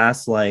actually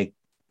lasts like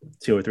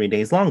 2 or 3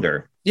 days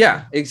longer.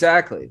 Yeah,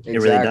 exactly. It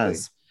really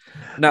does.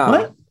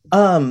 No.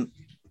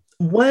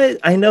 What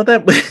I know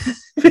that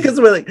because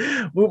we're like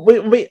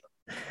we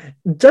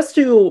just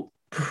to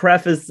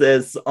preface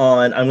this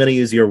on, I'm going to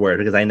use your word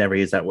because I never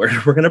use that word.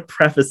 We're going to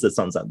preface this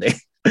on Sunday.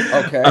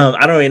 Okay.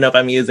 I don't even know if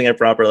I'm using it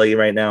properly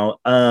right now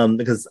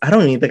because I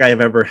don't even think I've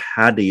ever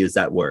had to use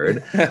that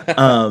word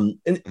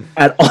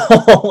at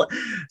all.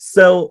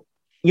 So,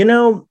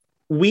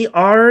 we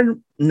are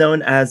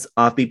known as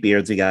Offbeat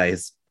Beards, you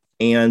guys.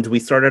 And we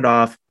started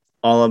off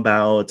all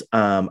about,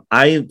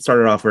 I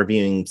started off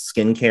reviewing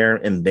skincare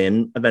and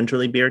then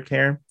eventually beard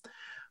care.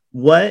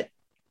 What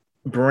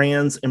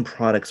brands and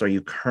products are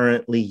you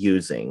currently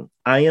using?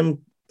 I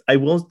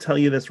will tell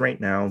you this right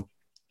now.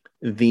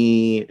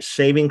 The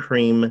shaving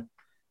cream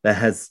that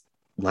has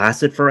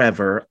lasted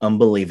forever,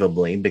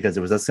 unbelievably, because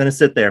it was just going to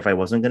sit there if I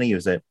wasn't going to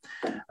use it.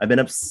 I've been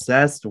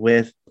obsessed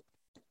with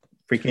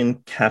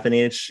freaking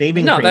caffeinated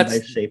shaving cream by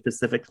Shave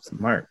Pacific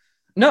Smart.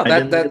 No,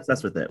 I've been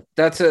obsessed with it.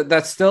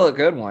 That's still a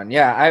good one.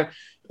 Yeah, I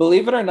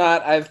believe it or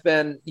not, I've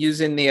been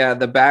using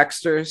the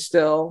Baxter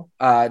still,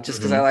 just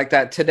because I like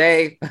that.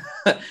 Today,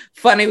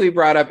 funny we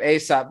brought up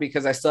Aesop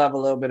because I still have a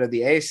little bit of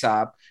the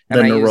Aesop,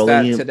 and I used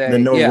that today. The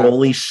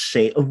Neroli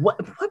shave. What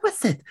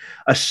was it?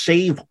 A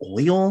shave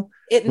oil?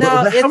 It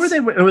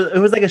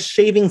was like a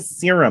shaving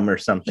serum or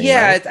something.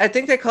 Yeah, right? I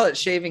think they call it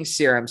shaving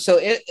serum. So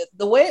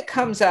the way it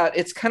comes out,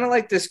 it's kind of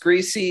like this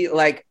greasy,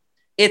 like.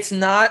 It's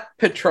not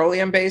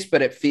petroleum based,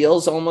 but it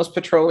feels almost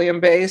petroleum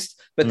based.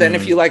 But then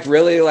if you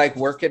really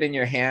work it in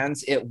your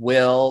hands, it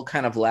will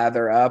kind of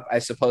lather up. I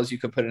suppose you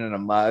could put it in a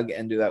mug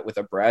and do that with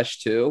a brush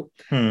too.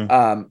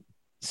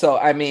 So,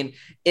 I mean,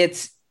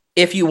 if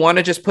you want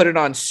to just put it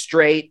on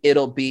straight,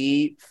 it'll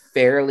be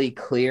fairly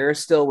clear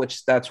still,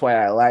 which that's why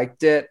I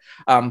liked it.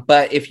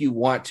 But if you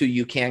want to,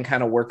 you can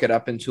kind of work it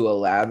up into a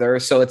lather.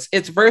 So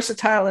it's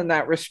versatile in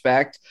that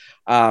respect.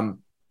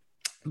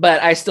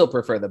 But I still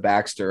prefer the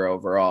Baxter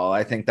overall.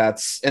 I think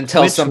that's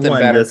until something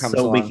better comes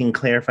along. So we can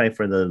clarify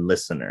for the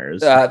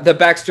listeners. The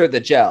Baxter, the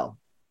gel.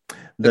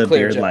 The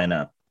beard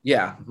lineup.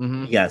 Yeah.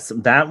 Mm-hmm. Yes,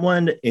 that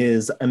one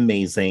is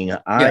amazing.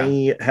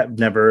 I have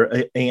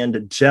never,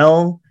 and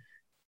gel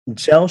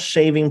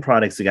shaving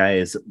products, you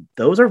guys,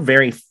 those are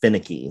very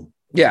finicky.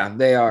 Yeah,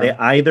 they are. They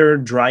either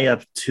dry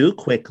up too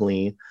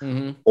quickly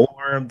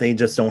or they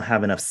just don't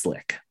have enough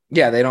slick.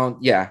 Yeah, they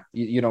don't. Yeah,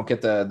 you don't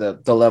get the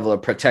level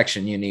of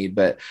protection you need.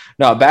 But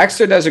no,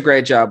 Baxter does a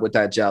great job with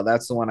that gel.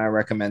 That's the one I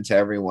recommend to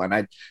everyone.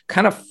 I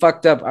kind of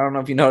fucked up. I don't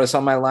know if you notice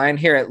on my line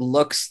here, it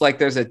looks like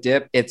there's a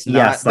dip. It's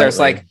not. There's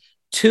like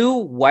 2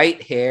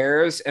 white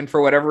hairs, and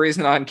for whatever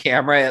reason on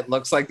camera, it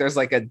looks like there's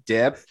like a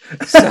dip.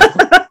 So,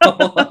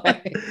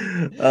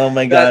 oh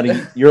my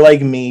god, you're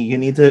like me. You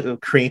need to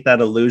create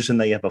that illusion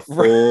that you have a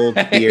full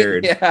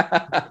beard.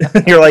 Yeah.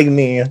 You're like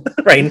me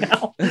right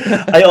now.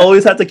 I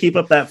always have to keep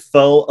up that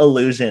faux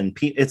illusion.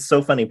 It's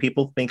so funny.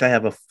 People think I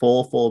have a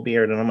full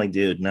beard, and I'm like,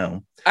 dude,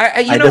 no.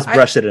 I just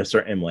brush it a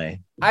certain way.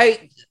 A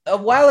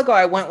while ago,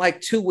 I went like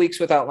 2 weeks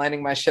without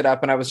lining my shit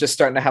up, and I was just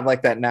starting to have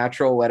like that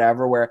natural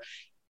whatever where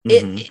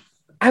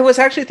I was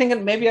actually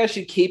thinking maybe I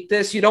should keep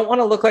this. You don't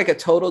want to look like a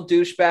total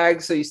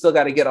douchebag, so you still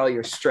got to get all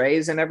your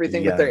strays and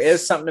everything. Yes. But there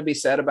is something to be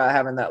said about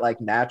having that like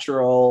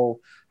natural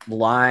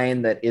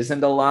line that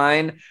isn't a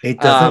line. It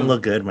doesn't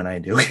look good when I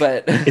do it,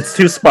 but it's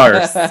too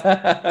sparse.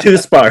 Too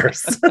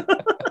sparse.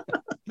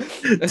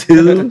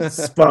 Too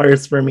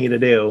sparse for me to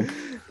do.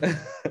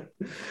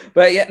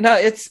 But yeah, no,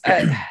 it's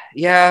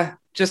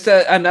just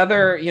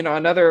another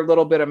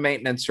little bit of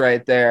maintenance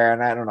right there.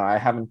 And I don't know,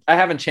 I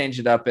haven't changed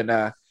it up in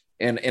a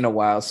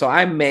while, so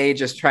I may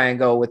just try and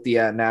go with the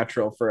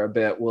natural for a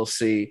bit. We'll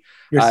see.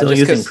 You're still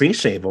using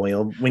pre-shave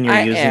oil when you're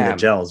using the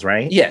gels,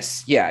 right?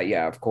 Yes,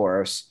 yeah, of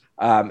course.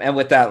 And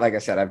with that, like I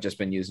said, I've just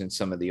been using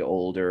some of the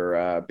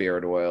older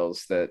beard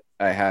oils that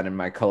I had in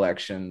my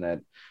collection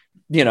that,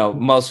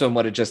 most of them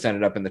would have just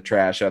ended up in the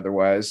trash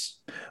otherwise.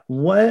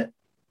 What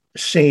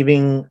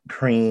shaving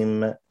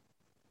cream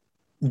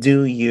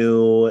do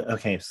you...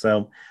 Okay,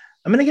 so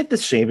I'm going to get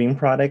this shaving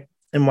product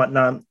and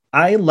whatnot.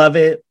 I love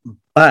it,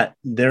 but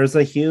there's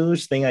a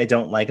huge thing I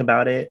don't like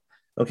about it.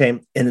 Okay,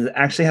 and it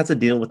actually has to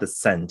deal with the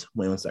scent.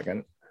 Wait 1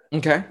 second.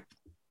 Okay,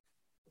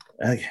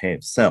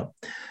 so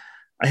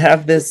I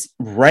have this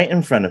right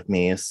in front of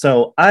me.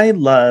 So I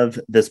love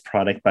this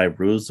product by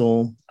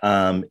Ruzel,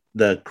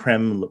 the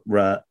Creme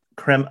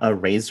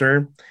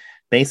Razor.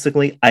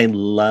 Basically, I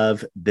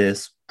love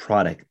this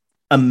product.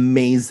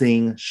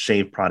 Amazing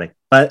shave product,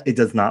 but it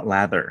does not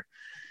lather.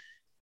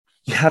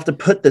 You have to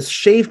put this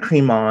shave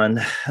cream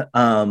on.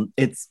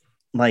 It's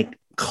like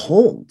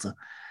cold.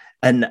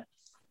 And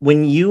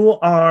when you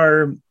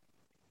are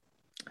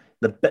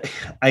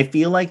I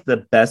feel like the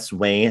best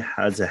way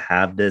how to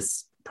have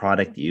this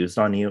product used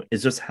on you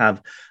is just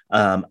have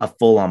a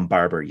full-on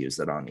barber use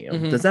it on you.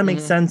 Does that make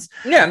sense?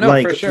 Yeah,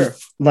 no, for sure.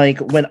 Like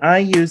when I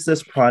use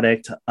this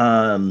product,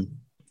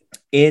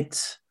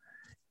 it's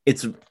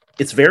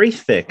very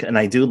thick, and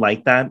I do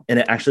like that. And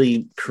it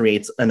actually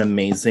creates an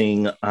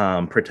amazing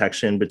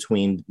protection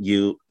between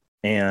you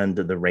and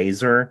the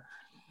razor.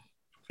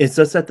 It's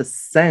just that the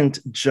scent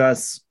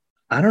just,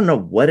 I don't know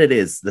what it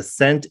is. The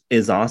scent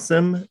is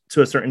awesome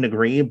to a certain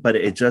degree, but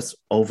it just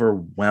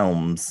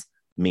overwhelms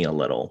me a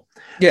little.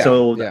 Yeah.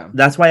 So Yeah.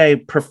 that's why I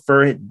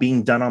prefer it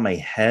being done on my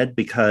head,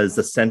 because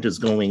the scent is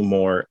going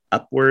more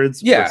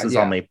upwards Yeah, versus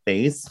yeah. on my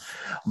face.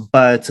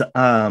 But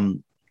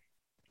I'm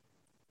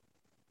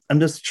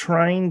just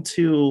trying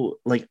to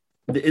like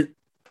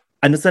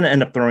I'm just gonna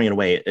end up throwing it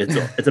away.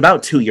 It's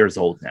about 2 years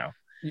old now.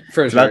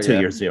 For It's sure. about 2 Yeah.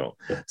 years old.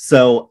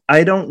 So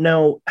I don't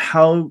know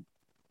how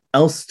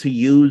else to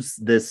use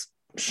this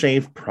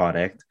shave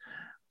product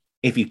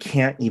if you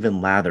can't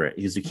even lather it,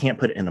 because you can't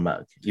put it in a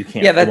mug. You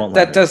can't. Yeah, It won't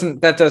that lather.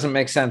 that doesn't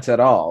make sense at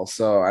all.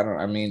 So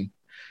I mean,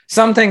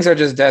 some things are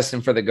just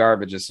destined for the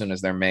garbage as soon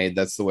as they're made.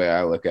 That's the way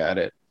I look at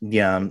it.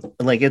 Yeah,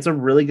 like it's a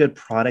really good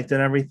product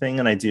and everything,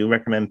 and I do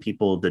recommend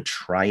people to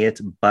try it.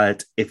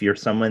 But if you're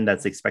someone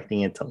that's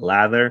expecting it to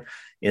lather,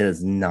 it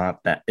is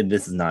not that.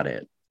 This is not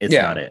it. It's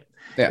Yeah. not it.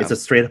 Yeah. It's a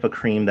straight up a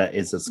cream that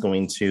is just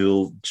going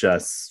to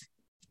just,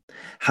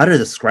 how to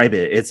describe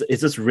it? It's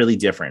just really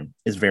different.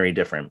 It's very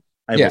different.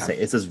 I Yeah. will say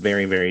it's just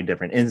very, very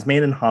different. And it's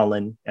made in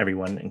Holland,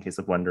 everyone, in case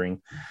of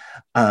wondering.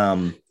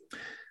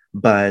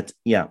 But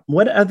yeah,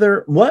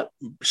 what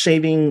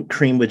shaving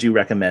cream would you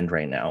recommend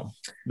right now?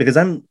 Because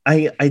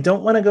I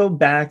don't want to go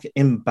back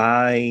and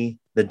buy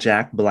the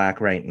Jack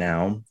Black right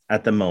now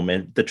at the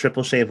moment. The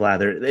triple shave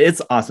lather,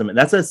 it's awesome.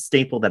 That's a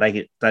staple that I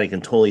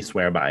can totally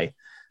swear by.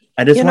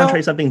 I just You want know, to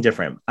try something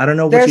different. I don't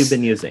know what there's you've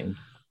been using.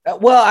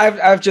 well,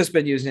 I've just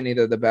been using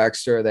either the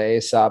Baxter or the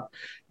Aesop.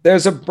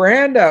 There's a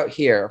brand out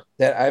here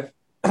that I've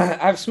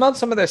I've smelled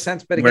some of their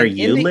scents, but Where again,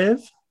 you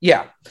live?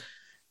 yeah.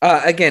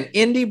 Again,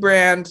 indie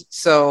brand.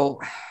 So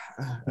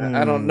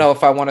I don't know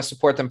if I want to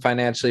support them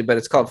financially, but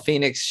it's called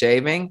Phoenix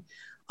Shaving.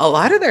 A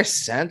lot of their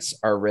scents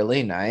are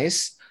really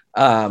nice.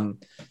 Are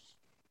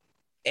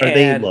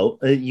they low?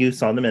 You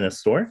saw them in a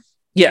store?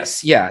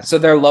 Yes, yeah. So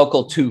they're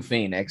local to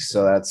Phoenix,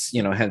 so that's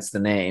hence the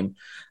name.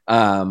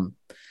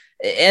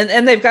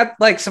 And they've got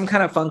like some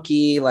kind of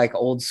funky, like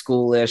old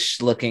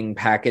schoolish looking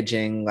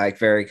packaging, like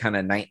very kind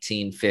of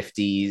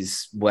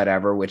 1950s,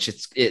 whatever, which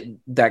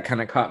that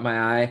kind of caught my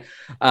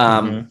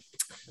eye.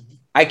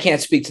 I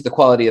can't speak to the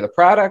quality of the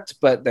product,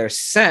 but their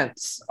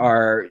scents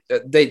are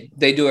they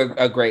do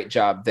a great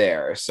job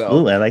there.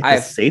 So I like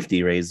the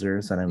safety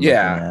razors that I'm looking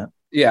at.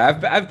 Yeah,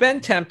 I've been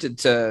tempted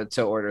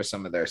to order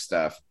some of their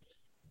stuff.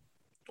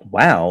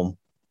 Wow.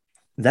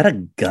 Is that a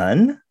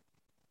gun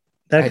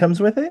that comes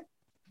with it?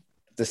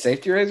 The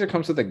safety razor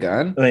comes with a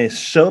gun? Wait,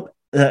 soap.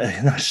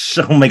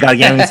 Oh my God, I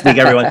can't even speak,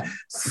 everyone.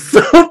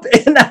 Soap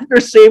and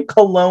aftershave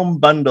cologne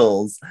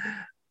bundles.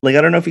 Like,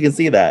 I don't know if you can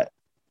see that.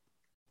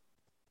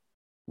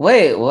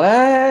 Wait,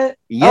 what?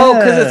 Yeah. Oh,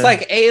 because it's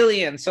like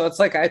Alien. So it's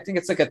like, I think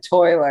it's like a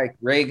toy like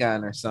ray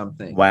gun or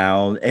something.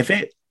 Wow. If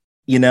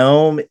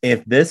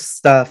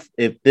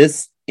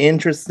this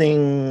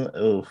interesting,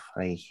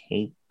 I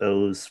hate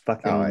those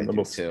fucking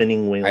little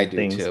spinning wheel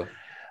things. Too.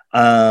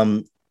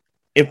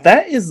 If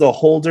that is the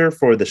holder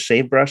for the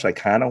shave brush, I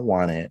kind of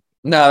want it.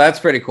 No, that's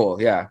pretty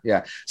cool. Yeah,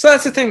 yeah. So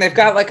that's the thing. They've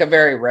got like a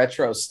very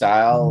retro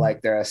style,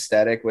 like their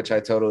aesthetic, which I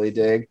totally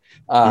dig.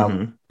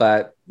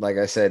 But like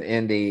I said,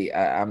 indie,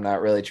 I'm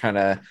not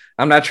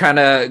trying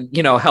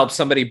to, help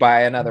somebody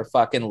buy another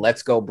fucking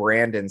 "Let's Go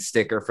Brandon"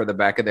 sticker for the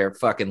back of their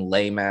fucking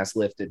lame ass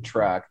lifted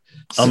truck.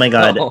 Oh my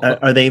God.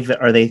 Are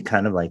they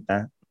kind of like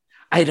that?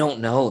 I don't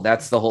know.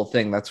 That's the whole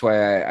thing. That's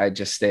why I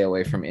just stay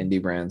away from indie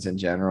brands in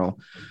general.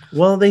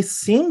 Well, they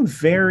seem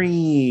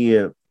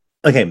very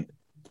okay.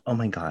 Oh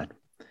my God.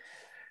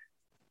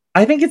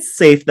 I think it's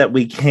safe that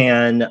we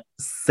can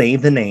say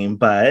the name,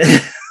 but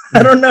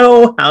I don't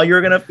know how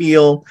you're going to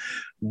feel.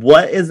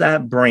 What is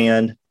that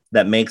brand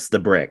that makes the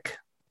brick?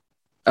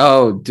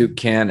 Oh, Duke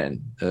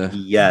Cannon.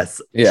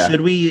 Yes. Yeah.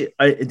 Should we?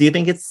 Do you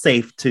think it's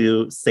safe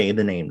to say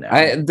the name now?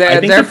 I think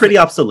they're pretty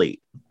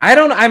obsolete.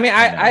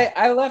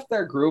 I left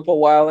their group a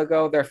while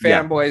ago. Their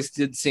fanboys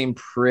did seem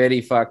pretty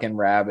fucking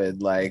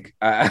rabid. Like,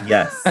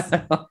 yes,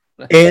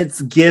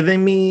 it's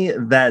giving me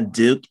that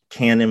Duke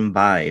Cannon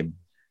vibe.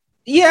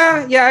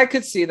 Yeah, I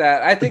could see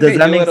that. I think they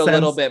do it a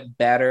little bit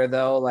better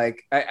though.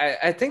 Like,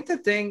 I think the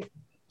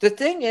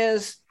thing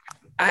is,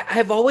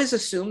 I've always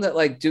assumed that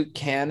like Duke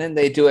Cannon,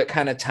 they do it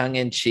kind of tongue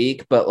in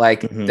cheek, but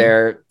like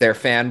their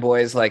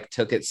fanboys like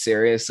took it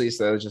seriously,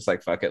 so it was just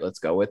like, fuck it, let's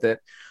go with it.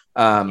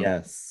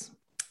 Yes.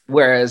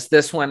 Whereas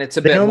this one, it's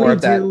a bit more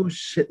of that.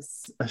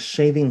 A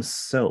shaving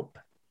soap.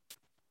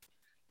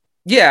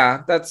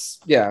 Yeah, that's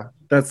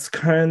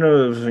kind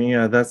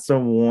of that's the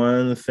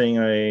one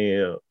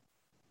thing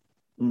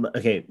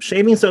okay,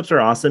 shaving soaps are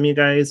awesome, you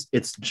guys.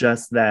 It's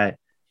just that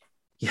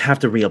you have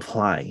to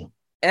reapply.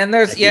 And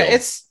there's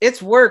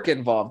it's work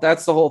involved.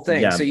 That's the whole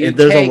thing. Yeah, so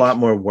there's a lot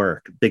more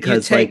work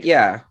because if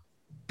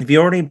you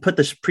already put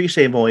the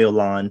pre-shave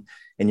oil on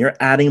and you're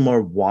adding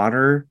more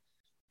water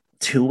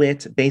to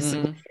it,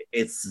 basically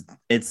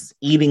it's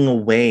eating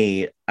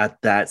away at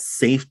that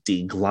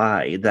safety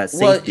glide. That's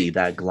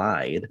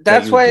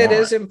why it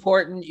is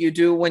important. You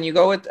do, when you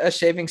go with a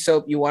shaving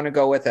soap, you want to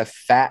go with a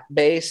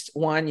fat-based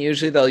one.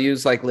 Usually they'll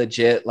use like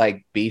legit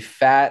like beef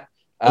fat.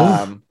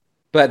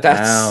 But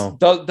that's Wow.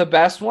 the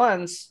best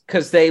ones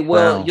because they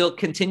will. Wow. You'll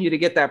continue to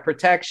get that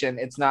protection.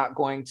 It's not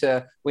going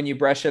to when you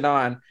brush it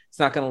on. It's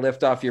not going to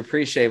lift off your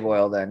pre-shave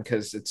oil then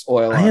because it's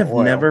oil I on have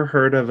oil. never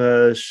heard of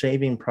a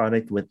shaving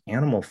product with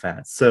animal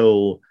fat.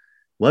 So,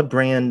 what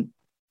brands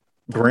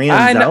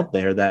out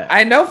there that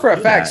I know for a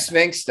do fact that?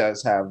 Sphinx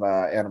does have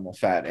animal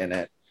fat in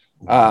it.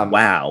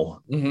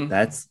 Wow, Mhm.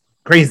 that's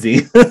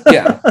crazy.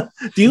 Yeah.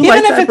 Do you Even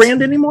like if that it's-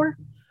 brand anymore?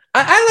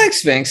 I like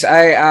Sphinx.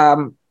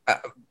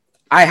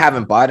 I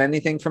haven't bought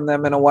anything from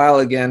them in a while.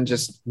 Again,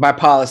 just my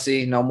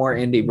policy, no more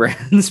indie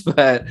brands.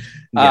 But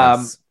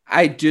Yes.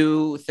 I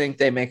do think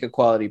they make a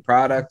quality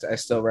product. I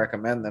still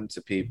recommend them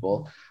to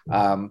people.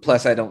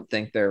 Plus, I don't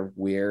think they're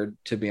weird,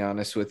 to be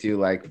honest with you.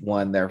 Like,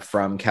 one, they're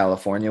from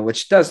California,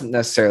 which doesn't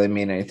necessarily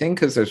mean anything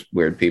because there's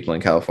weird people in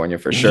California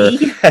for sure.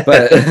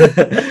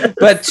 Yes.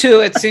 But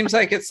two, it seems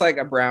like it's like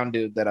a brown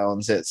dude that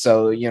owns it.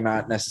 So you're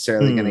not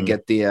necessarily going to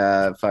get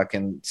the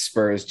fucking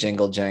Spurs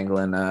jingle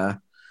jangling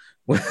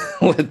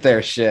with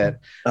their shit.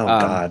 Oh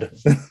God.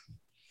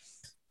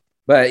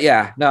 But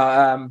yeah,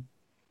 no,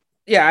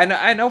 yeah,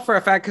 I know for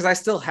a fact because I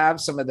still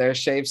have some of their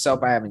shave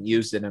soap. I haven't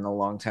used it in a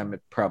long time.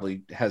 It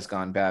probably has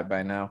gone bad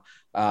by now.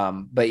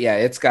 But yeah,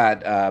 it's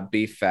got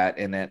beef fat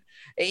in it.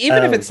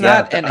 Even if it's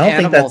not an I don't think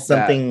animal that's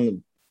fat.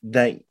 something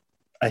that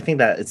I think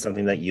that it's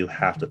something that you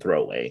have to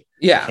throw away.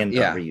 Yeah, You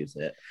cannot reuse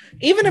it.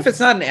 Even if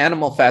it's not an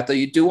animal fat, though,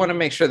 you do want to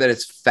make sure that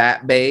it's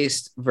fat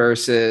based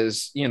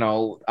versus,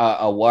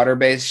 a water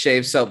based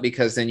shave soap,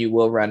 because then you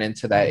will run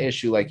into that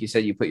issue. Like you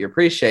said, you put your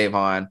pre shave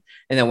on,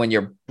 and then when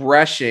you're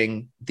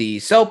brushing the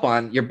soap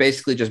on, you're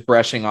basically just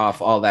brushing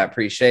off all that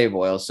pre shave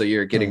oil. So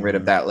you're getting rid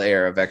of that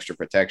layer of extra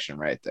protection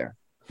right there.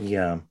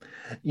 Yeah.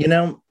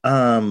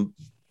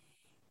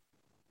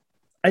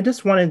 I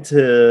just wanted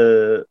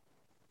to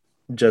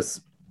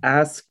just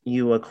ask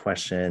you a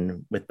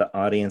question with the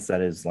audience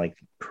that is like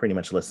pretty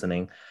much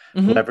listening,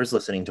 whoever's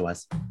listening to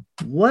us.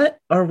 What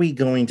are we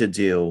going to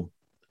do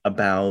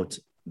about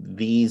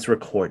these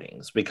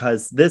recordings?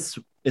 Because this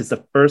is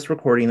the first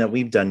recording that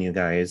we've done, you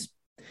guys,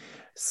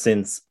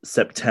 since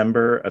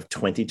September of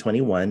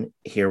 2021.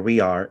 Here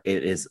we are.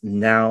 It is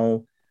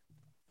now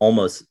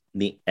almost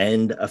the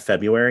end of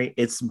February.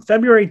 It's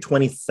February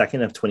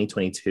 22nd of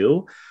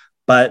 2022.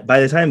 But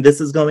by the time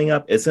this is going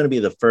up, it's going to be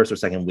the first or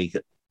second week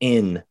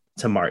into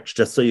March,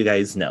 just so you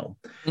guys know.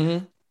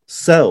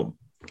 So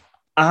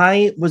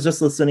I was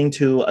just listening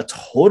to a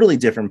totally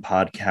different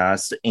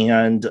podcast,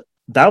 and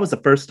that was the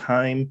first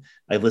time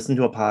I listened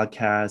to a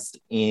podcast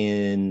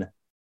in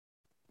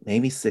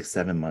maybe 6 or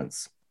 7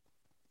 months.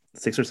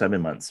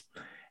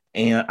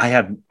 And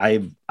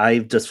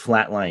I've just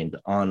flatlined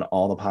on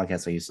all the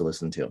podcasts I used to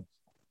listen to.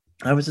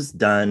 I was just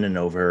done and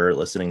over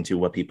listening to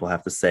what people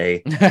have to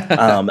say.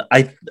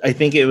 I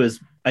think it was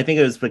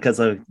because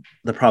of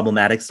the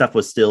problematic stuff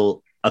was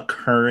still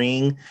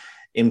occurring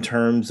in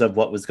terms of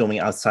what was going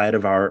outside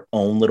of our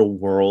own little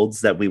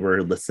worlds that we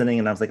were listening.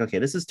 And I was like, okay,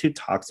 this is too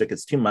toxic.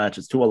 It's too much.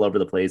 It's too all over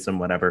the place and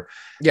whatever.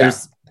 Yeah.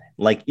 There's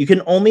like, you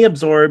can only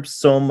absorb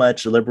so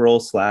much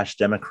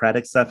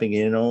liberal/democratic stuff, and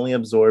you can only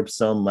absorb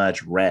so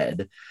much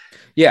red.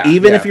 Yeah.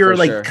 Even if you're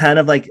like sure. kind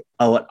of like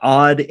an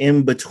odd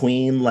in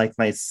between like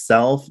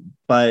myself,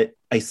 but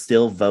I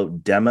still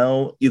vote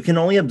demo, you can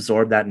only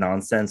absorb that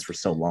nonsense for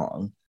so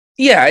long.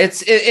 Yeah,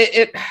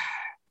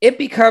 it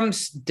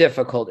becomes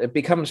difficult. It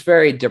becomes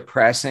very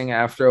depressing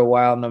after a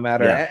while, no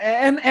matter.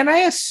 Yeah. And I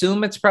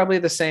assume it's probably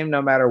the same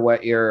no matter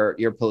what your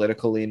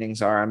political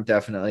leanings are. I'm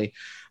definitely,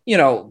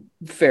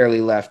 fairly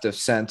left of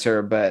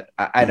center, but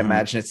I'd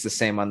imagine it's the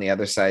same on the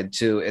other side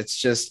too. It's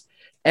just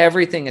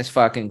everything is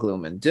fucking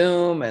gloom and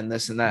doom and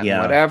this and that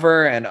and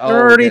whatever. And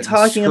we're already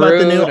talking about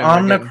the new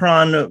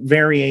Omicron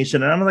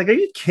variation, and I'm like, are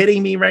you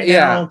kidding me right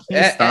now?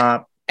 Can you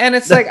stop? And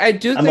it's like, I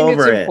do think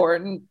it's it.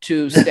 important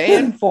to stay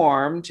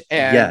informed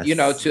and,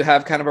 Yes. to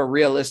have kind of a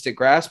realistic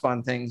grasp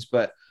on things.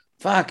 But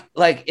fuck,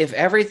 like if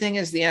everything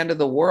is the end of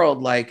the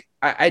world, like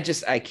I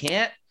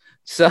can't.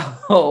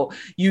 So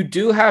you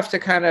do have to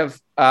kind of,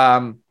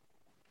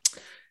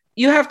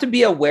 you have to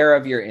be aware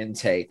of your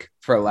intake,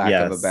 for lack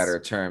of a better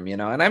term,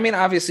 and I mean,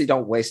 obviously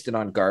don't waste it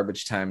on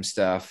garbage time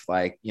stuff,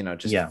 like,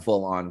 just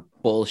full on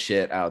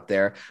bullshit out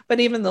there, but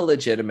even the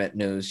legitimate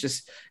news,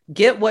 just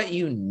get what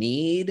you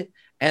need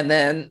and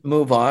then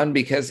move on,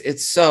 because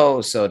it's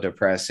so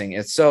depressing.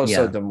 It's so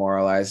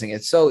demoralizing.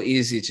 It's so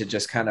easy to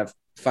just kind of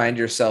find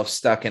yourself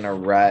stuck in a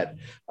rut,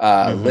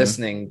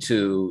 listening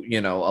to,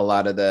 a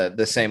lot of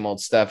the same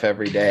old stuff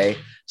every day.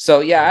 So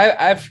yeah,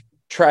 I've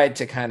tried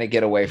to kind of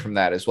get away from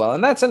that as well.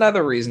 And that's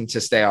another reason to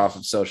stay off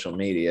of social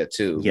media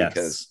too,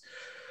 because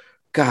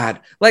God,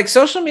 like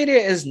social media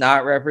is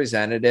not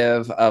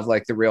representative of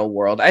like the real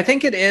world. I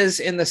think it is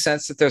in the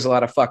sense that there's a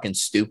lot of fucking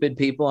stupid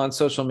people on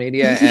social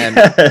media, and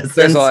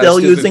there's a lot of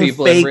stupid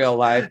people in real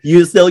life.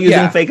 You still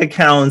using fake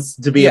accounts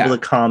to be able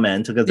to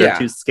comment because they're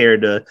too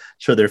scared to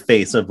show their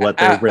face of what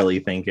they're really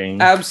thinking.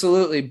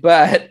 Absolutely.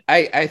 But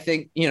I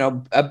think,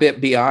 a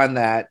bit beyond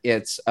that,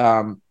 it's,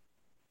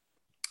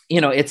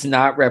 it's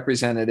not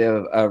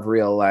representative of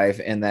real life,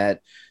 in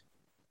that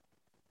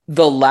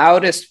the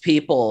loudest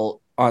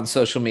people on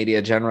social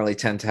media generally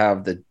tend to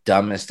have the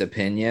dumbest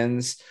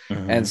opinions.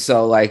 Mhm. And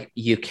so like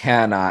you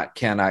cannot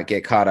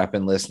get caught up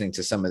in listening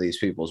to some of these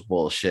people's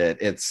bullshit.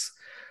 It's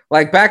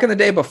like back in the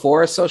day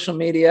before social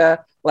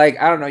media,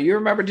 like I don't know, you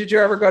remember, did you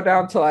ever go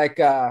down to like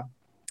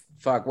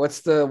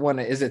what's the one,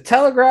 is it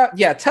Telegraph?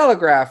 Yeah,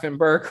 Telegraph in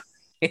Berkeley.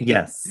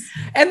 Yes.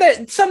 And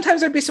then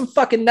sometimes there'd be some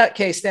fucking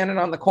nutcase standing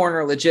on the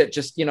corner, legit,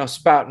 just, you know,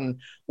 spouting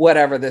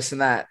whatever, this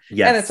and that.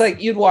 Yes. And it's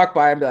like, you'd walk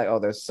by and be like, oh,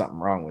 there's something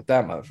wrong with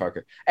that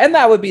motherfucker. And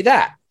that would be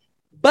that.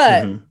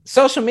 But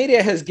social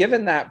media has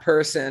given that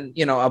person,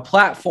 you know, a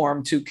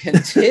platform to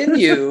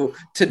continue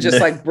to just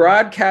like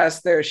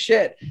broadcast their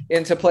shit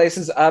into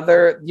places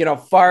other, you know,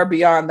 far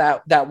beyond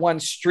that one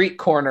street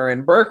corner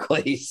in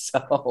Berkeley.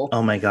 So,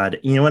 oh my God.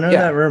 You know what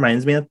that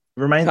reminds me of?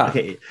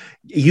 Okay,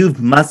 you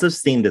must have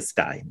seen this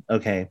guy.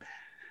 Okay.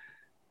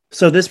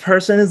 So this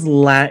person is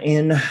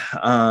Latin.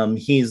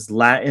 He's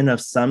Latin of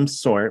some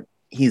sort.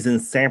 He's in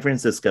San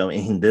Francisco,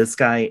 and this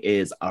guy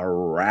is a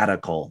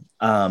radical.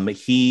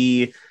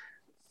 He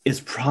is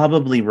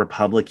probably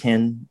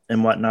Republican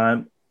and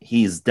whatnot.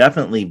 He's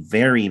definitely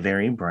very,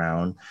 very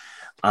brown.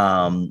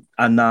 I'm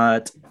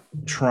not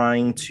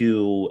trying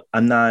to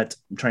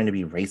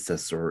be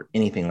racist or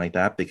anything like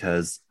that,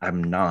 because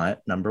I'm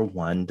not. Number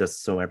one,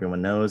 just so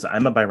everyone knows,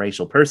 I'm a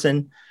biracial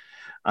person.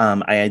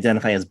 I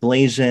identify as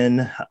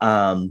Blasian.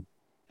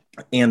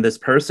 And this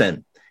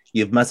person,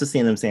 you must have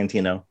seen him,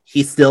 Santino.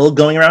 He's still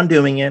going around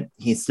doing it.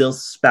 He's still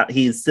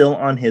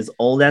on his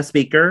old ass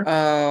speaker.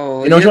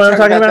 Oh, you know what I'm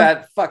talking about?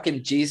 That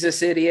fucking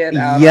Jesus idiot.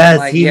 Yes,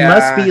 like, he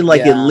must be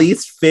like at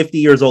least 50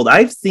 years old.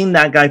 I've seen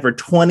that guy for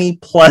 20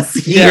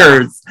 plus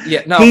years.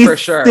 Yeah, no, he's for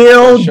sure.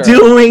 Still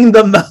doing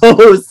the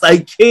most. I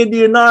kid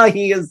you not.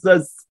 He is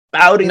the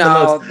spouting the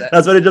most.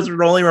 That's what it just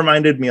really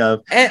reminded me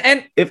of.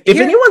 And if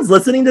anyone's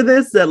listening to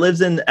this that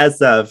lives in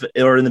SF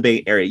or in the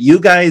Bay Area, you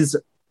guys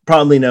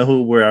probably know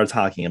who we're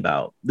talking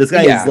about. This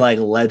guy is like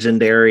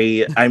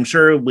legendary. I'm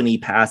sure when he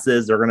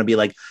passes, they're gonna be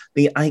like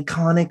the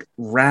iconic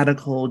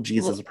radical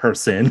Jesus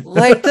person.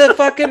 Like the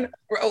fucking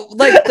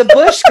like the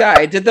Bush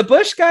guy. Did the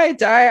Bush guy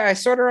die? I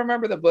sort of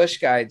remember the Bush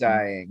guy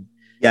dying.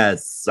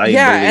 Yes,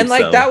 and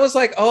like that was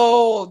like,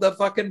 oh, the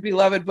fucking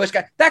beloved Bush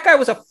guy. That guy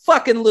was a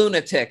fucking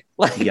lunatic.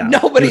 Like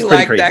nobody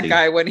liked that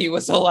guy when he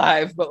was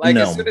alive, but like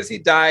as soon as he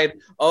died,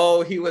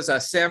 oh, he was a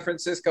San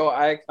Francisco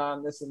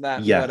icon, this and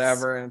that,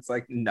 whatever. And it's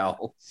like,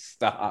 no,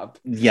 stop.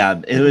 Yeah,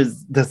 it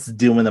was just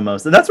doing the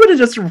most. And that's what it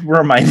just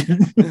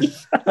reminded me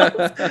of.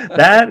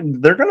 That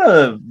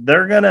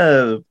they're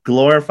gonna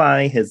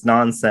glorify his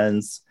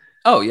nonsense.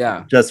 Oh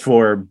yeah, just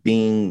for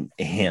being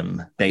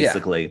him,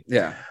 basically.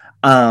 Yeah.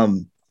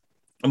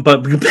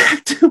 But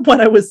back to what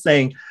I was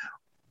saying,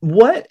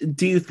 what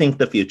do you think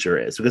the future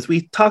is? Because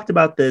we talked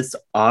about this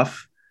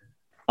off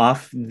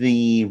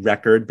the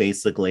record,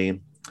 basically.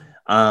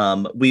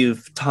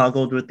 We've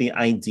toggled with the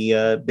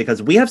idea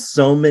because we have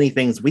so many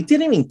things we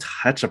didn't even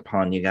touch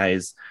upon, you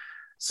guys.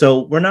 So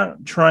we're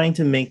not trying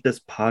to make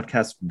this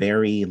podcast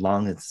very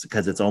long. It's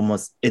because it's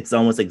almost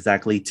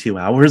exactly 2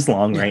 hours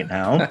long right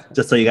now,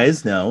 just so you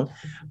guys know.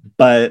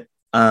 But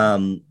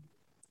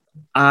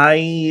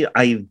I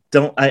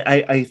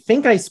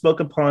think I spoke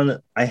upon,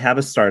 I have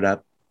a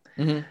startup.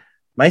 Mm-hmm.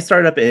 My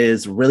startup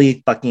is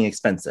really fucking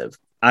expensive.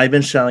 I've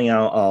been shelling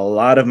out a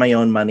lot of my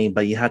own money,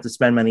 but you have to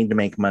spend money to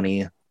make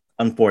money,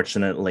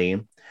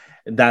 unfortunately.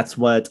 That's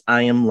what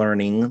I am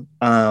learning.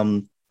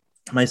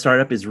 My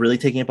startup is really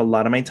taking up a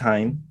lot of my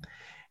time,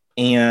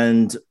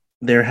 and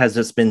there has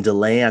just been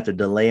delay after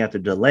delay after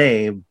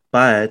delay,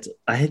 but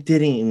I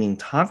didn't even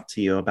talk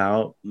to you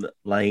about,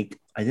 like,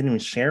 I didn't even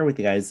share with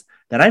you guys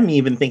that I'm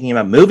even thinking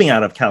about moving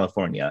out of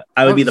California.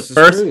 I would be the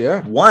first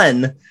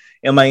one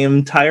in my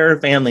entire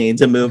family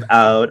to move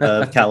out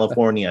of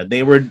California.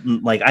 They were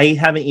like, I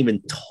haven't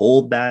even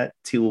told that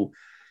to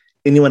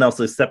anyone else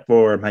except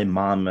for my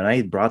mom. And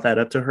I brought that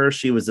up to her.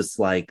 She was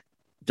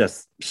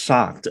just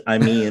shocked. I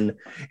mean,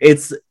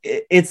 it's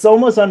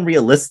almost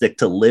unrealistic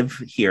to live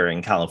here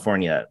in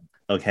California.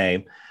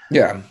 Okay.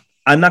 Yeah.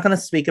 I'm not going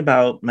to speak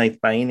about my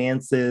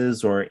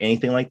finances or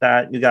anything like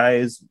that, you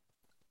guys.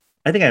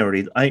 I think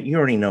you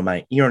already know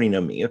me.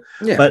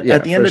 Yeah, but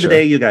at the end of the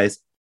day, you guys,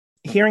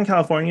 here in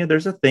California,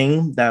 there's a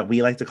thing that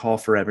we like to call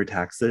forever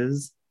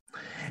taxes,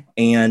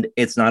 and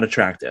it's not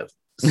attractive.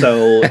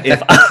 So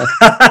if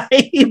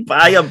I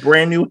buy a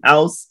brand new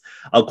house,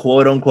 a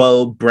quote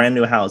unquote brand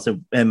new house,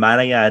 and might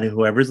I add,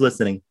 whoever's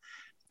listening,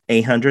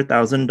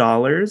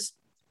 $800,000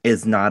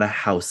 is not a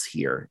house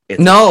here. It's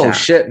no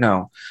shit.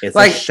 No, it's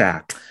like a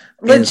shack.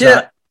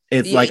 Legit.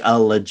 It's like a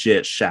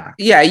legit shack.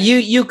 Yeah,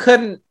 you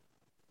couldn't.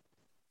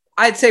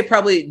 I'd say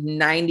probably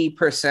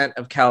 90%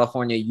 of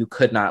California, you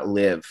could not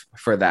live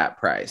for that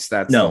price.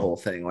 That's the whole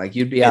thing. Like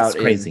you'd be out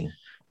crazy in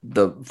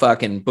the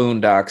fucking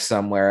boondocks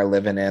somewhere,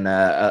 living in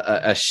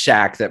a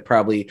shack that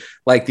probably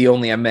like the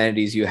only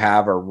amenities you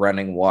have are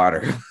running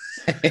water.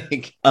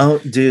 Like, Oh,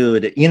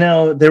 dude,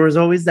 there was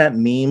always that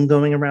meme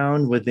going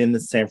around within the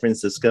San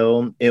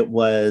Francisco. It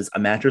was a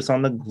mattress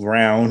on the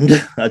ground,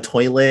 a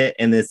toilet,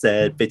 and it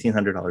said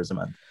 $1,500 a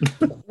month.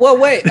 well,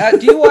 wait,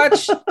 do you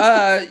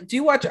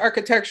watch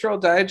Architectural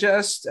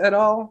Digest at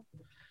all?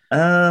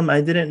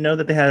 I didn't know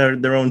that they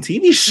had their own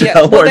TV show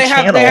well, or they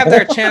channel. have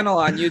their channel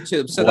on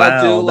YouTube, so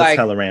Wow, they'll do that's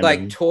hella random.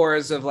 like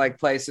tours of like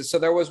places. So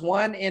there was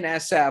one in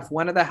SF,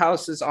 one of the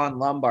houses on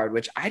Lombard,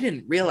 which I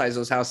didn't realize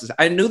those houses.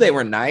 I knew they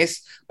were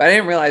nice, but I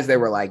didn't realize they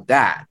were like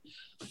that.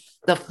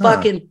 The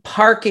fucking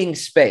parking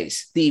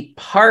space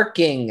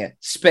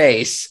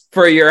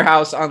for your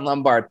house on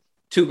Lombard,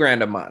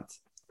 $2,000 a month.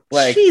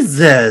 Like,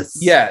 Jesus.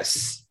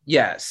 Yes.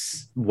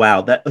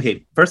 Wow.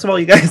 Okay. First of all,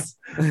 you guys,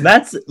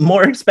 that's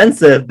more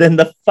expensive than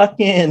the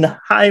fucking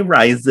high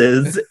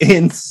rises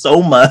in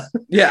Soma.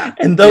 Yeah.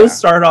 And those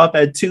start off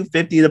at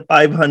 $250 to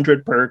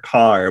 $500 per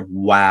car.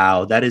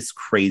 Wow. That is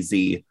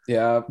crazy.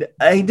 Yeah.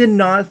 I did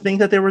not think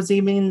that there was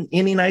even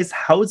any nice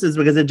houses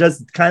because it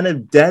just kind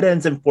of dead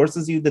ends and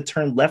forces you to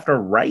turn left or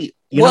right.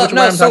 You know what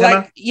I'm talking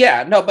about?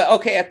 Yeah, no, but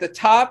okay, at the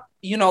top,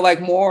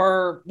 like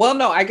more, well,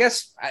 no, I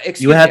guess,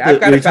 excuse me, I've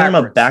got you're it talking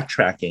about backwards.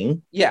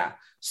 backtracking. Yeah.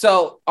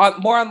 So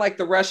more on like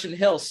the Russian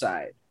Hill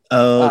side.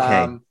 Oh,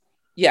 okay.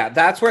 Yeah,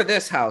 that's where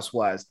this house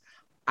was.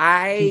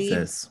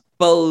 Jesus.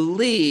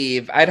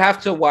 Believe I'd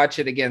have to watch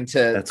it again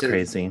That's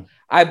crazy.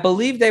 I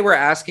believe they were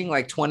asking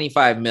like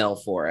 25 mil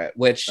for it,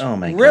 which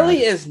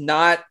really is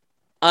not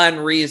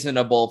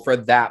unreasonable for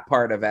that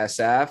part of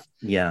SF.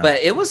 Yeah. But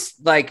it was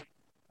like,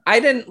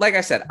 like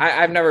I said,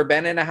 I've never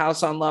been in a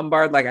house on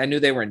Lombard. Like I knew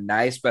they were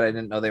nice, but I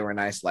didn't know they were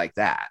nice like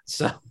that.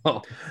 So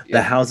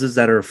the houses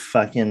that are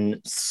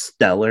fucking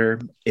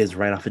stellar is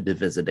right off of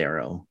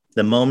Divisadero.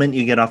 The moment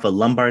you get off of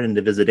Lombard and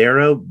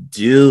Divisadero,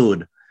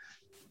 dude,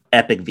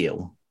 epic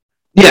view.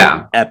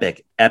 Yeah.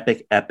 Epic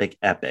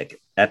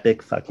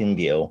fucking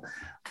view.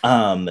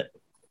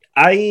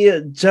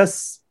 I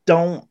just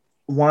don't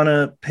want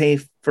to pay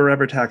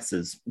forever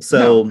taxes.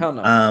 So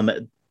no.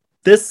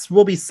 This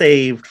will be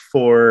saved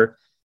for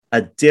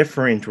a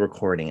different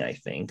recording, I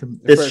think.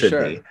 This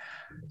should be.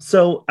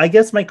 So I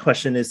guess my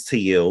question is to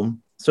you,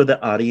 so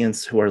the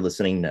audience who are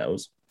listening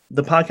knows.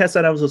 The podcast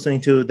that I was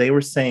listening to, they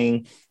were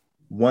saying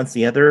once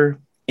the other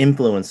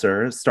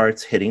influencer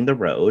starts hitting the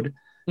road,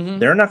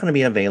 they're not going to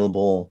be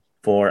available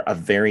for a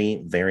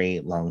very, very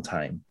long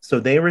time. So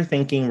they were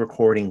thinking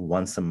recording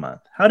once a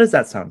month. How does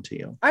that sound to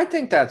you? I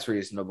think that's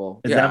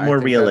reasonable. Is that more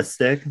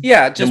realistic?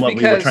 Just than what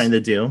we were trying to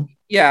do?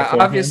 Yeah,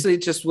 beforehand? Obviously,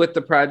 just with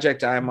the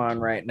project I'm on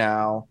right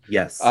now.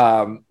 Yes.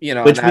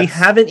 Which we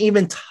haven't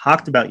even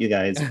talked about, you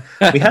guys.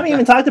 We haven't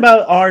even talked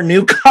about our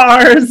new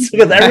cars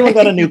because everyone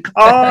got a new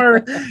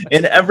car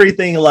and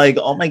everything. Like,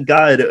 oh my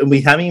God.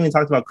 We haven't even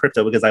talked about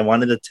crypto because I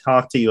wanted to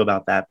talk to you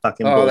about that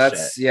fucking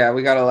bullshit.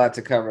 We got a lot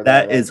to cover.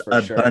 That is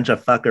a bunch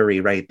of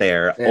fuckery right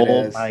there.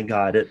 My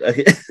God.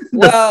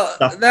 Well,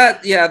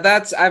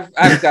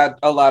 I've got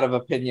a lot of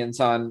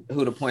opinions on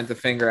who to point the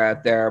finger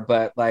at there,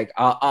 but like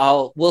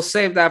we'll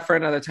save that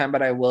for another time.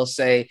 But I will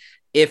say,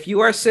 if you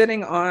are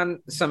sitting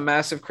on some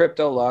massive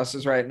crypto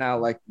losses right now,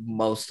 like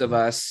most of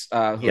us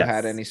who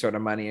had any sort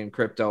of money in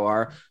crypto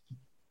are,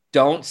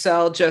 don't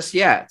sell just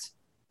yet.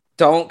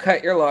 Don't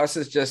cut your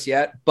losses just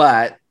yet.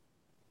 But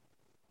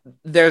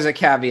there's a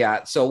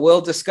caveat, so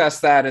we'll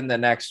discuss that in the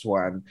next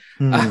one.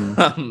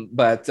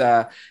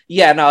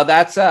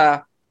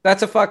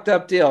 That's a fucked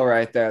up deal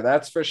right there.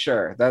 That's for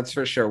sure.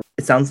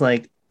 It sounds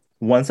like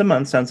once a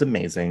month sounds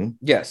amazing.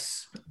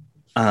 Yes.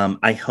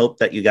 I hope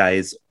that you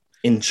guys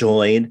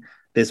enjoyed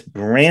this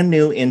brand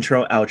new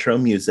intro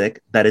outro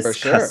music that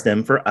is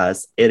custom for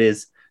us. It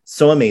is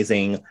so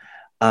amazing.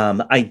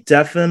 I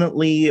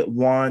definitely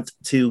want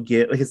to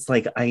it's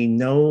like, I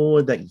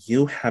know that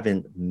you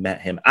haven't met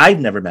him. I've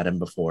never met him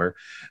before,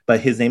 but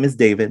his name is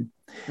David.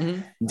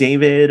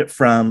 David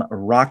from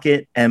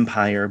Rocket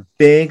Empire.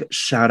 Big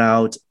shout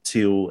out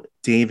to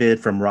David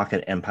from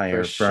Rocket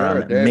Empire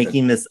for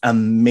making this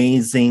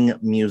amazing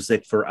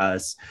music for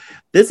us.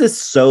 This is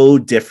so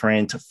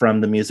different from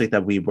the music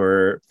that we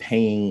were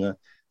paying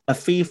a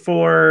fee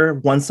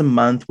for once a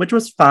month, which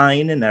was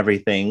fine and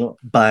everything,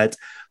 but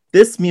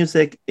this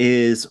music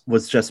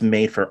was just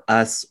made for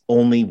us.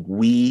 Only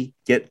we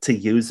get to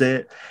use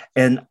it.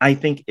 And I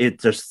think it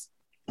just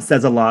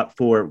says a lot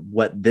for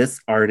what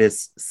this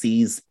artist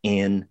sees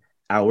in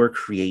our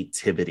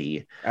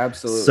creativity.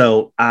 Absolutely.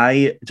 So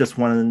I just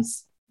want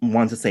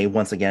to say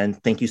once again,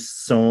 thank you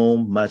so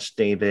much,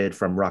 David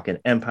from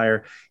Rocket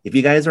Empire. If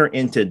you guys are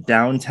into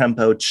down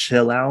tempo,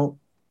 chill out,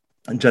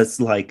 just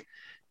like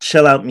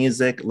chill out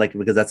music, like,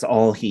 because that's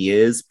all he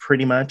is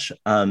pretty much.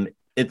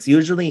 It's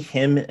usually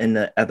him and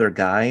the other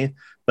guy,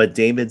 but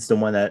David's the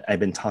one that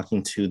I've been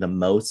talking to the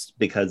most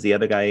because the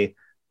other guy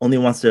only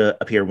wants to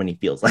appear when he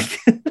feels like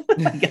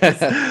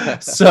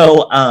it.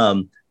 So,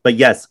 but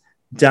yes,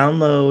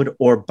 download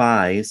or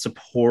buy,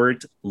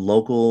 support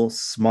local,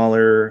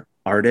 smaller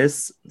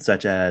artists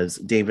such as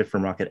David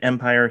from Rocket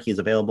Empire. He's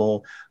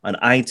available on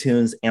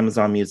iTunes,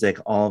 Amazon Music,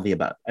 all of the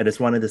above. I just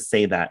wanted to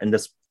say that and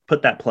just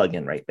put that plug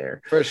in right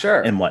there. For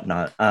sure. And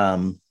whatnot.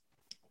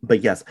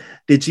 But yes,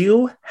 did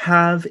you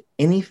have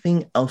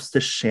anything else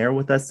to share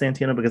with us,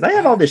 Santino? Because I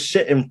have all this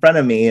shit in front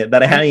of me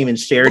that I haven't even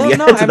shared yet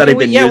that I've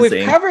been using.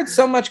 We've covered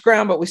so much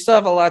ground, but we still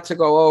have a lot to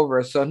go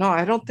over. So no,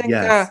 I don't think.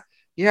 Yes.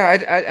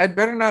 I'd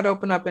better not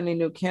open up any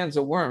new cans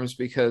of worms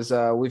because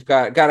we've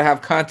got to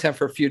have content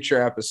for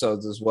future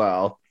episodes as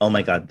well. Oh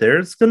my God,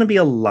 there's going to be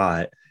a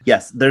lot.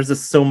 Yes, there's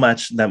just so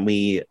much that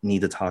we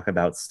need to talk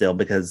about still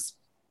because,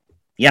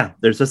 yeah,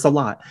 there's just a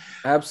lot.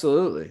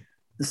 Absolutely.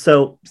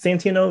 So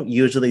Santino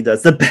usually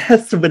does the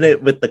best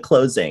with the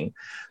closing.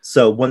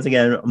 So once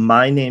again,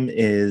 my name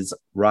is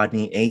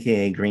Rodney,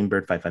 aka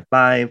Greenbird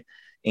 555,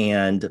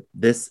 and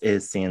this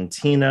is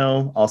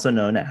Santino, also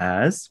known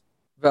as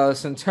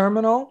Velocin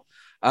Terminal.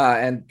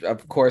 And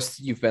of course,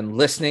 you've been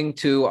listening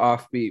to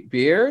Offbeat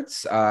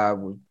Beards.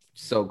 We're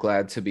so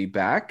glad to be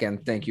back,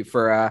 and thank you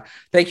for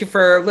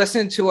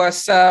listening to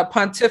us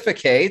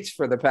pontificate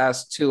for the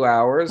past 2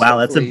 hours. Wow,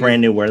 that's a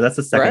brand new word. That's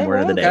the second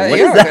word of the day. What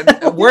is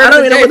that? Word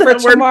of the day for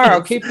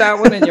tomorrow. Keep that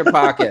one in your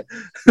pocket.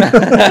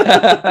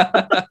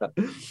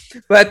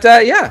 But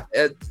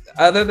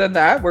other than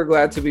that, we're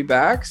glad to be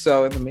back.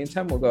 So in the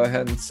meantime, we'll go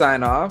ahead and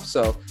sign off.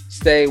 So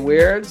stay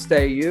weird,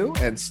 stay you,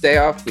 and stay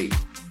offbeat.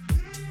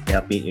 Yeah,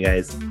 beat you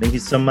guys. Thank you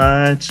so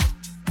much.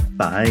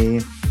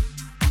 Bye.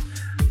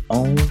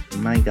 Oh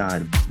my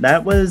God,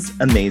 that was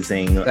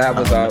amazing. That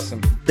was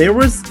awesome.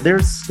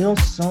 There's still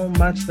so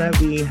much that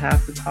we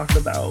have to talk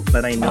about,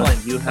 but I know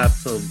that you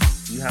have to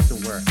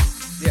work.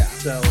 Yeah.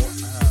 So.